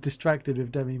 Well, he was distracted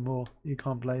with Demi Moore. You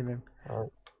can't blame him.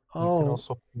 You can Oh,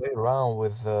 also play around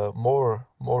with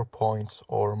more points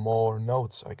or more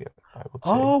nodes. I would say.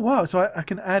 oh wow! So I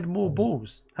can add more Um,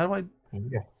 balls.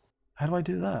 yeah, How do I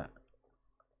do that?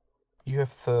 you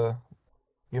have to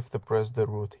you have to press the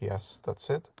root. Yes, that's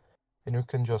it. And you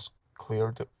can just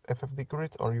clear the FFD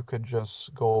grid, or you could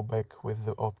just go back with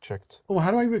the object. Oh,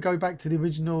 how do I go back to the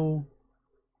original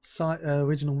site,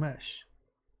 original mesh?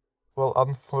 Well,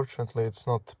 unfortunately, it's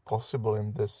not possible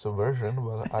in this version,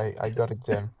 but I got it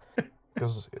there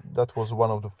because that was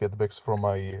one of the feedbacks from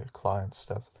my clients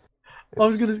that I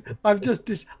was it's gonna.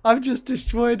 I've just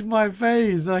destroyed my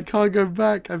vase. I can't go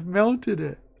back. I've melted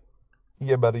it.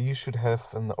 yeah, but you should have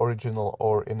an original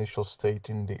or initial state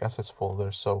in the assets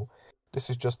folder. So this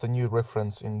is just a new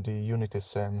reference in the Unity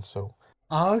scene. So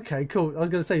Oh, okay, cool. I was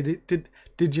gonna say,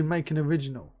 did you make an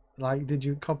original? Like, did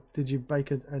you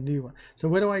make a new one? So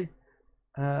where do I?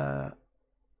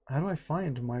 How do I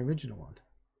find my original one?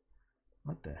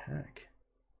 What the heck?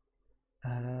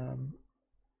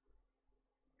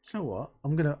 You know what?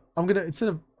 I'm gonna instead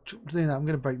of doing that, I'm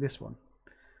gonna break this one.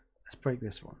 Let's break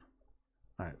this one.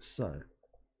 All right, so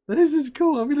this is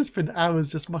cool. I'm gonna spend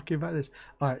hours just mucking about this.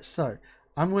 All right, so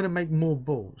I'm gonna make more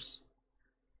balls.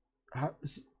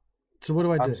 So what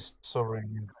do I I'm do? sorry,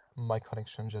 my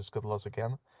connection just got lost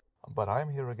again, but I'm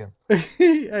here again.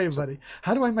 Hey, So buddy.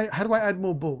 How do I add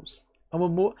more balls? I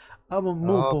want more uh,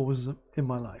 balls in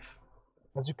my life.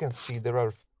 as you can see, there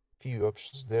are few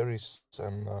options. There is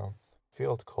an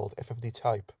field called FFD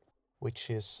type, which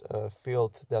is a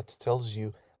field that tells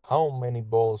you how many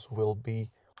balls will be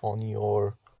on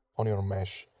your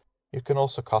mesh. You can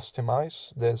also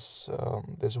customize this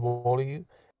value,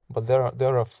 but there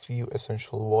are a few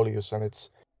essential values, and it's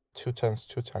 2 times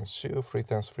 2 times 2, 3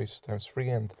 times 3 times 3,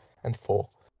 and 4.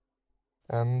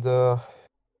 And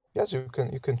yes, you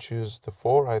can choose the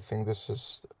 4. I think this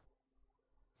is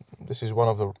one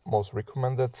of the most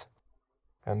recommended.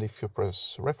 And if you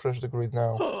press refresh the grid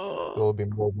now, there will be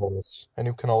more balls. And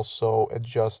you can also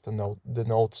adjust the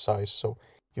node size so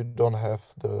you don't have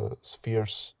the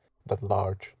spheres that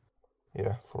large.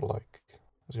 Yeah, for like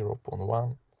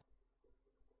 0.1.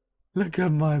 Look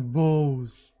at my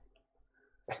balls.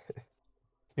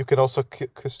 You can also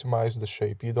customize the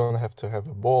shape. You don't have to have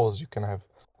balls. You can have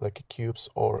like cubes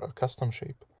or a custom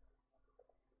shape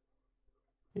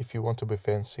if you want to be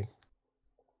fancy.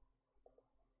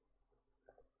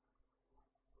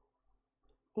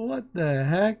 What the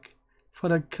heck?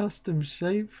 Put a custom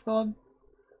shape on?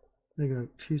 They're gonna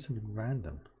choose something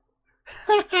random.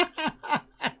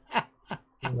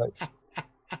 Nice.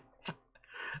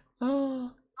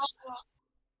 Oh,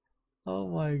 oh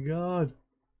my god.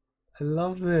 I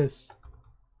love this.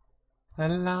 I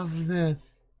love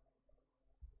this.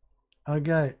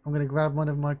 Okay, I'm gonna grab one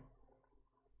of my.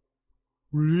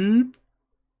 Whoop,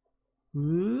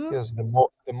 whoop. Yes, the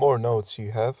more nodes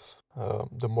you have,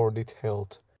 the more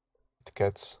detailed it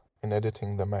gets in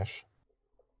editing the mesh.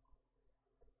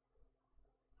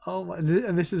 Oh my!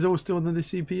 And this is all still on the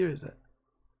CPU, is it?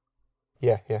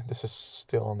 Yeah, this is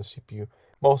still on the CPU.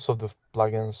 Most of the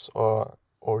plugins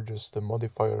or just the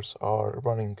modifiers are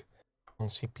running on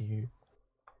CPU.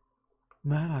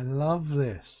 Man, I love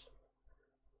this.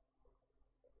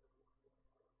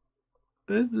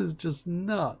 This is just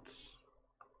nuts.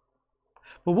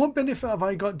 But what benefit have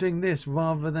I got doing this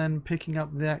rather than picking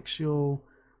up the actual?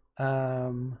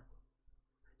 So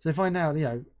if I now,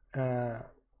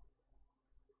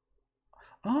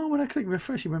 oh, when I click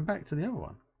refresh, it went back to the other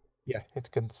one. Yeah, it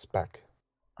gets back.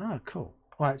 Ah, cool.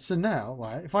 Right, so now,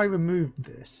 right, if I remove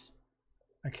this,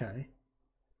 okay,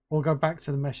 we'll go back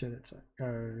to the mesh editor.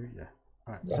 Yeah.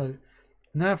 All right, Yeah. so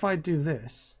now if I do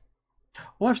this,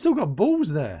 well, I've still got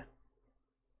balls there.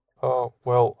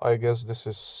 Well, I guess this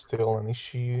is still an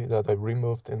issue that I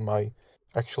removed in my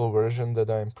actual version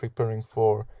that I'm preparing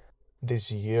for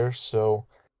this year, so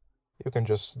you can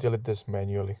just delete this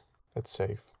manually. That's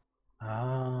safe.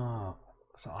 Ah,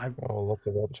 so I've Lots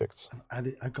of objects.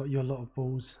 added, I got you a lot of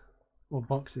balls, or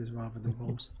boxes rather than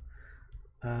balls.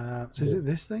 So is Yeah. it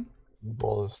this thing?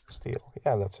 Ball of steel.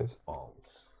 Yeah, that's it.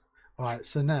 Balls. All right.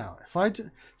 So now, if I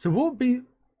so what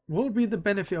would be the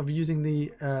benefit of using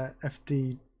the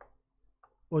FD?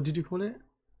 What did you call it?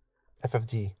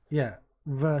 FFD. Yeah.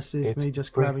 Versus It's me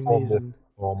just grabbing these and.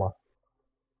 format.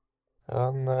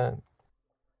 And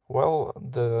well,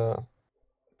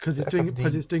 Because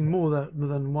it's doing more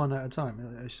than one at a time.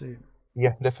 I assume.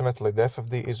 Yeah, definitely. The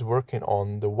FFD is working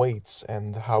on the weights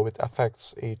and how it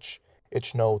affects each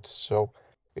node. So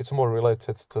it's more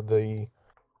related to the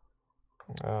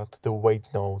weight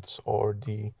nodes, or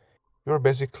you're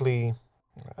basically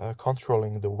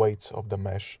controlling the weights of the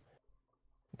mesh.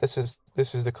 This is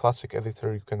the classic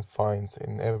editor you can find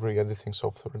in every editing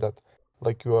software, that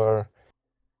like you're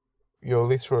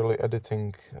literally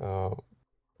editing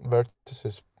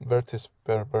vertices, vertex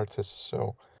per vertex.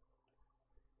 So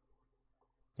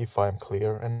if I'm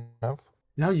clear enough.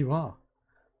 Now you are.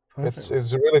 Perfect.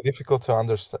 It's really difficult to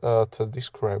understand, to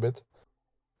describe it,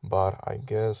 but I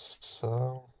guess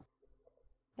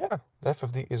yeah, the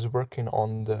FFD is working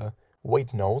on the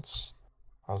weight nodes,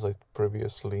 as I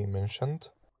previously mentioned,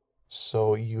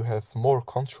 so you have more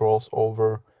controls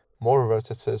over more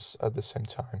vertices at the same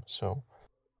time.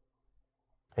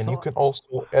 And you can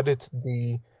also edit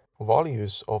the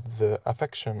values of the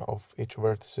affection of each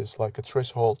vertices, like a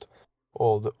threshold,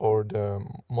 or the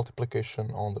multiplication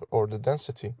or the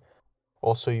density.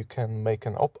 Also, you can make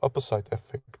an opposite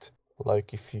effect,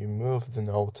 like if you move the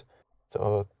node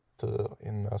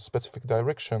in a specific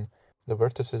direction, the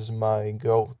vertices might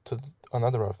go to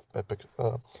another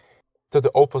to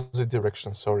the opposite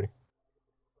direction. Sorry.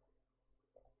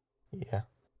 Yeah.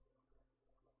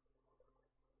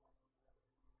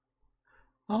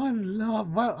 I've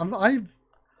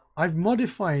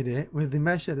modified it with the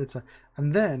mesh editor,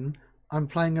 and then I'm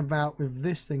playing about with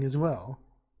this thing as well.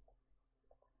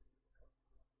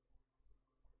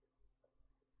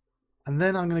 And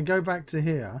then I'm going to go back to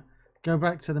here, go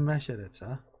back to the mesh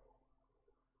editor.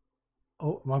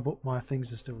 Oh, my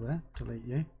things are still there. Delete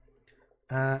you.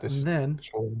 And then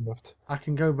I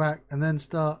can go back and then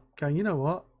start going, you know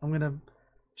what? I'm going to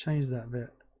change that bit.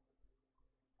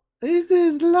 This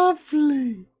is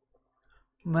lovely.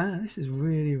 Man, this is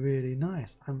really, really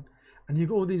nice. And you've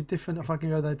got all these different, if I can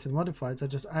go there to the modifiers, I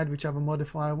just add whichever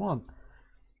modifier I want.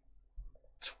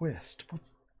 Twist.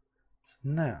 So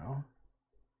now,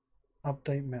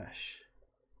 update mesh.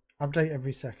 Update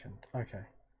every second. Okay.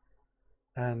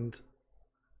 And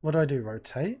what do?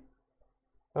 Rotate?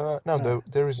 No.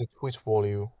 There is a twist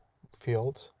value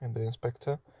field in the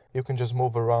inspector. You can just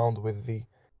move around with the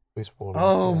twist value.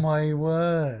 Oh my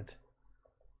word.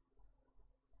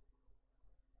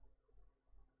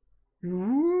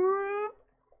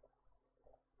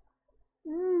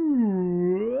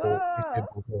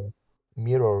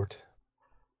 Mirrored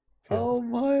field. Oh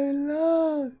my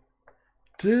lord.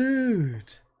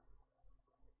 Dude.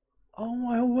 Oh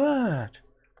my word.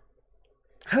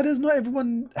 How does not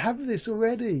everyone have this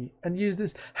already and use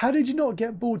this? How did you not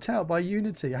get bought out by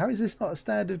Unity? How is this not a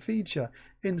standard feature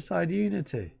inside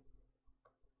Unity?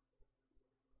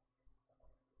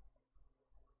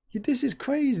 This is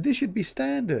crazy. This should be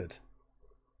standard.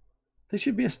 This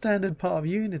should be a standard part of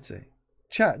Unity.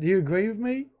 Chat, do you agree with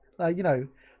me? Like,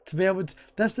 to be able to...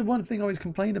 That's the one thing I always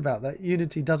complain about, that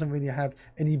Unity doesn't really have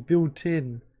any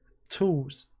built-in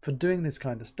tools for doing this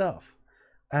kind of stuff.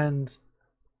 And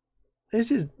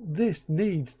this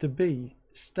needs to be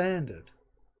standard.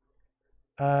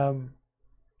 Wow.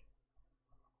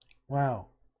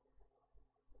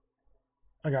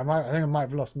 Okay, I think I might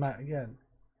have lost Matt again.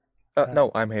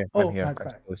 No, I'm here. I'm here. Matt's I'm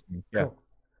back. listening. Yeah. Cool.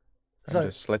 I'm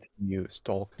just letting you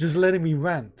talk. Just letting me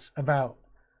rant about.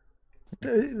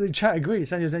 The chat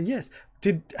agrees. And you're saying yes.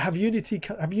 Have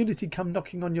Unity come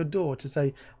knocking on your door to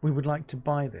say we would like to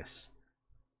buy this?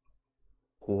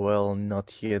 Well,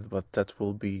 not yet, but that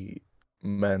will be,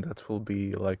 man, that will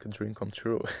be like a dream come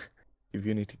true if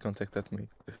Unity contacted me.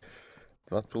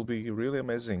 that will be really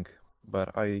amazing.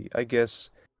 But I guess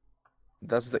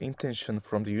that's the intention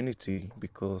from the Unity,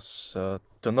 because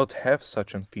to not have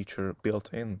such a feature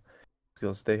built in,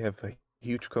 because they have a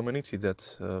huge community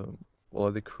that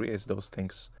already creates those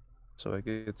things. So I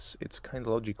guess it's kind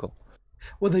of logical.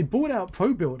 Well, they bought out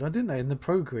Pro Builder, didn't they, in the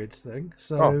Pro Grids thing? Oh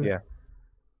So, yeah,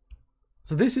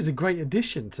 so this is a great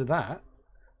addition to that.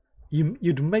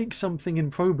 You'd make something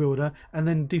in Pro Builder and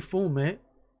then deform it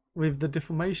with the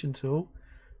deformation tool.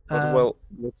 but well,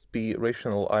 let's be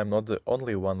rational. I'm not the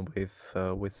only one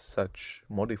with such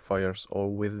modifiers or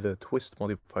with the twist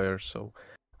modifiers. So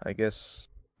I guess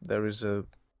there are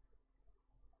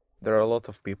a lot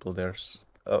of people. There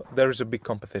is a big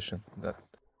competition. That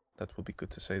would be good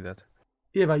to say that.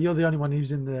 Yeah, but you're the only one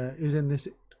who's in this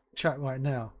chat right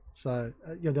now, so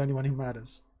you're the only one who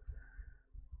matters.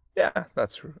 Yeah,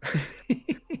 that's true.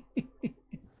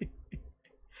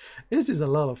 This is a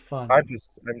lot of fun. I'm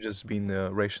just being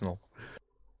rational.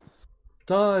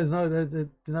 No,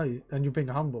 and you're being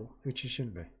humble, which you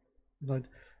shouldn't be. There's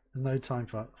no time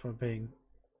for being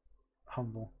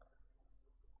humble.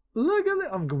 Look at it!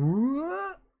 I'm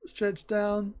going stretch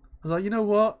down. I was like, you know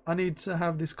what? I need to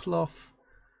have this cloth.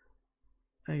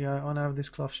 There you go. I want to have this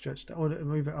cloth stretched out. Or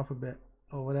move it up a bit,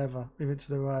 or whatever. Move it to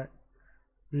the right.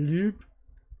 Loop.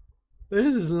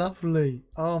 This is lovely.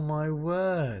 Oh my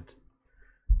word.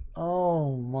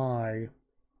 Oh my.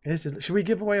 Should we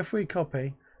give away a free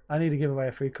copy? I need to give away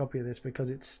a free copy of this because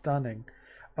it's stunning.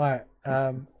 All right.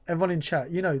 Everyone in chat,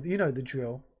 you know the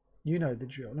drill. You know the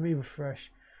drill. Let me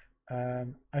refresh.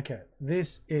 Okay.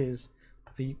 This is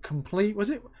the complete.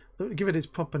 Give it its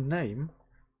proper name.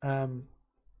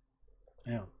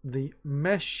 The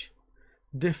Mesh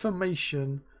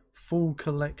Deformation Full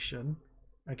Collection.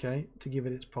 Okay, to give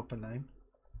it its proper name.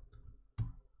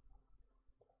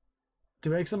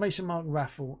 Do exclamation mark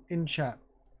raffle in chat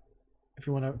if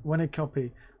you want a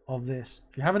copy of this.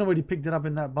 If you haven't already picked it up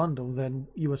in that bundle, then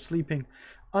you are sleeping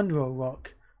under a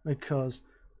rock, because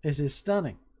this is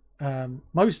stunning.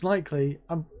 Most likely,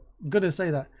 I'm gonna say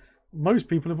that most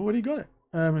people have already got it.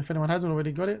 If anyone hasn't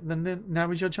already got it, then now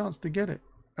is your chance to get it.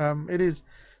 It is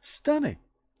stunning.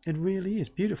 It really is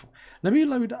beautiful. Let me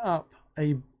load up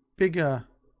a bigger.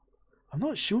 I'm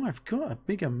not sure I've got a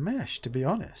bigger mesh, to be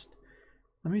honest.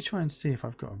 Let me try and see if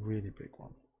I've got a really big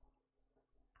one.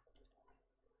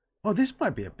 Oh, this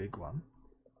might be a big one.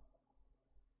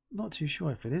 Not too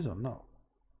sure if it is or not.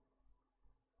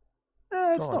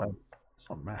 It's not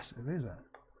massive, is it?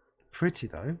 Pretty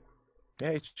though.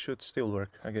 Yeah, it should still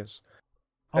work, I guess.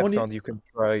 If not, you can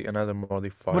try another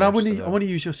modifier. But I want to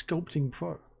use your Sculpting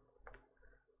Pro.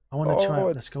 I want to try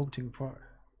out the Sculpting Pro.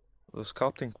 The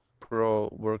Sculpting Pro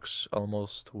works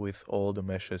almost with all the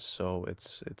meshes, so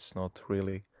it's not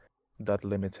really that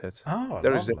limited. Oh,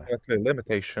 there is definitely a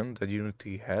limitation that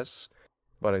Unity has,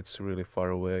 but it's really far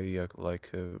away,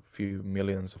 like a few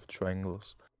millions of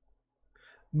triangles.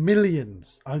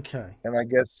 Millions, okay. And I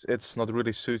guess it's not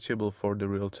really suitable for the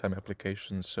real-time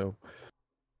application, so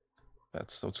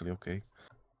that's totally okay.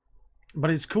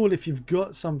 But it's cool if you've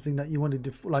got something that you want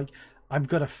to like I've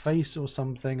got a face or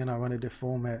something and I want to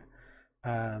deform it,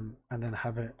 and then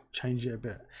have it change it a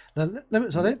bit. Now,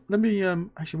 let me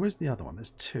actually, where's the other one?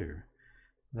 There's two.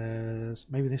 There's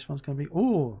maybe this one's going to be.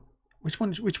 Oh, which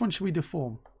one should we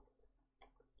deform?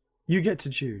 You get to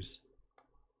choose.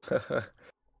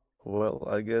 Well,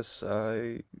 I guess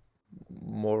I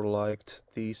more liked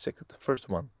the first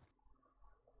one.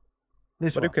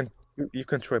 This but one. You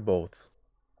can try both.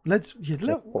 Let's be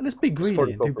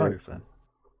greedy and do both then.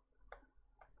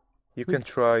 You can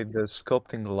try the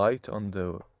Sculpting Light on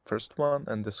the first one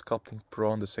and the Sculpting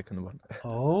Pro on the second one.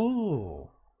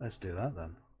 Oh, let's do that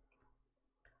then.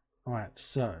 All right,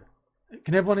 so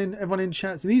can everyone in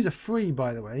chat? So these are free,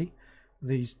 by the way.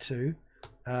 These two.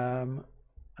 Let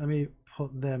me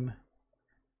put them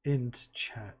into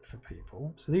chat for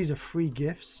people. So these are free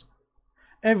gifts.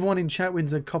 Everyone in chat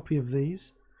wins a copy of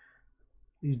these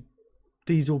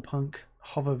diesel punk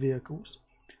hover vehicles.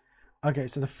 Okay,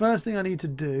 so the first thing I need to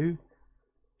do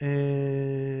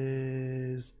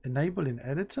is enable in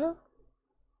editor.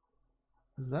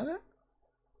 Is that it?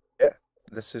 Yeah,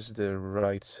 this is the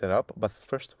right setup, but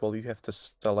first of all you have to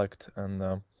select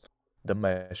the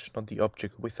mesh, not the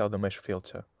object without the mesh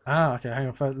filter. Ah, okay, hang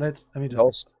on. Let me just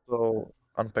also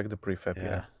unpack the prefab.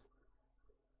 Yeah.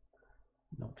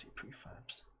 Naughty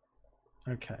prefabs.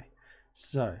 Okay,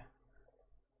 so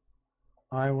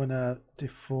I want to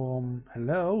deform,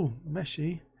 hello,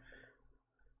 meshy,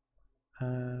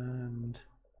 and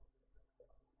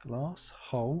glass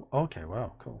hole. Okay,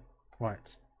 wow, cool.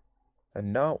 Right.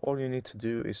 And now all you need to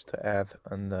do is to add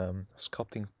an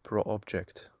Sculpting Pro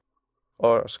object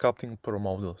Or sculpting pro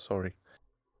model, sorry.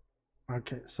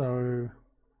 Okay, so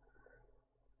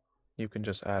You can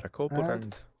just add a add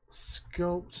component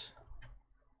sculpt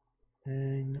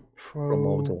in pro pro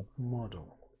model.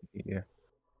 model. Yeah.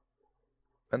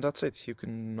 And that's it. You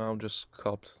can now just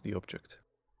sculpt the object.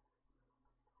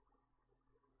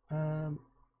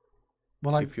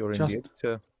 Well, I If you're in the just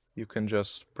editor, you can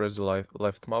just press the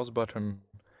left mouse button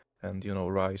and, you know,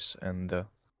 rise and oh,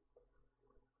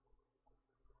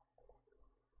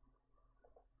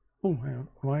 hang on.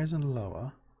 Why isn't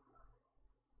lower?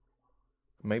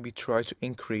 maybe try to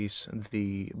increase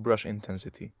the brush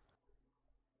intensity.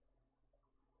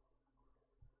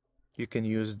 You can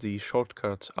use the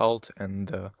shortcuts Alt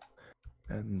and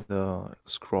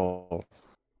scroll.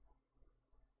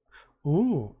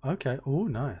 Oh, okay. Oh,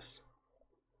 nice.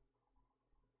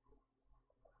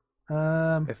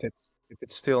 If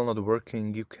it's still not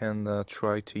working, you can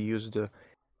try to use the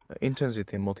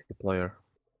intensity multiplier.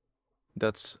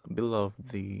 That's below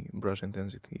the brush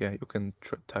intensity. Yeah, you can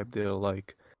type there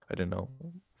like, I don't know,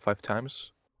 5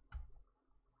 times.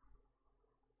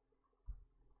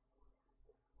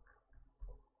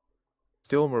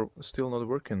 Still not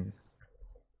working.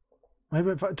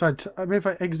 Maybe if I try to, maybe if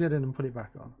I exit it and put it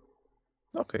back on.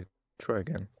 Okay, try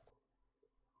again.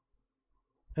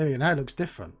 There we go. Now it looks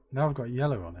different. Now I've got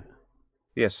yellow on it.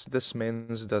 Yes, this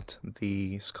means that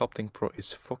the Sculpting Pro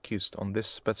is focused on this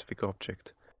specific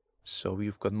object. So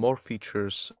you've got more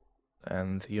features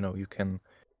and you know you can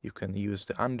use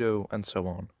the undo and so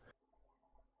on.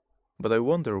 But I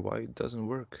wonder why it doesn't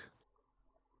work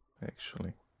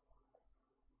actually.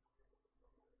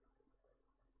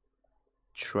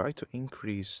 Try to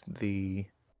increase the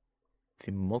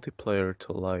multiplier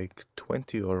to like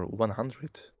 20 or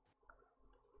 100.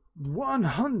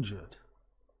 100?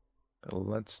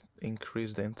 Let's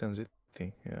increase the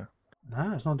intensity, yeah.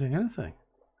 No, it's not doing anything.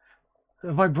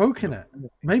 Have I broken it?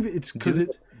 Maybe it's because Do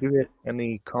it. you get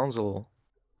any console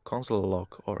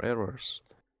lock or errors?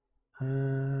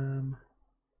 No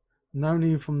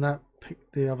need from that.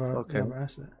 Pick the other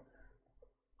asset.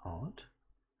 Odd.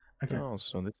 Okay. Oh,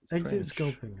 so this is Exit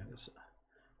strange. sculpting.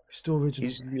 Restore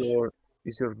original.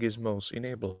 Is your gizmos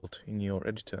enabled in your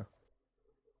editor?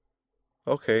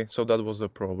 Okay, so that was the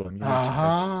problem. You need to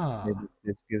have maybe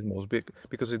these gizmos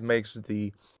because it makes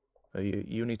the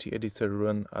Unity editor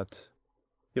run at,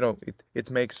 you know,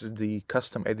 it makes the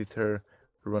custom editor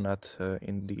run at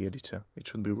in the editor. It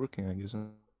should be working, I guess.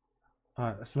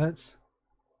 Alright, so let's.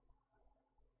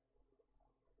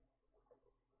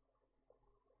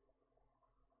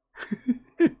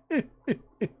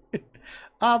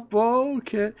 I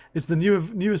broke it. It's the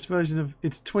newest version of.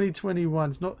 It's 2021.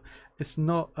 It's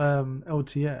not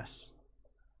LTS.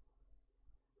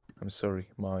 I'm sorry,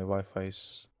 my Wi-Fi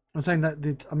is. I'm saying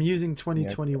that I'm using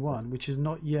 2021, which is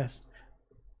not yet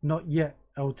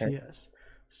LTS.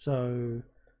 So,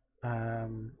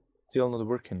 still not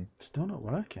working. Still not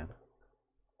working.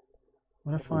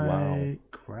 What if I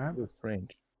grab? That's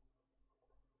strange.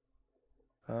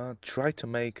 Try to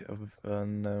make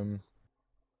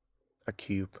a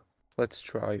cube. Let's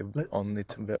try on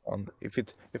it if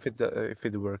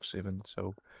it works even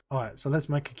so. All right, so let's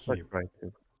make a cube. Right.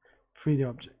 3D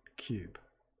object cube.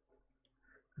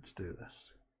 Let's do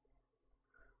this.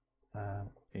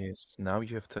 Yes. Now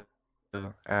you have to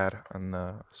add an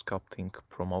sculpting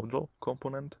pro model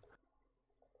component.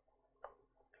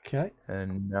 Okay.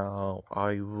 And now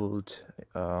I would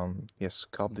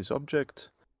sculpt this object,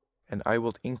 and I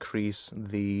would increase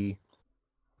the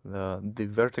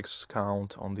vertex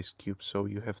count on this cube. So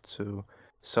you have to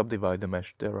subdivide the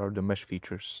mesh. There are the mesh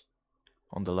features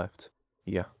on the left.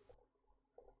 Yeah.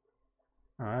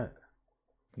 All right.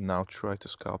 Now try to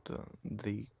sculpt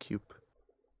the cube.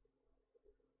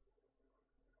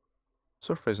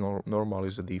 Surface normal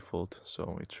is the default,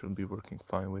 so it should be working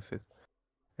fine with it.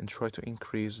 And try to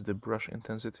increase the brush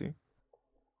intensity.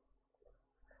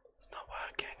 It's not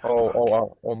working.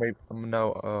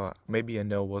 Maybe I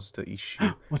know what's the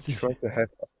issue. What's the issue?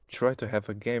 Try to have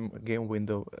a game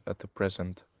window at the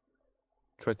present.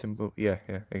 Try to move. Yeah,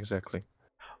 exactly.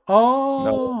 Oh.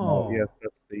 No, yes,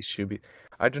 that's the issue.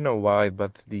 I don't know why,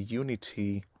 but the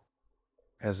Unity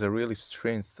has a really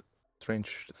strange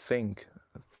thing.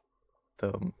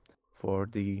 For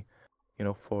the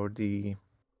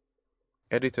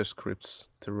editor scripts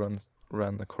to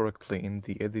run correctly in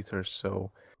the editor,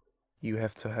 so you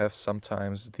have to have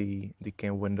sometimes the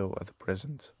game window at the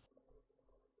present.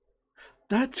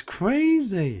 That's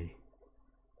crazy.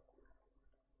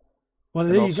 Well,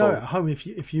 there you go. At home, if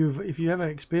you ever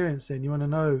experienced it and you want to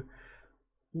know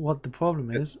what the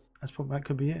problem is, that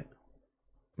could be it.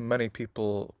 Many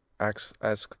people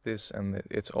ask this, and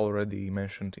it's already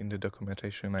mentioned in the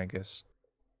documentation, I guess.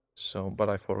 So, but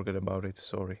I forgot about it.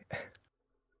 Sorry.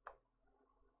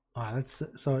 All right,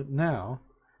 so now,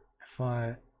 if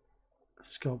I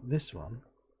sculpt this one,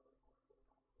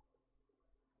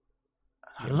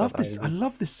 I Yeah, love but this. I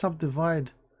love this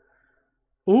subdivide.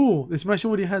 Oh, this mesh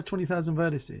already has 20,000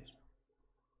 vertices.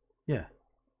 Yeah,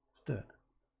 let's do it.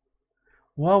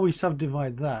 While we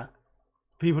subdivide that,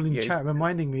 people in chat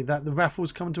reminding me that the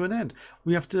raffle's come to an end.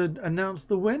 We have to announce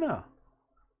the winner.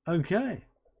 Okay,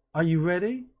 are you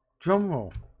ready? Drum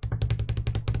roll.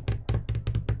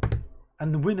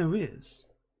 And the winner is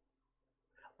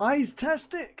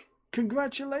Eyes-tastic.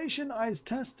 Congratulations,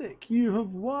 Eyes-tastic. You have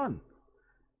won.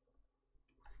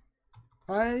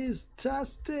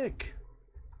 Eyes-tastic.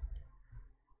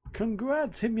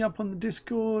 Congrats. Hit me up on the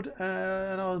Discord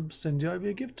and I'll send you over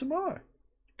your gift tomorrow.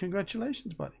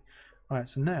 Congratulations, buddy. All right,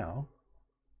 so now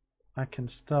I can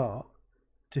start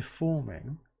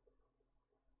deforming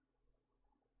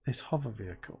this hover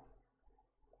vehicle.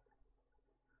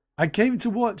 I came to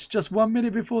watch just 1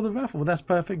 minute before the raffle. That's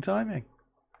perfect timing.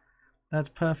 That's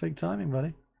perfect timing,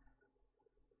 buddy.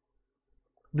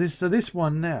 This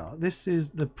one now, this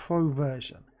is the Pro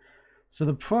version. So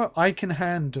the Pro, I can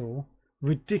handle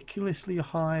ridiculously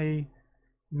high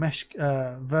mesh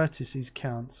vertices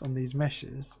counts on these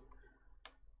meshes.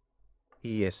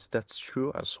 Yes, that's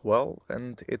true as well,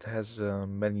 and it has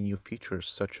many new features,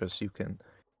 such as you can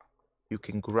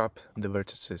grab the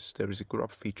vertices. There is a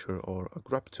grab feature or a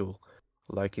grab tool.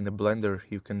 Like in the Blender,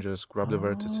 you can just grab the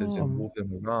vertices and move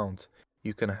them around.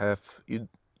 You can have you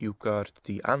got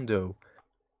the undo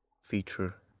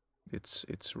feature.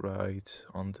 It's right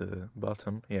on the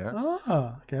bottom, yeah.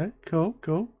 Ah, okay, cool,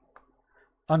 cool.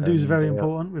 Undo is very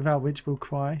important, without which we'll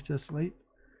cry to sleep.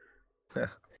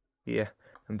 Yeah,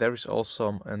 and there is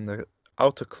also an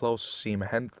auto close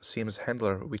seams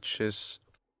handler, which is,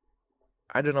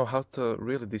 I don't know how to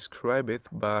really describe it,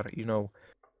 but you know,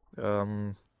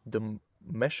 the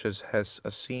meshes has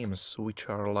a seams which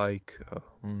are like a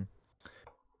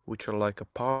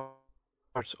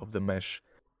parts of the mesh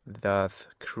that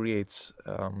creates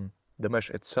the mesh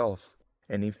itself.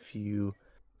 And if you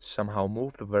somehow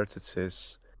move the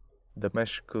vertices, the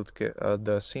mesh could get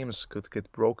the seams could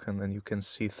get broken, and you can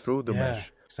see through the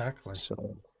mesh. Exactly.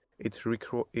 So it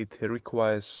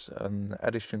requires an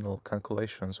additional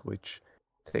calculations, which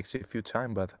takes a few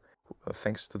time, but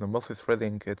thanks to the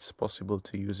multi-threading, it's possible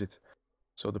to use it.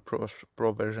 So the Pro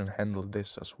version handled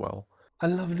this as well. I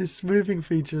love this smoothing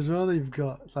feature as well that you've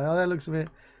got. It's like, oh, that looks a bit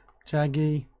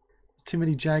jaggy. There's too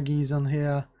many jaggies on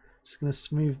here. Just going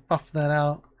to buff that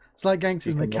out. It's like going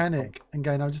to the mechanic and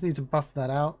going, I just need to buff that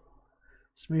out.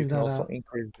 Smooth that out. You can also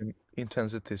increase the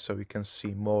intensity so you can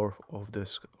see more of the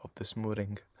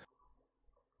smoothing.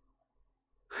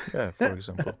 Yeah, for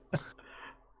example.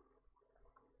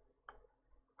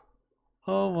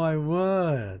 Oh my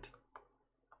word.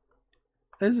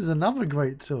 This is another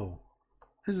great tool.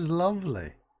 This is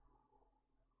lovely.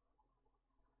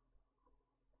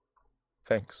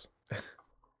 Thanks.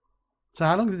 So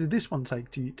how long did this one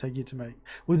take you to make?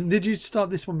 Well, did you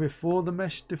start this one before the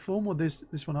mesh deform or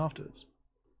this one afterwards?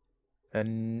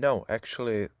 No,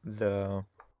 actually the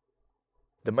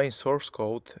main source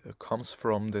code comes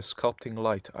from the sculpting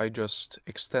light. I just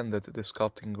extended the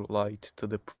sculpting light to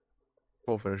the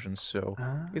Pro version, so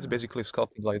it's basically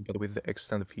sculpting light but with the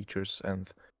extended features,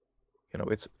 and you know,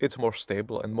 it's more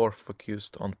stable and more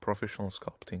focused on professional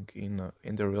sculpting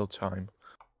in the real time.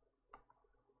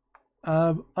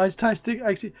 Eyes-tastic,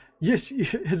 actually, yes, he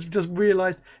has just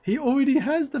realised he already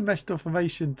has the mesh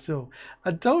deformation tool.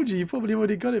 I told you, you probably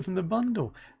already got it from the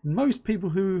bundle. Most people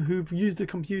who've used a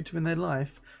computer in their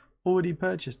life already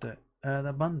purchased it,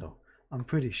 that bundle. I'm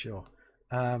pretty sure.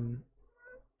 But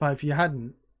if you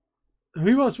hadn't,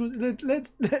 who else would?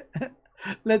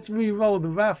 Let's re-roll the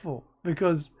raffle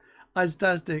because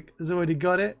Eyes-tastic has already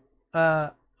got it.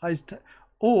 Hang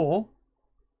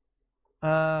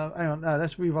on, no,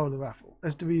 let's re-roll the raffle.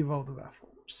 Let's re-roll the raffle.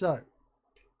 So,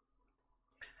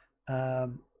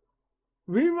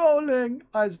 re-rolling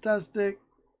Eyes-tastic.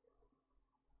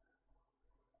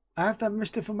 I have that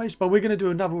mesh deformation, but we're going to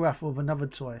do another raffle of another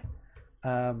toy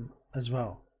as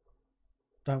well.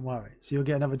 Don't worry. So you'll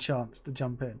get another chance to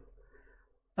jump in.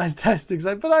 Eyes-tastic's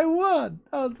like, but I won.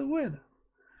 I was the winner.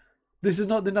 This is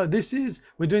not the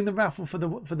we're doing the raffle for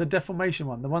the deformation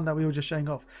one, the one that we were just showing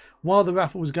off. While the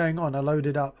raffle was going on, I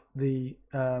loaded up the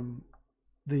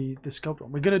sculpt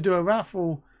one. We're going to do a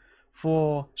raffle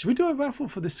for. Should we do a raffle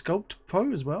for the Sculpt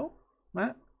Pro as well,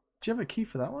 Matt? Do you have a key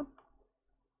for that one?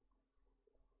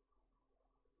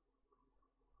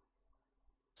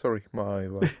 Sorry, my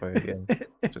Wi-Fi again.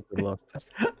 Just lost.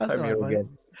 That's I'm all here right, mate.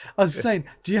 again. I was saying,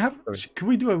 do you have? Sorry. Can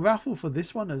we do a raffle for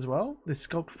this one as well? This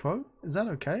Sculpt Pro? Is that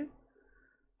okay?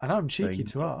 I know I'm cheeky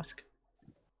to ask.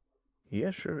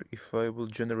 Yeah, sure. If I will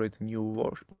generate a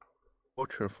new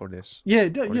voucher for this. Yeah,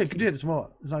 or you key. can do it tomorrow.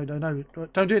 So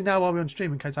don't do it now while we're on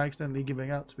stream in case I accidentally give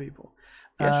it out to people.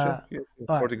 Yeah, sure. Yeah,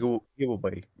 all for right. the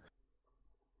giveaway.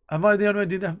 Am I the only one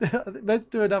who didn't have? Let's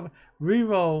do another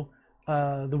reroll.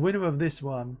 The winner of this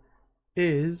one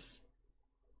is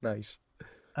Nice.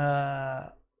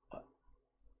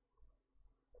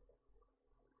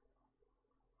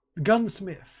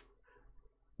 Gunsmith,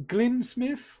 Glyn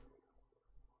Smith,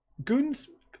 Glyn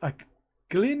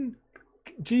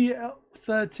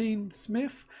GL13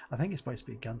 Smith. I think it's supposed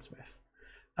to be Gunsmith.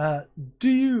 Do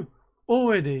you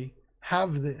already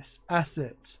have this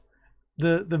asset?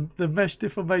 The Mesh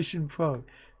Deformation Pro.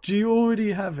 Do you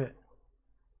already have it?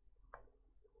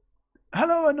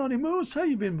 Hello, Anonymous. How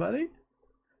you been, buddy?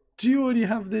 Do you already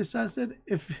have this asset?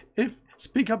 If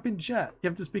speak up in chat. You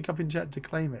have to speak up in chat to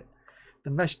claim it.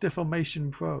 The Mesh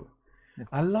Deformation Pro.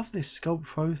 I love this Sculpt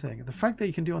Pro thing. The fact that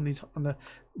you can do on the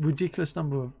ridiculous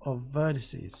number of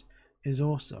vertices is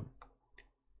awesome.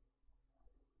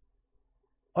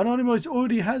 Anonymous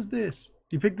already has this.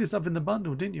 You picked this up in the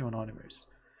bundle, didn't you, Anonymous?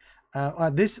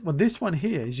 This one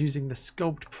here is using the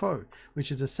Sculpt Pro,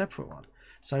 which is a separate one.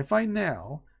 So if I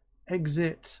now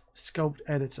exit Sculpt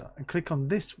Editor and click on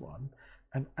this one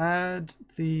and add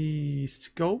the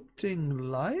sculpting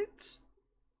light.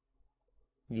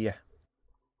 Yeah.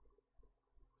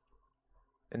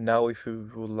 And now if you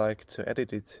would like to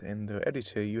edit it in the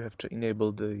editor, you have to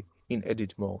enable the in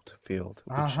edit mode field,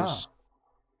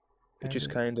 which is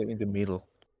kind of in the middle.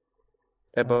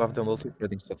 Above the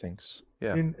multi-threading settings.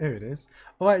 Yeah. Here it is.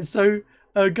 All right, so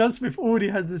Gunsmith already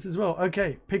has this as well.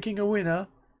 Okay, picking a winner.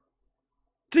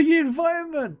 The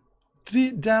environment.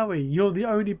 Dowie, you're the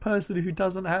only person who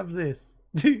doesn't have this.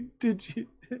 Did you?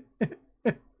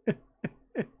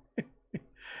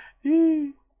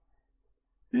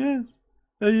 Yes.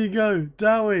 There you go.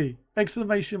 Dowie.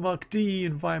 Exclamation mark DE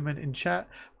environment in chat.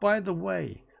 By the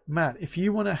way, Matt, if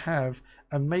you want to have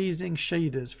amazing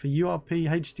shaders for URP,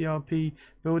 HDRP,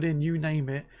 build-in, you name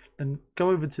it, then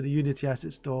go over to the Unity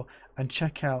Asset Store and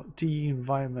check out DE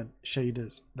environment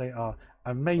shaders. They are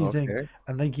amazing,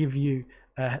 and they give you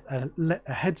a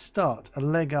head start, a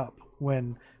leg up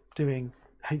when doing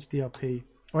HDRP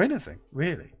or anything,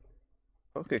 really.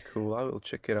 Okay, cool. I will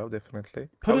check it out definitely.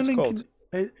 Put a link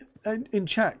in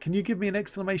chat. Can you give me an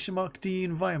exclamation mark DE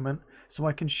environment so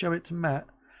I can show it to Matt?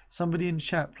 Somebody in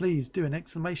chat, please do an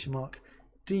exclamation mark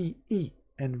DE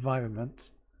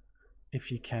environment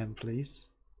if you can, please.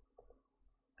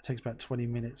 It takes about 20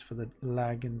 minutes for the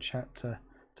lag in chat to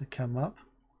come up.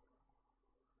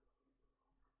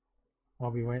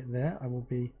 While we wait there, I will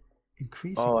be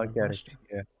increasing. Oh, I get it.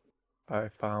 Yeah, I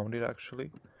found it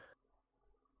actually.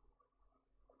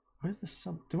 Where's the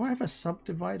sub? Do I have a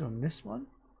subdivide on this one?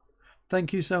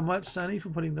 Thank you so much, Sunny, for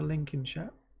putting the link in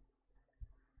chat.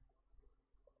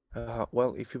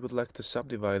 Well, if you would like to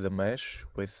subdivide the mesh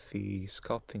with the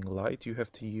sculpting light, you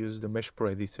have to use the Mesh Pro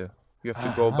editor. You have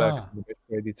to go back to the Mesh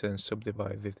Pro editor and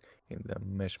subdivide it in the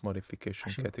mesh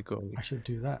modification category. I should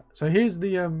do that. So here's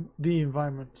the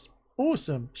environments.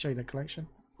 Awesome shader collection.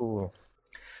 Cool.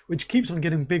 Which keeps on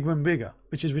getting bigger and bigger,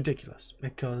 which is ridiculous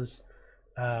because,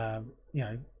 you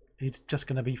know, he's just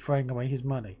going to be throwing away his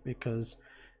money because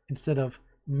instead of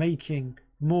making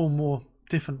more and more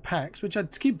different packs, which I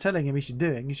keep telling him he should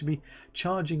be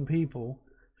charging people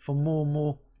for more and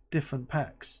more different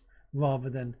packs rather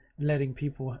than letting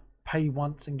people pay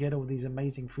once and get all these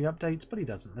amazing free updates. But he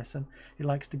doesn't listen. He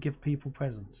likes to give people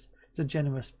presents. He's a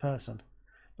generous person.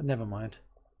 But never mind.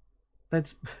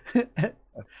 It's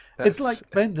like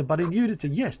Blender but in Unity.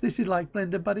 Yes, this is like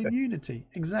Blender but in Unity.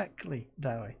 Exactly,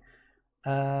 Dowie.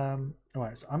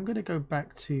 Alright, so I'm going to go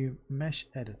back to Mesh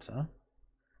Editor.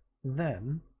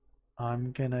 Then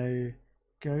I'm going to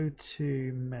go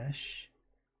to Mesh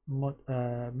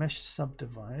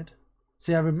Subdivide.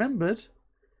 See, I remembered.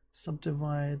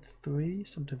 Subdivide 3,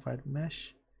 Subdivide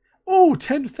Mesh. Oh,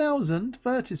 10,000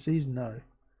 vertices? No.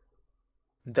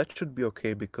 That should be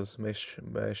okay because mesh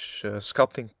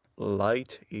sculpting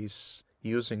light is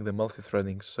using the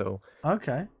multi-threading, so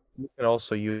okay. You can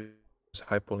also use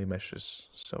high poly meshes,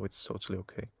 so it's totally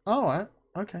okay. All right.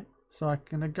 Okay. So I'm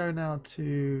gonna go now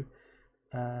to.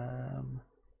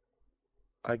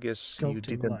 I guess you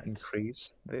didn't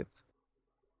increase it.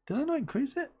 Did I not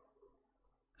increase it?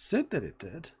 Said that it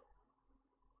did.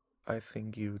 I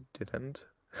think you didn't.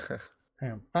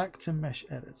 Hang on. Back to Mesh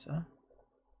Editor.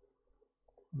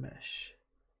 Mesh.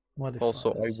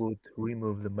 Also, I modifiers. would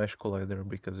remove the mesh collider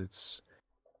because it's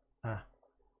Ah,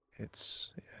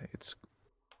 it's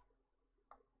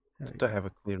there we to go. have a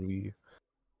clear view.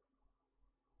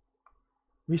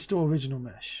 Restore original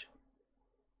mesh.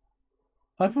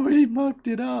 I've already mucked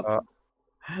it up. Uh,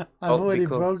 I've well, already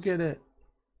because broken it.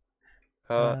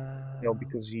 no,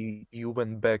 because you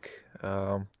went back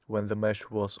when the mesh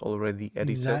was already edited, and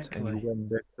you Exactly. went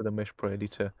back to the mesh pro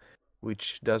editor,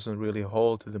 which doesn't really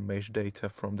hold the mesh data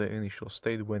from the initial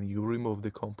state when you remove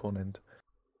the component,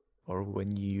 or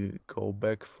when you go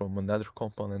back from another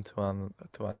component to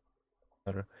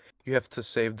another. You have to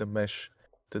save the mesh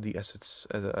to the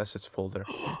assets folder,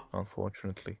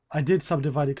 unfortunately. I did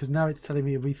subdivide it because now it's telling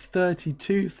me it'll be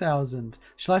 32,000.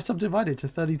 Shall I subdivide it to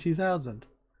 32,000?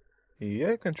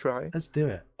 Yeah, you can try. Let's do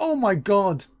it. Oh my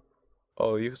god.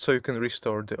 Oh, so you can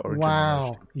restore the original mesh.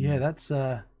 Wow. Yeah, that's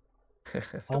oh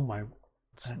my.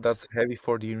 That's heavy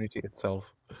for the Unity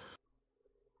itself.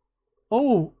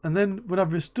 Oh, and then when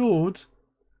I've restored,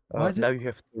 why is Now it? you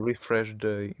have to refresh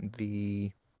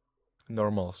the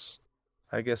normals.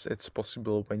 I guess it's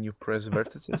possible when you press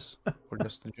vertices, or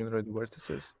just to generate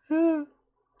vertices. No,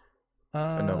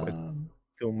 it's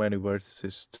too many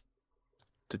vertices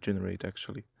to generate,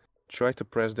 actually. Try to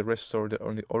press the restore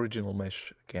on the original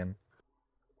mesh again.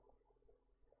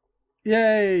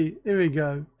 Yay! Here we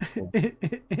go.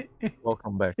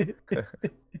 Welcome back.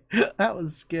 That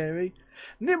was scary.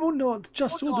 Nibblenaught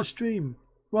just saw the stream.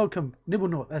 Welcome,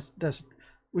 Nibblenaught. That's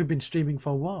we've been streaming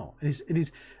for a while. It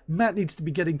is. Matt needs to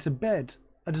be getting to bed.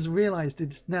 I just realised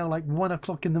it's now like 1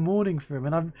 o'clock in the morning for him,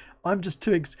 and I'm just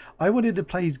too. I wanted to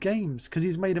play his games because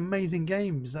he's made amazing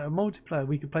games that are multiplayer.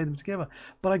 We could play them together,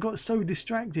 but I got so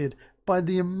distracted by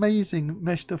the amazing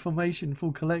Mesh Deformation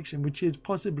full collection, which is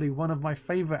possibly one of my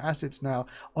favourite assets now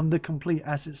on the complete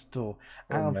asset store.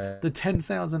 Out of man. the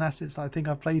 10,000 assets I think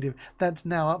I've played him, that's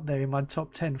now up there in my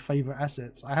top 10 favourite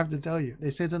assets. I have to tell you,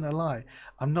 this isn't a lie.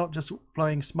 I'm not just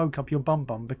blowing smoke up your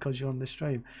bum because you're on the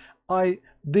stream.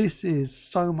 This is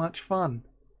so much fun.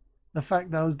 The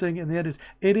fact that I was doing it in the edits,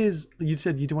 it is. You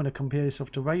said you don't want to compare yourself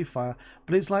to Rayfire,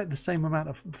 but it's like the same amount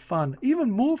of fun,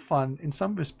 even more fun in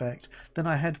some respect than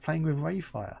I had playing with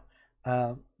Rayfire,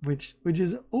 which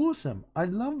is awesome. I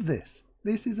love this.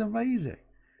 This is amazing.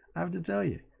 I have to tell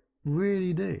you,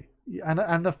 really do.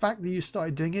 And the fact that you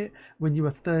started doing it when you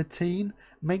were 13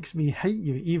 makes me hate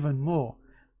you even more.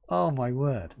 Oh my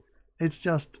word! It's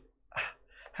just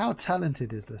how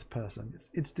talented is this person?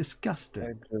 It's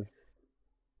disgusting.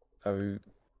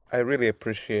 I really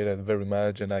appreciate it very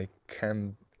much, and I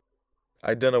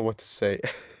don't know what to say.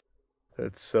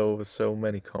 It's so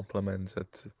many compliments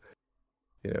that,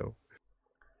 you know.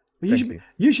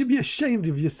 You should be ashamed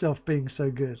of yourself being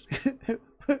so good.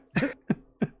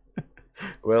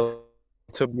 Well,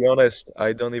 to be honest,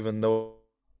 I don't even know.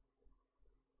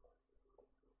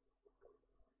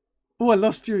 Oh, I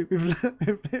lost you.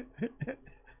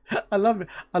 I love it.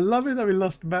 I love it that we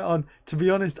lost Matt on. To be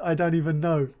honest, I don't even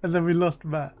know. And then we lost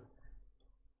Matt.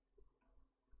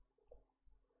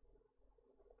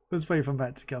 Let's wait for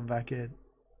Matt to come back in.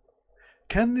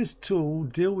 Can this tool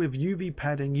deal with UV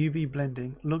padding, UV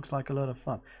blending? Looks like a lot of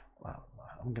fun. Well,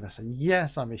 I'm going to say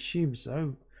yes. I'm assuming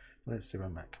so. Let's see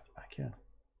when Matt comes back in.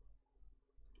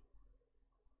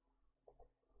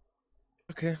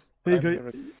 Okay. There you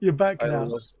go. You're back now.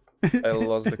 I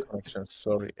lost the connection.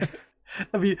 Sorry.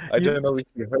 I don't know if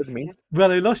you heard me.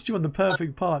 Well, I lost you on the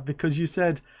perfect part because you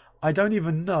said, I don't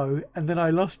even know, and then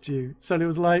I lost you. So it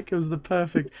was the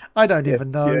perfect, I don't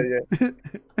even know.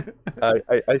 Yeah.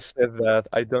 I said that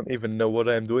I don't even know what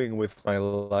I'm doing with my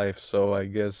life, so I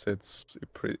guess it's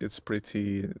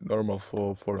pretty normal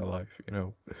for a life, you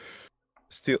know.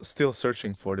 Still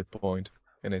searching for the point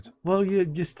in it. Well,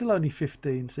 you're still only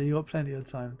 15, so you got plenty of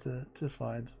time to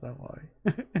find, so don't worry.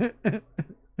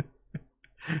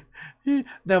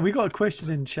 Now, we got a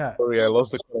question in chat. Sorry, I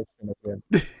lost the connection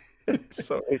again.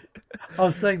 Sorry. I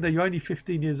was saying that you're only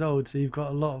 15 years old, so you've got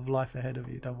a lot of life ahead of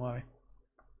you, don't worry.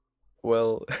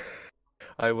 Well,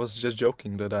 I was just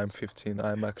joking that I'm 15.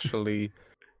 I'm actually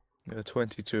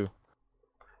 22.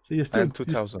 So you're still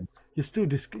 2000. You're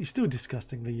still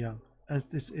disgustingly young.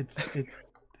 It's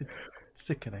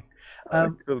sickening.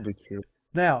 It could be true.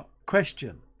 Now,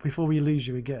 question before we lose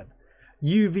you again: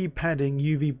 UV padding,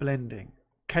 UV blending.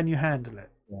 Can you handle it?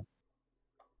 Yeah.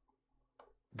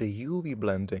 The UV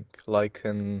blending, like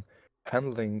in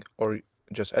handling or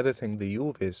just editing the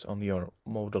UVs on your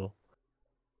model.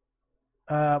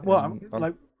 Well,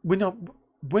 like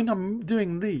when I'm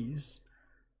doing these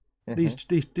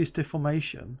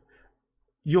deformation,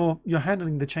 you're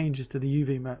handling the changes to the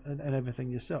UV and everything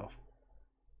yourself.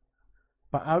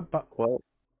 But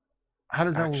How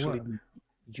does that all Actually, work?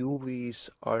 UVs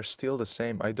are still the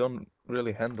same. I don't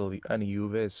really handle any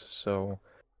UVs, so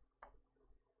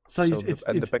So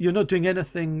you're not doing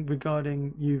anything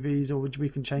regarding UVs, or we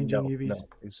can changing no, UVs. no,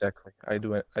 exactly. I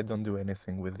don't do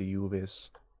anything with the UVs.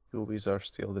 UVs are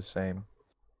still the same.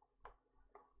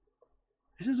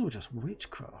 This is all just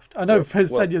witchcraft. I know for Well,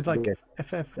 Sanya's like yeah.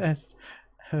 FFS,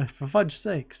 for fudge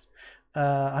sakes.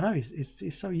 I know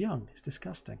he's so young. It's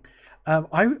disgusting.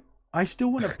 I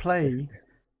still want to play.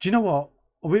 Do you know what?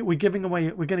 We're giving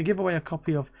away. We're going to give away a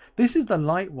copy of. This is the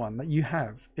light one that you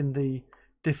have in the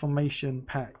deformation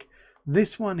pack.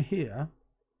 This one here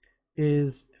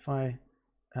is, if I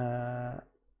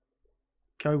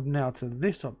go now to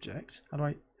this object. How do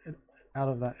I out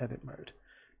of that edit mode?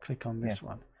 Click on this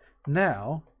one.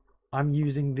 Now I'm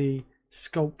using the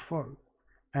Sculpt Pro.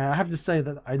 I have to say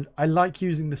that I like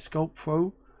using the Sculpt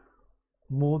Pro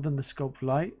more than the Sculpt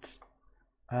Lite,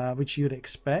 which you'd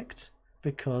expect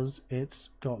because it's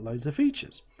got loads of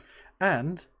features.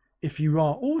 And if you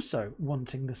are also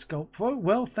wanting the Sculpt Pro,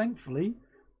 well, thankfully,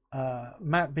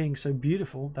 Matt, being so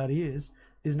beautiful that he is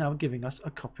now giving us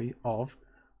a copy of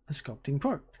the Sculpting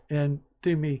Pro. And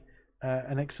do me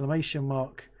an exclamation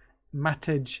mark,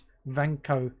 Matej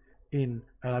Vanco and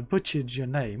I butchered your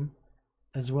name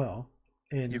as well.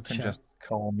 In You can chat. just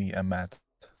call me a Matt.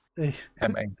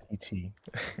 M-A-T-T.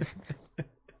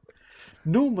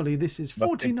 Normally this is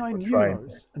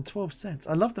 €49 and 12 cents.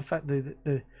 I love the fact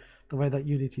that the way that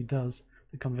Unity does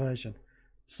the conversion.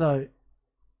 So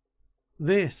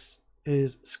this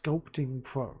is Sculpting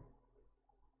Pro.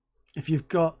 If you've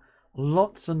got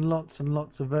lots and lots and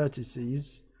lots of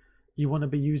vertices, you want to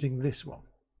be using this one.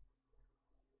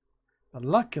 But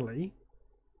luckily,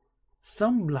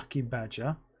 some lucky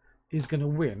badger is going to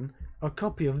win a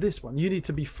copy of this one. You need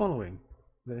to be following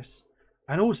this.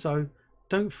 And also,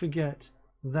 don't forget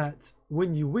that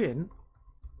when you win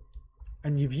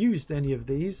and you've used any of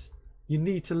these, you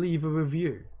need to leave a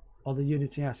review on the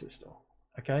Unity Asset Store.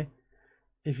 Okay?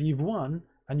 If you've won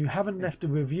and you haven't left a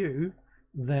review,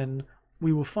 then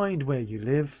we will find where you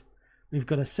live. We've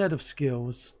got a set of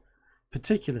skills,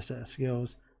 particular set of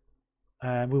skills,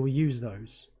 and we will use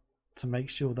those to make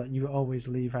sure that you always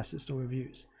leave Asset Store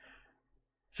reviews.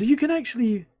 So you can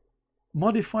actually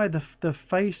modify the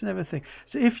face and everything.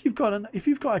 So if you've got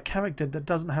a character that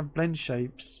doesn't have blend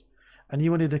shapes and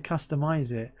you wanted to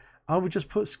customize it, I would just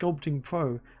put Sculpting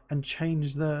Pro and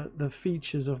change the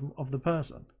features of the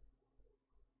person.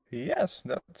 Yes,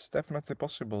 that's definitely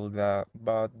possible.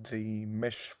 But the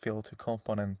mesh filter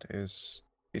component is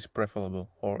preferable,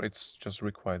 or it's just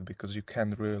required, because you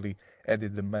can't really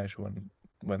edit the mesh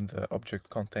when the object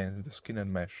contains the skin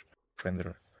and mesh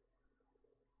renderer.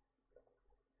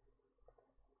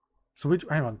 So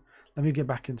hang on, let me get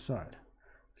back inside.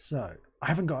 So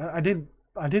I didn't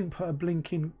put a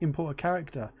blink in import a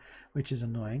character, which is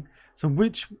annoying. So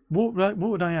what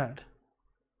would I add?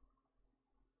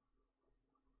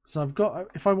 So I've got,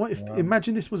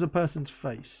 imagine this was a person's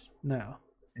face now,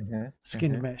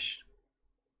 skin mesh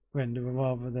renderer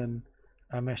rather than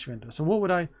a mesh renderer. So what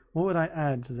would I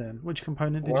add then? Which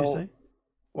component did you say?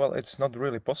 Well, it's not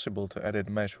really possible to edit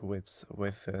mesh with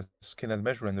skin and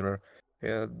mesh renderer.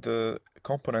 The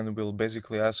component will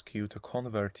basically ask you to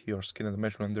convert your skin and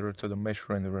mesh renderer to the mesh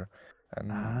renderer, and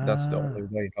that's the only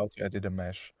way how to edit a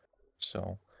mesh.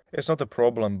 So it's not a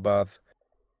problem, but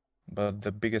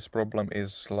the biggest problem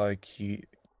is like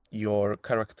your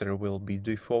character will be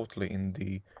defaultly in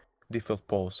the default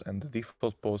pose, and the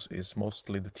default pose is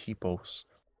mostly the T pose.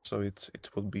 So it's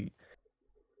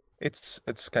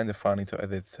kind of funny to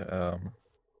edit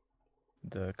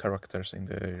the characters in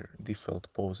their default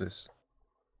poses.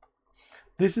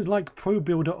 This is like Pro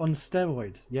Builder on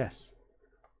steroids. Yes,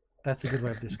 that's a good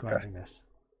way of describing this.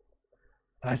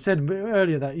 And I said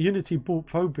earlier that Unity bought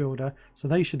Pro Builder, so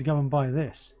they should go and buy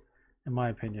this, in my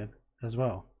opinion, as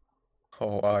well.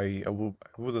 Oh, I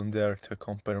wouldn't dare to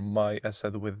compare my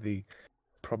asset with the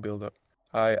Pro Builder.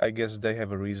 I guess they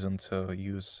have a reason to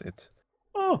use it.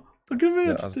 Oh, look at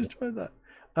me! I just tried that.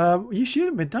 You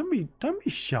shouldn't be. Don't be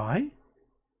shy.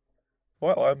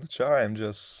 Well, I'm not shy.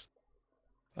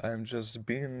 I'm just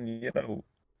being,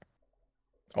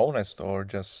 honest, or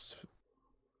just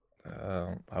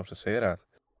how to say that.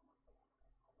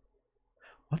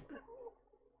 What?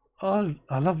 Oh,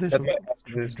 I love this one.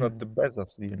 It's not the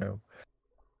best,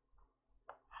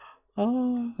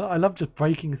 Oh, I love just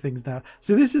breaking things down.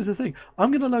 So this is the thing.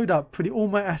 I'm going to load up all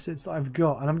my assets that I've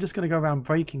got, and I'm just going to go around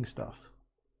breaking stuff.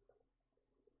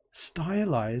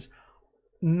 Stylize?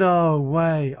 No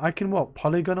way. I can what?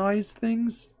 Polygonize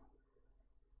things?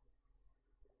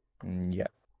 Yeah.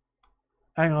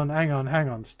 Hang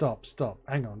on. Stop.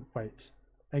 Hang on, wait.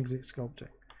 Exit sculpting.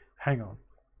 Hang on.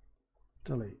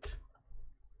 Delete.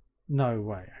 No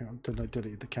way. Hang on.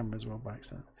 Delete the camera as well by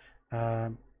accident.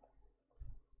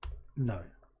 No.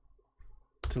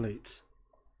 Delete.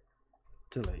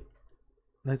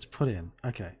 Let's put in.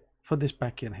 Okay. Put this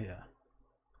back in here.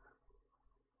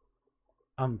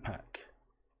 Unpack.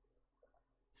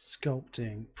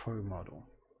 Sculpting Pro Model.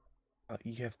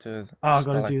 You have to. I've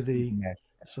got to do the the mesh.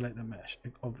 select the mesh,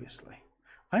 obviously.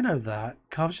 I know that.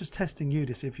 I was just testing you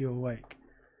to see if you're awake.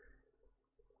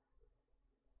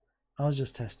 I was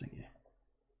just testing you.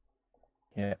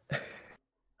 Yeah.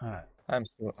 All right. I'm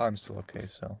still okay,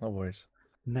 so no worries.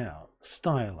 Now,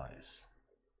 stylize.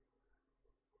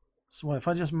 So what if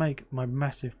I just make my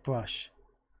massive brush?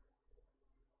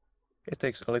 It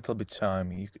takes a little bit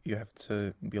time. You have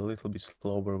to be a little bit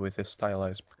slower with the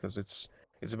stylize because it's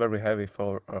very heavy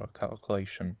for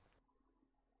calculation.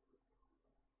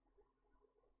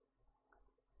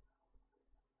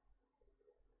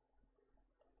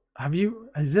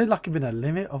 Has there like been a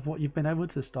limit of what you've been able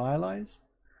to stylize?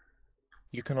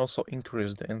 You can also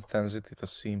increase the intensity to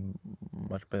see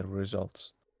much better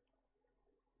results.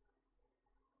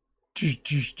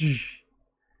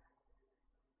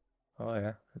 Oh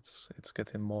yeah, it's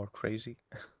getting more crazy.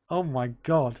 Oh my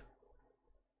god.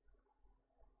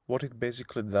 What it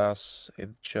basically does, it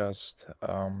just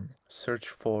search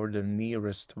for the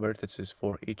nearest vertices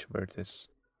for each vertex,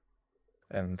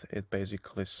 and it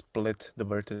basically split the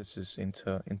vertices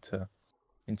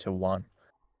into one,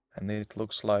 and it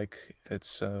looks like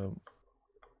it's a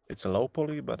low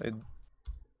poly, but it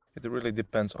really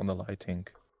depends on the lighting.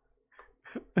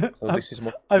 So this is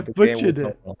more I've butchered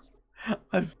it.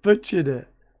 I've butchered it.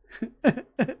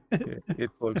 It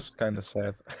looks kind of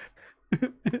sad.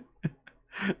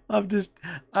 I've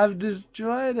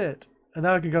destroyed it, and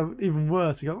now I can go even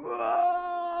worse. I go.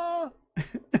 Whoa!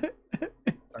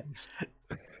 Nice.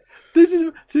 This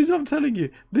is what I'm telling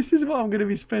you. This is what I'm going to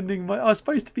be spending I was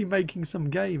supposed to be making some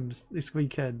games this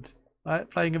weekend, right?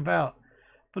 Playing about,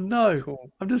 but no,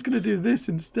 Cool. I'm just going to do this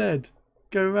instead.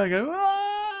 Go around, go. Ah!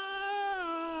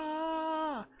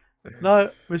 No,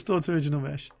 restore to original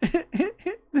mesh.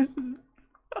 This is.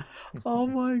 Oh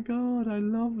my god, I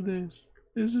love this.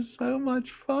 This is so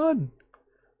much fun.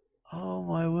 Oh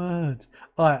my word.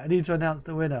 Alright, I need to announce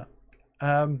the winner.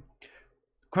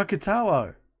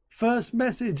 Krakatoa. First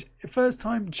message, first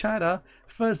time chatter.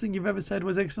 First thing you've ever said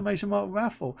was exclamation mark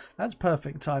raffle. That's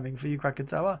perfect timing for you,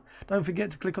 Krakatoa. Don't forget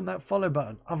to click on that follow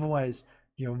button. Otherwise,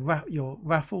 your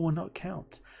raffle will not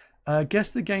count.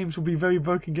 Guess the games will be very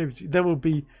broken games. There will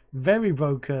be very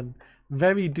broken,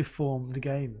 very deformed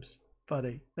games,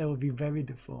 buddy. They will be very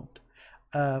deformed.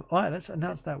 All right, let's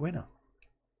announce that winner.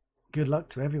 Good luck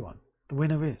to everyone. The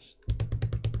winner is...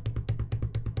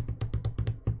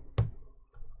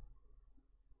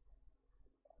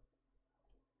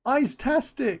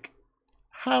 Ice-tastic!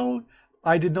 How?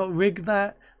 I did not rig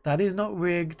that. That is not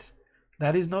rigged.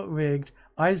 That is not rigged.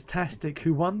 Ice-tastic,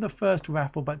 who won the first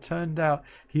raffle, but turned out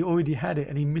he already had it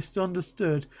and he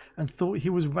misunderstood and thought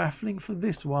he was raffling for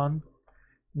this one,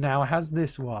 now has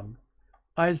this one.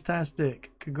 Ice-tastic,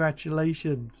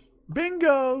 congratulations.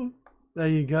 Bingo! There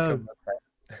you go.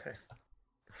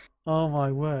 Oh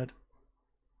my word.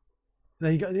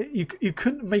 There you go. You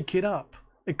couldn't make it up.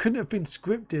 It couldn't have been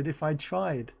scripted if I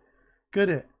tried. Could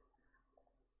it?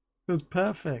 It was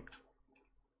perfect.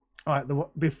 All right,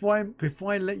 before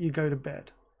I let you go to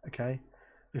bed, okay?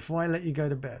 Before I let you go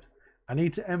to bed, I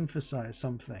need to emphasize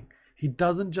something. He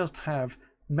doesn't just have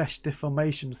mesh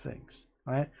deformation things,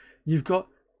 right? You've got,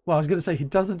 well, I was going to say he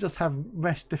doesn't just have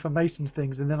mesh deformation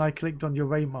things, and then I clicked on your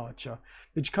ray marcher,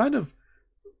 which kind of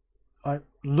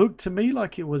looked to me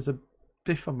like it was a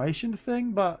deformation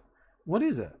thing, but what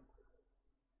is it?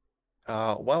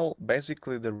 Well,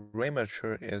 basically the ray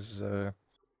marcher is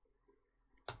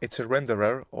it's a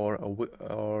renderer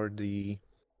or the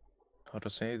how to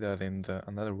say that in the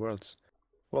another words.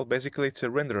 Well, basically it's a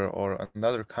renderer or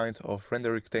another kind of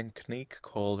rendering technique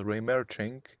called ray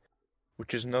merging,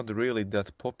 which is not really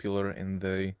that popular in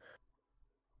the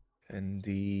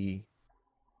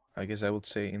I guess I would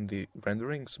say in the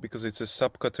renderings, because it's a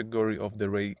subcategory of the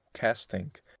ray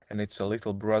casting and it's a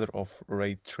little brother of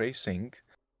ray tracing.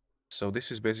 So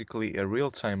this is basically a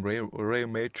real-time ray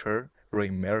merger,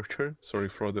 sorry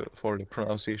for the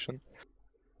pronunciation,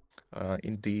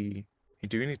 in the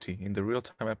Unity, in the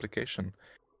real-time application.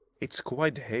 It's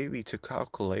quite heavy to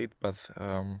calculate, but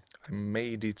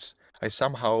I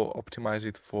somehow optimized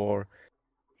it for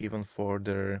even for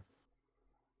the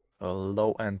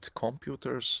low-end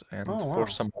computers and Oh, wow.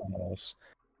 for someone else.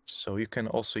 So you can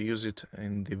also use it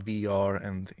in the VR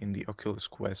and in the Oculus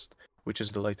Quest, which is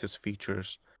the latest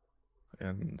features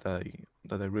and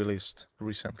that I released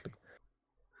recently.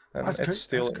 And That's it's great. That's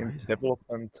still in crazy.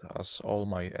 development as all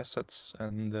my assets,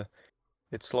 and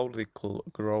it slowly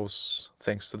grows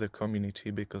thanks to the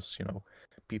community because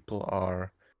people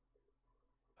are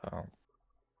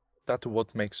that's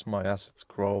what makes my assets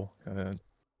grow,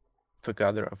 to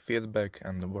gather a feedback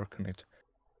and work on it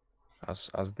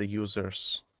as the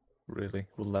users really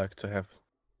would like to have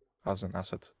as an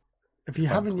asset. If you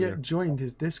If I'm haven't clear. yet joined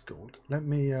his Discord, let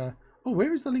me. Oh,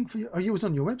 where is the link for you? Oh, it was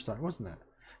on your website, wasn't it?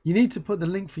 You need to put the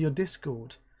link for your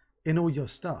Discord in all your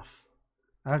stuff.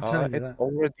 I'm telling you It's that.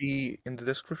 already in the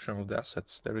description of the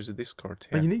assets. There is a Discord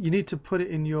But here. you need to put it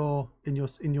in your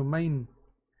main.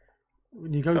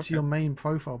 When you go to Okay. your main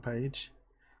profile page,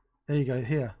 there you go.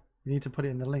 Here, you need to put it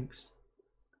in the links.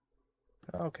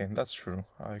 Okay, that's true.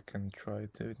 I can try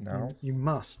to do it now. You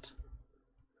must.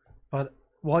 But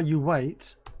while you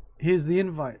wait, here's the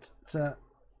invite to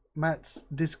Matt's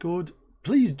Discord.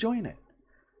 Please join it,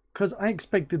 because I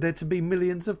expected there to be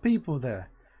millions of people there.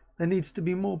 There needs to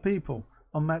be more people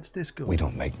on Matt's Discord. We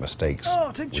don't make mistakes.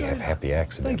 Oh, we have happy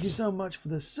accidents. Thank you so much for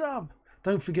the sub.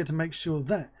 Don't forget to make sure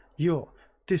that your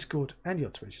Discord and your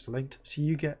Twitch is linked so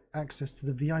you get access to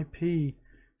the VIP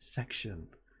section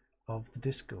of the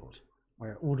Discord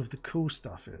where all of the cool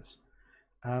stuff is,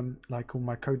 like all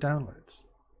my code downloads.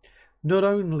 Not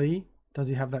only does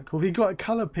he have that cool, he got a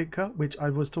color picker, which I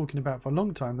was talking about for a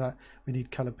long time, that we need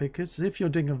color pickers. So if you're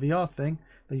doing a VR thing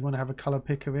that you want to have a color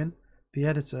picker in the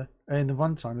editor, in the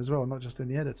runtime as well, not just in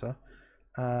the editor,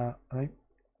 I think.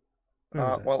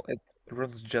 Well, it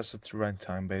runs just at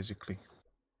runtime basically.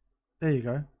 There you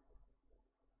go.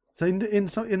 So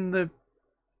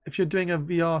if you're doing a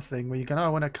VR thing where you go, oh, I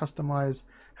want to customize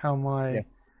how my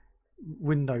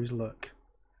windows look,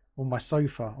 or my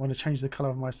sofa, I want to change the color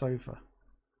of my sofa.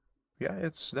 Yeah,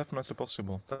 it's definitely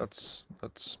possible. That's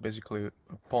basically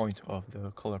a point of the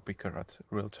color picker at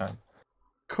real time.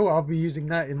 Cool. I'll be using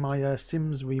that in my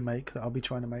Sims remake that I'll be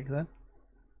trying to make then.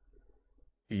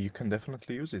 You can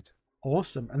definitely use it.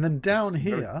 Awesome. And then down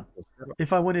here,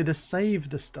 if I wanted to save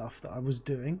the stuff that I was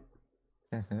doing,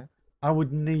 I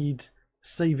would need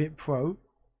Save It Pro.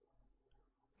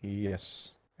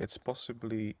 Yes,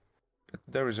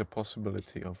 there is a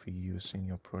possibility of using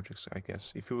your projects, I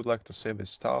guess. If you would like to save a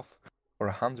stuff or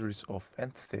hundreds of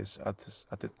entities at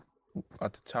a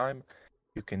time,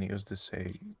 you can use the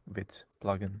Save It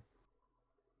plugin.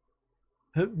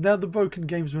 Now the broken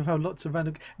games will have lots of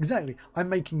random... Exactly. I'm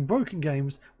making broken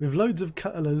games with loads of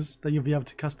colors that you'll be able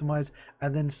to customize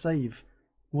and then save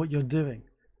what you're doing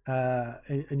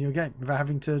in your game without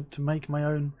having to make my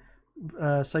own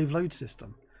save load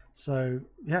system. So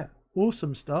yeah,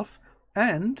 awesome stuff.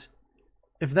 And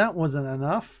if that wasn't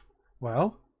enough,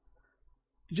 well,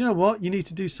 do you know what? You need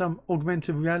to do some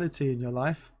augmented reality in your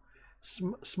life.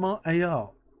 Smart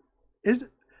AR.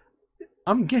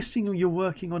 I'm guessing you're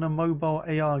working on a mobile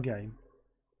AR game.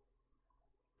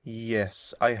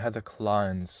 Yes, I had a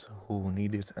client who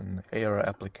needed an AR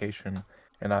application,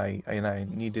 and I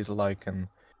needed like an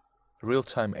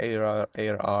real-time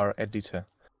AR editor.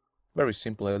 Very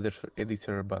simple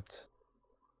editor, but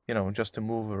just to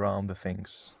move around the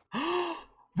things.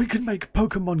 We could make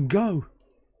Pokemon Go.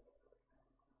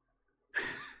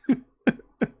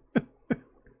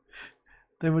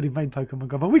 They already made Pokemon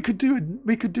Go, but we could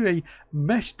do a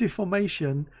mesh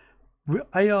deformation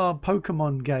AR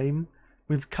Pokemon game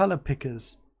with color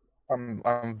pickers.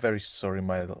 I'm very sorry,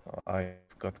 I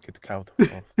got kicked out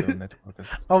of the network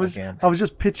again. I was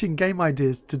just pitching game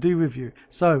ideas to do with you.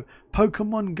 So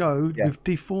Pokemon Go with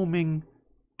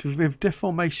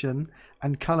deformation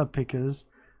and color pickers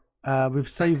with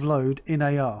save load in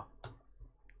AR.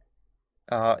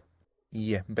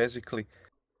 Yeah, basically.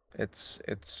 It's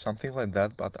something like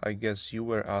that, but I guess you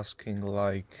were asking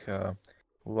like,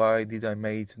 why did I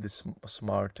make this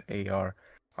smart AR?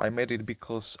 I made it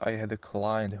because I had a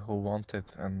client who wanted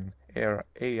an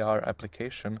AR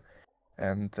application,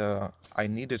 and I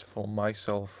needed for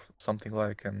myself something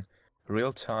like an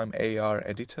real-time AR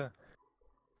editor,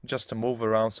 just to move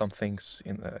around some things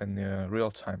in real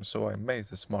time. So I made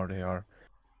the smart AR.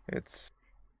 It's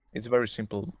very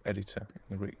simple editor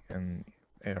in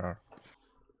AR.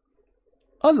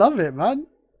 I love it, man.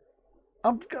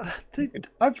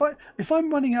 If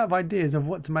I'm running out of ideas of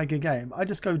what to make a game, I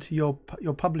just go to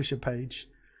your publisher page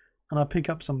and I pick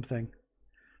up something.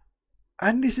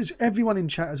 And this is, everyone in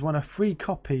chat has won a free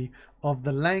copy of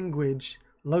the language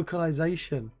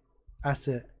localization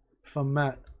asset from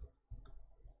Matt.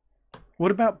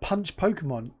 What about Punch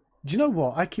Pokemon? Do you know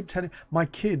what? I keep telling my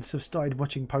kids have started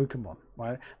watching Pokemon,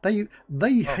 right? They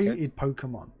hated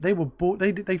Pokemon. They were bored.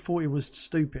 They thought it was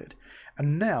stupid,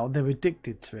 and now they're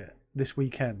addicted to it. This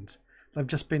weekend,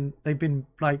 they've been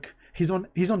like he's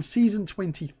on season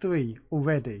 23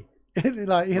 already.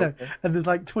 Like, you know, and there's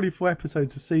like 24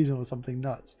 episodes a season or something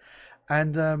nuts.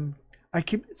 And I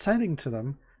keep saying to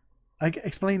them,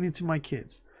 explaining to my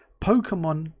kids,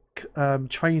 Pokemon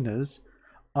trainers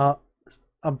are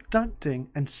abducting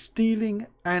and stealing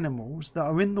animals that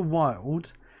are in the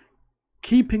wild,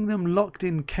 keeping them locked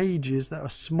in cages that are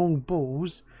small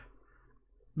balls.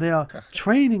 They are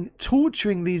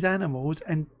torturing these animals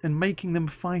and making them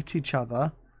fight each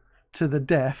other to the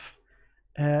death,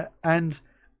 and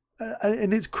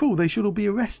it's cruel. They should all be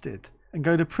arrested and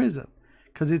go to prison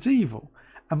because it's evil.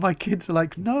 And my kids are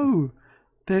like, no,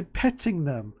 they're petting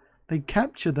them. They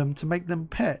capture them to make them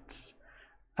pets,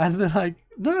 and they're like,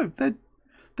 no,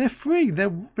 they're free.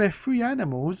 They're free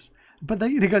animals. But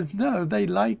he goes, no, they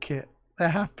like it. They're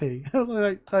happy. I'm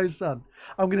like, no, son,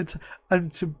 I'm gonna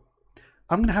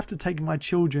have to take my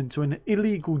children to an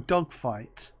illegal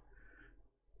dogfight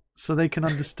so they can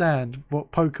understand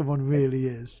what Pokemon really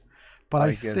is. But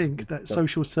I think that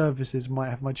social services might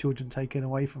have my children taken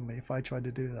away from me if I try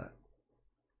to do that.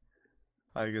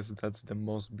 I guess that's the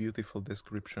most beautiful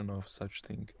description of such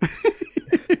thing.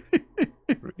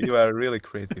 You are really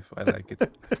creative. I like it.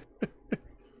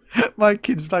 My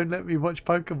kids don't let me watch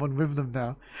Pokemon with them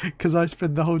now because I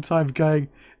spend the whole time going,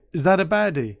 is that a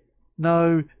baddie?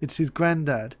 No, it's his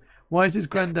granddad. Why is his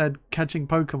granddad catching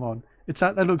Pokemon?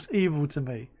 That looks evil to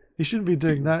me. He shouldn't be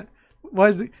doing that. Why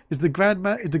is the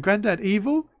granddad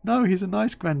evil? No, he's a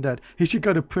nice granddad. He should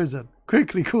go to prison.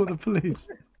 Quickly call the police.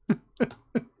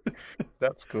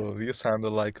 That's cool. You sounded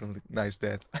like a nice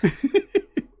dad.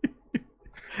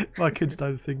 My kids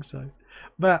don't think so.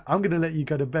 But I'm going to let you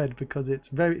go to bed because it's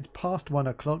past 1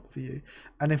 o'clock for you.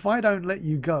 And if I don't let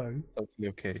you go, totally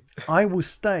okay. I will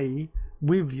stay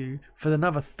with you for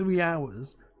another 3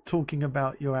 hours talking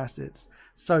about your assets.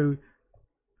 So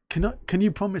can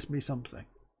you promise me something?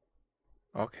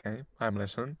 Okay, I'm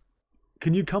listening.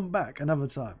 Can you come back another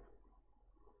time?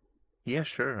 Yeah,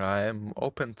 sure. I am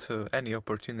open to any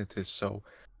opportunities, so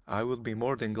I would be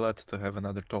more than glad to have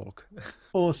another talk.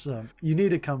 Awesome. You need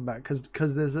to come back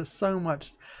because there's so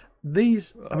much.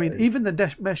 I mean, even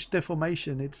the mesh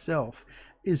deformation itself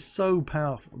is so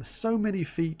powerful. There's so many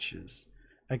features.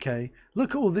 Okay,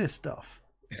 look at all this stuff.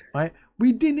 Right?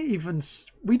 We didn't even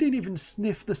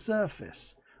sniff the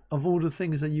surface of all the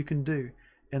things that you can do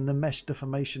in the mesh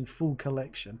deformation full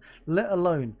collection, let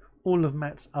alone all of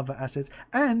Matt's other assets.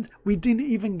 And we didn't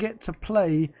even get to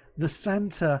play the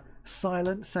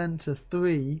Silent Santa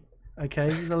 3. Okay,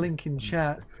 there's a link in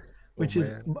chat, which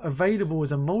is available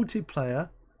as a multiplayer.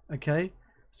 Okay,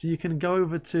 so you can go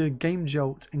over to Game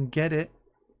Jolt and get it.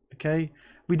 Okay,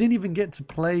 we didn't even get to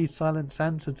play Silent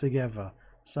Santa together.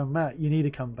 So Matt, you need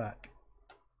to come back.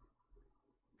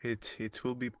 It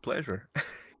will be a pleasure.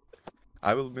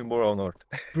 I will be more honored.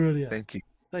 Brilliant. Thank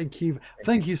you.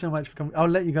 Thank you so much for coming. I'll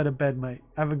let you go to bed, mate.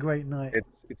 Have a great night.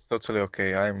 It's totally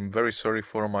okay. I'm very sorry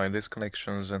for my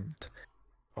disconnections, and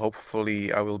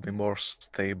hopefully I will be more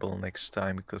stable next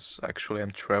time because actually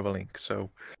I'm traveling, so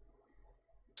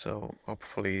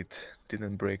hopefully it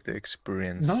didn't break the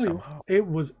experience somehow.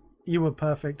 You were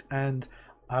perfect, and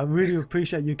I really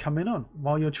appreciate you coming on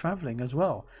while you're traveling as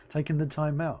well, taking the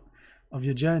time out of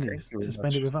your journeys to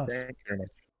spend it with us. Thank you very much.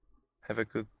 Have a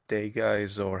good day,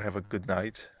 guys, or have a good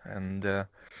night, and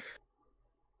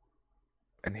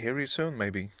hear you soon,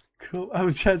 maybe. Cool. I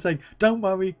was just saying, don't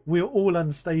worry, we're all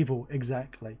unstable.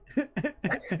 Exactly.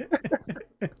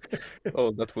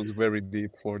 Oh, that was very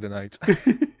deep for the night.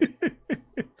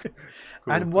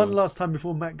 And one last time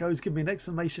before Matt goes, give me an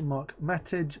exclamation mark,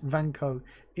 Matej Vanco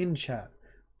in chat.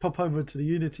 Pop over to the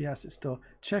Unity Asset Store.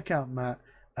 Check out Matt.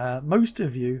 Most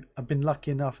of you have been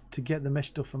lucky enough to get the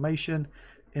mesh deformation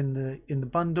in the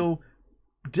bundle.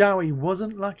 Dowie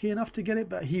wasn't lucky enough to get it,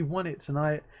 but he won it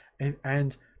tonight.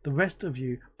 And the rest of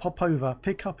you, pop over,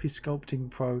 pick up his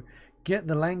Sculpting Pro, get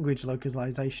the language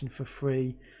localization for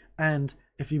free. And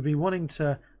if you've been wanting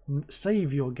to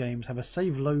save your games, have a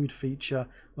save load feature,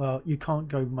 well, you can't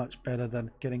go much better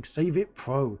than getting Save It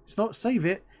Pro. It's not Save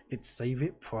It, it's Save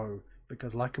It Pro,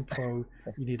 because like a pro,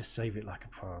 you need to save it like a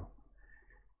pro.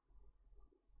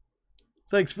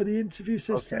 Thanks for the interview,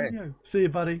 Senyo. See you,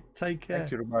 buddy. Take care.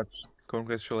 Thank you very much.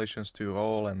 Congratulations to you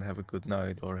all, and have a good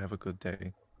night or have a good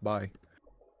day. Bye.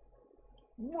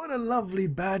 What a lovely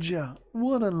badger.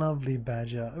 What a lovely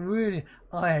badger. Really,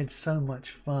 I had so much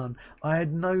fun. I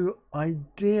had no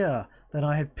idea that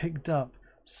I had picked up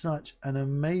such an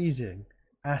amazing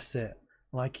asset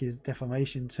like his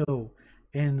deformation tool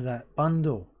in that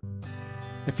bundle.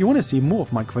 If you want to see more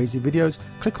of my crazy videos,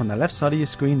 click on the left side of your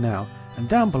screen now, and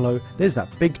down below there's that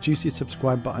big juicy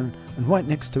subscribe button, and right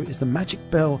next to it is the magic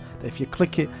bell that if you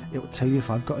click it, it will tell you if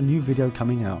I've got a new video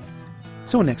coming out.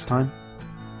 Till next time.